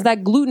 Yeah. Because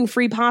that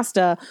gluten-free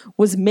pasta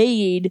was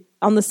made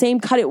on the same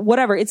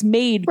whatever, it's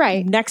made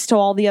Right. next to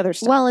all the other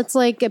stuff. Well, it's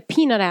like a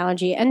peanut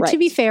allergy. And to Right.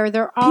 be fair,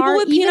 there are People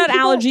with even peanut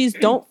people- allergies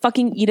don't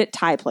fucking eat at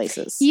Thai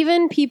places.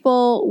 Even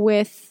people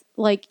with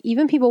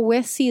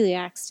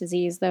celiac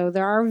disease, though,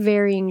 there are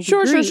varying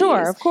Sure, degrees.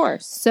 of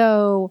course.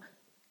 So,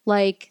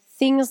 like,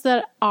 things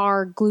that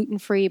are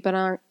gluten-free but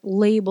aren't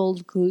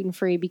labeled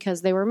gluten-free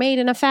because they were made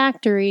in a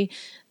factory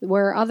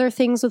where other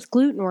things with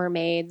gluten were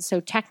made, so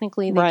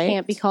technically they Right.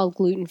 can't be called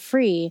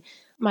gluten-free.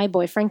 My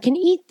boyfriend can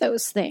eat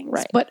those things,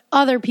 Right. but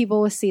other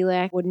people with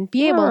celiac wouldn't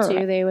be able to.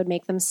 Right. They would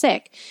make them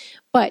sick.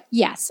 But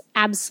yes,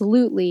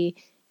 absolutely,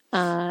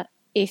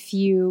 if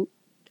you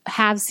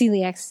have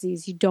celiac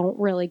disease, you don't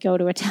really go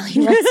to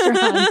Italian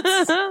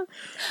restaurants.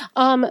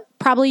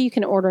 Probably you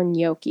can order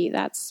gnocchi.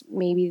 That's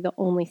maybe the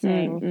only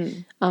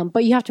thing.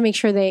 But you have to make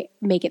sure they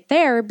make it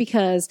there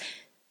because,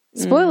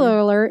 spoiler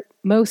alert,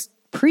 most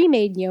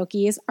pre-made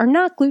gnocchis are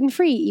not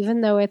gluten-free,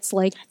 even though it's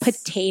like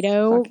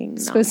potato, fucking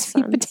supposed to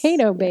be nonsense.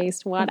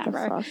 potato-based,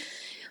 whatever.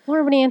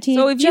 Laura Benanti,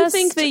 So if you just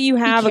think that you be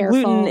have a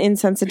careful. gluten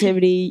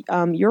insensitivity,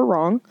 you're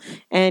wrong.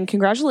 And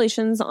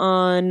congratulations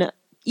on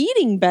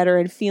eating better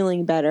and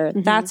feeling better.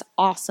 That's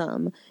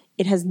awesome.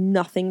 It has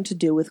nothing to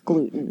do with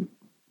gluten.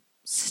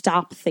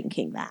 Stop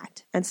thinking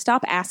that. And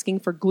stop asking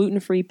for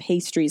gluten-free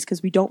pastries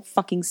because we don't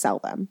fucking sell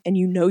them. And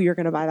you know you're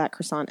going to buy that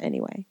croissant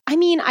anyway. I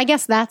mean, I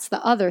guess that's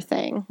the other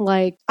thing.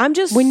 Like, I'm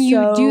just when you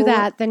so- do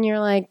that, then you're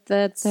like,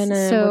 that's Then,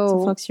 so. what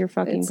the fuck's your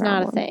fucking it's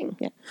problem? not a thing.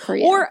 Yeah. For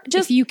you. Or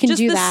just if you can just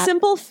do the that.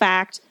 simple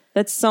fact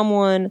that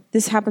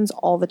this happens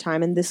all the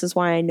time, and this is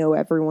why I know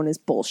everyone is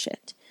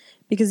bullshit.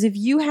 Because if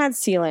you had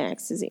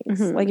celiac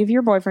disease, like if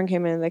your boyfriend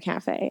came into the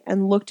cafe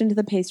and looked into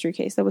the pastry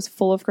case that was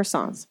full of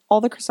croissants,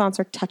 all the croissants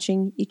are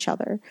touching each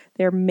other.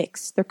 They're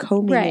mixed. They're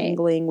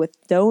commingling with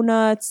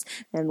donuts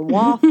and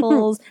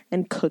waffles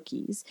and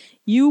cookies.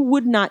 He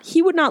would not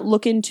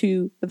look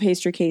into the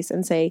pastry case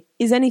and say,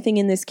 is anything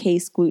in this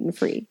case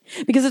gluten-free?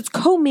 Because it's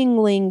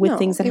commingling with No,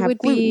 things that it have would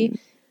gluten.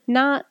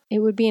 it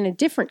would be in a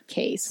different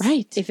case.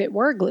 Right. If it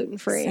were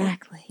gluten-free.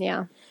 Exactly.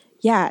 Yeah.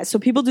 Yeah, so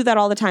people do that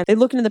all the time. They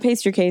look into the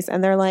pastry case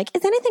and they're like,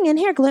 is anything in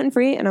here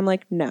gluten-free? And I'm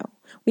like, no.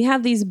 We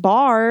have these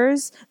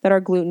bars that are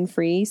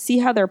gluten-free. See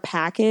how they're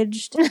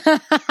packaged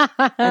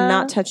and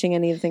not touching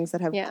any of the things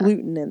that have Yeah.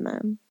 gluten in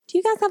them. Do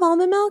you guys have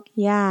almond milk?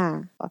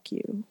 Yeah. Fuck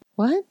you.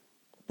 What?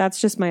 That's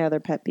just my other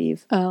pet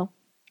peeve. Oh.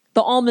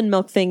 The almond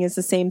milk thing is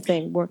the same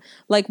thing. We're,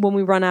 like when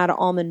we run out of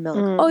almond milk.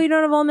 Oh, you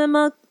don't have almond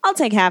milk? I'll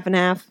take half and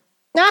half.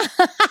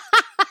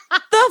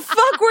 The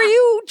fuck were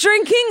you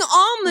drinking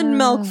almond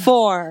milk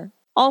for?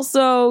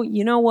 Also,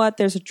 you know what?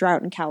 There's a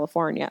drought in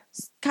California.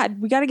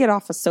 God, we got to get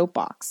off a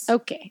soapbox.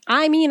 Okay.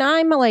 I mean,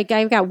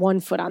 I've got one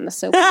foot on the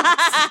soapbox.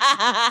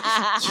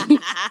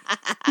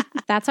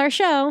 That's our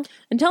show.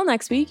 Until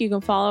next week, you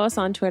can follow us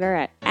on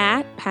Twitter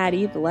at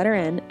Patty, the letter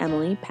N,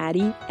 Emily,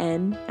 Patty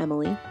N,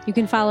 Emily. You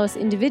can follow us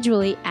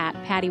individually at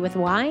Patty with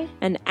Y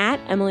and at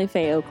Emily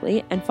Faye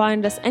Oakley, and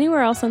find us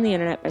anywhere else on the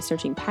internet by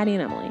searching Patty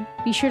and Emily.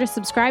 Be sure to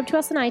subscribe to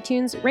us on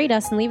iTunes, rate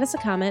us, and leave us a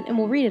comment, and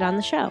we'll read it on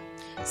the show.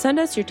 Send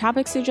us your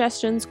topic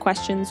suggestions,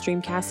 questions,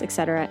 dreamcasts,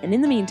 etc. And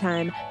in the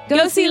meantime,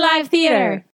 Go see live theater!